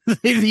know,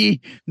 the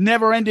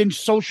never-ending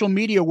social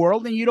media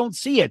world, and you don't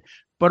see it.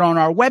 But on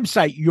our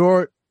website,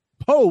 your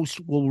post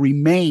will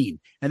remain,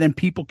 and then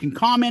people can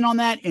comment on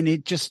that, and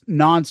it just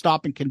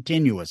nonstop and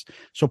continuous.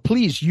 So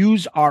please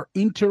use our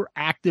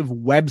interactive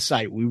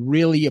website. We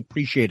really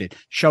appreciate it.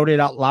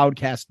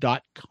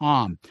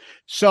 Shoutitoutloudcast.com.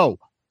 So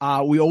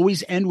we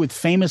always end with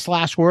famous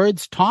last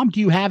words. Tom, do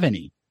you have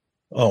any?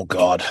 Oh,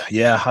 God.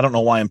 Yeah, I don't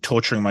know why I'm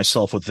torturing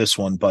myself with this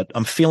one, but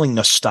I'm feeling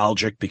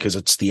nostalgic because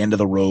it's the end of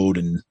the road.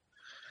 And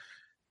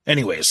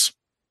anyways,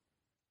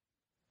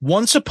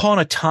 once upon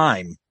a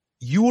time,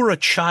 you were a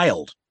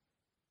child,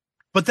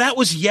 but that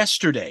was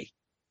yesterday.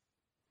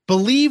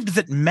 Believed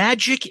that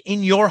magic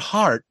in your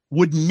heart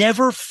would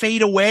never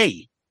fade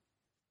away.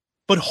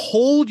 But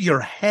hold your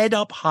head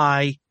up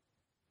high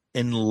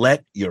and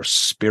let your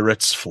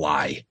spirits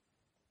fly.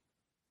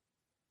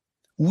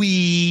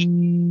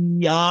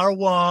 We are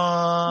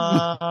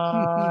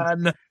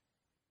one.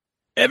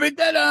 Every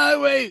day I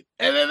wait.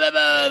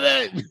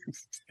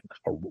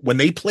 When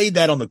they played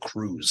that on the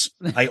cruise,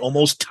 I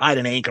almost tied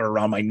an anchor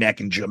around my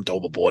neck and jumped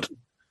overboard.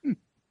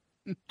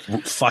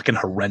 Fucking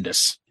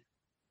horrendous.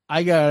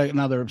 I got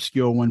another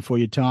obscure one for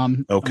you,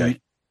 Tom. Okay.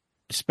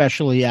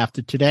 Especially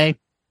after today.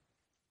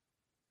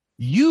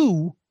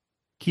 You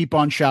keep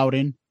on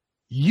shouting.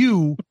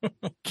 You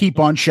keep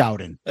on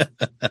shouting.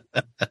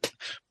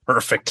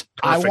 Perfect.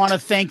 I want to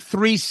thank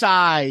Three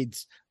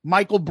Sides,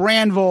 Michael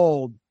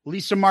Brandvold,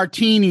 Lisa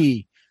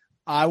Martini.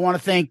 I want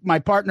to thank my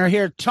partner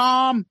here,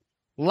 Tom,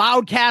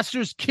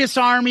 Loudcasters, Kiss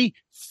Army.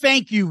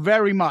 Thank you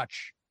very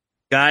much.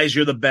 Guys,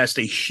 you're the best.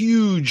 A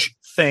huge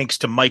thanks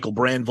to Michael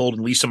Brandvold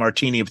and Lisa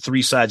Martini of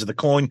Three Sides of the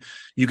Coin.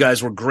 You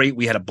guys were great.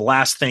 We had a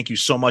blast. Thank you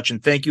so much.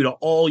 And thank you to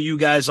all you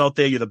guys out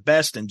there. You're the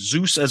best. And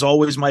Zeus, as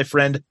always, my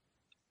friend,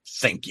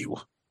 thank you.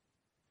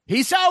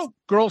 Peace out,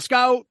 Girl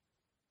Scout.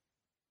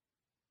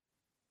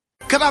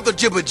 Cut out the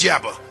jibber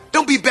jabber.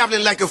 Don't be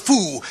babbling like a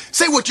fool.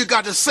 Say what you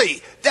got to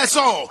say. That's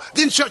all.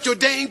 Then shut your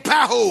dang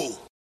pie hole.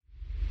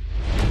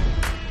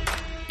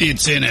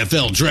 It's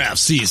NFL draft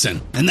season,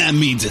 and that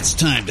means it's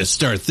time to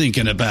start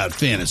thinking about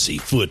fantasy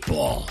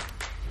football.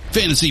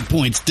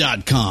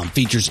 FantasyPoints.com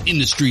features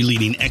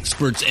industry-leading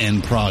experts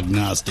and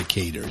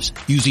prognosticators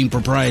using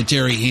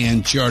proprietary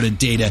hand-charted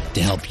data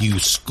to help you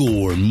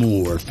score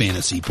more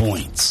fantasy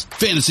points.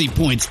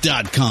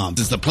 FantasyPoints.com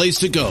is the place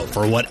to go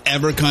for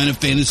whatever kind of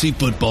fantasy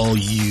football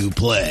you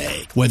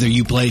play. Whether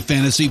you play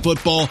fantasy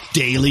football,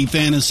 daily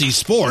fantasy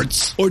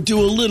sports, or do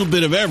a little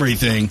bit of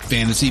everything,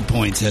 Fantasy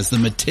Points has the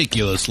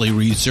meticulously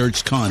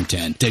researched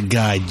content to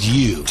guide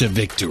you to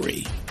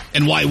victory.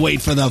 And why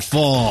wait for the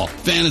fall?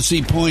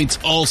 Fantasy Points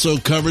also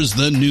covers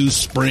the new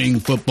spring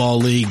football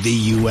league,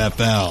 the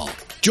UFL.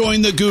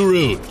 Join the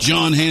guru,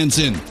 John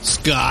Hansen,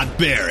 Scott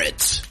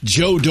Barrett,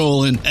 Joe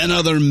Dolan, and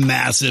other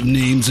massive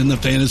names in the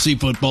fantasy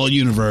football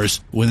universe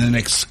with an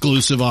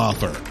exclusive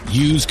offer.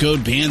 Use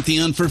code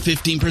Pantheon for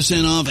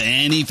 15% off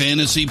any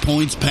Fantasy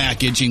Points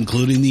package,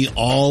 including the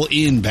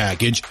all-in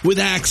package, with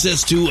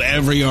access to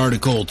every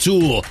article,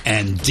 tool,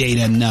 and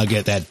data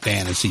nugget that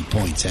Fantasy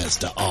Points has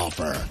to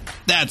offer.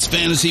 That's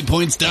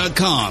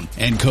FantasyPoints.com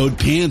and code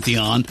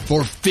Pantheon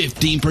for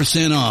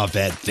 15% off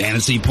at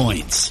Fantasy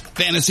Points.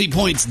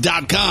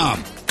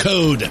 FantasyPoints.com,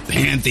 code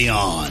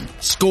Pantheon.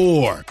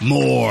 Score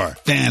more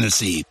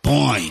fantasy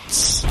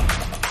points.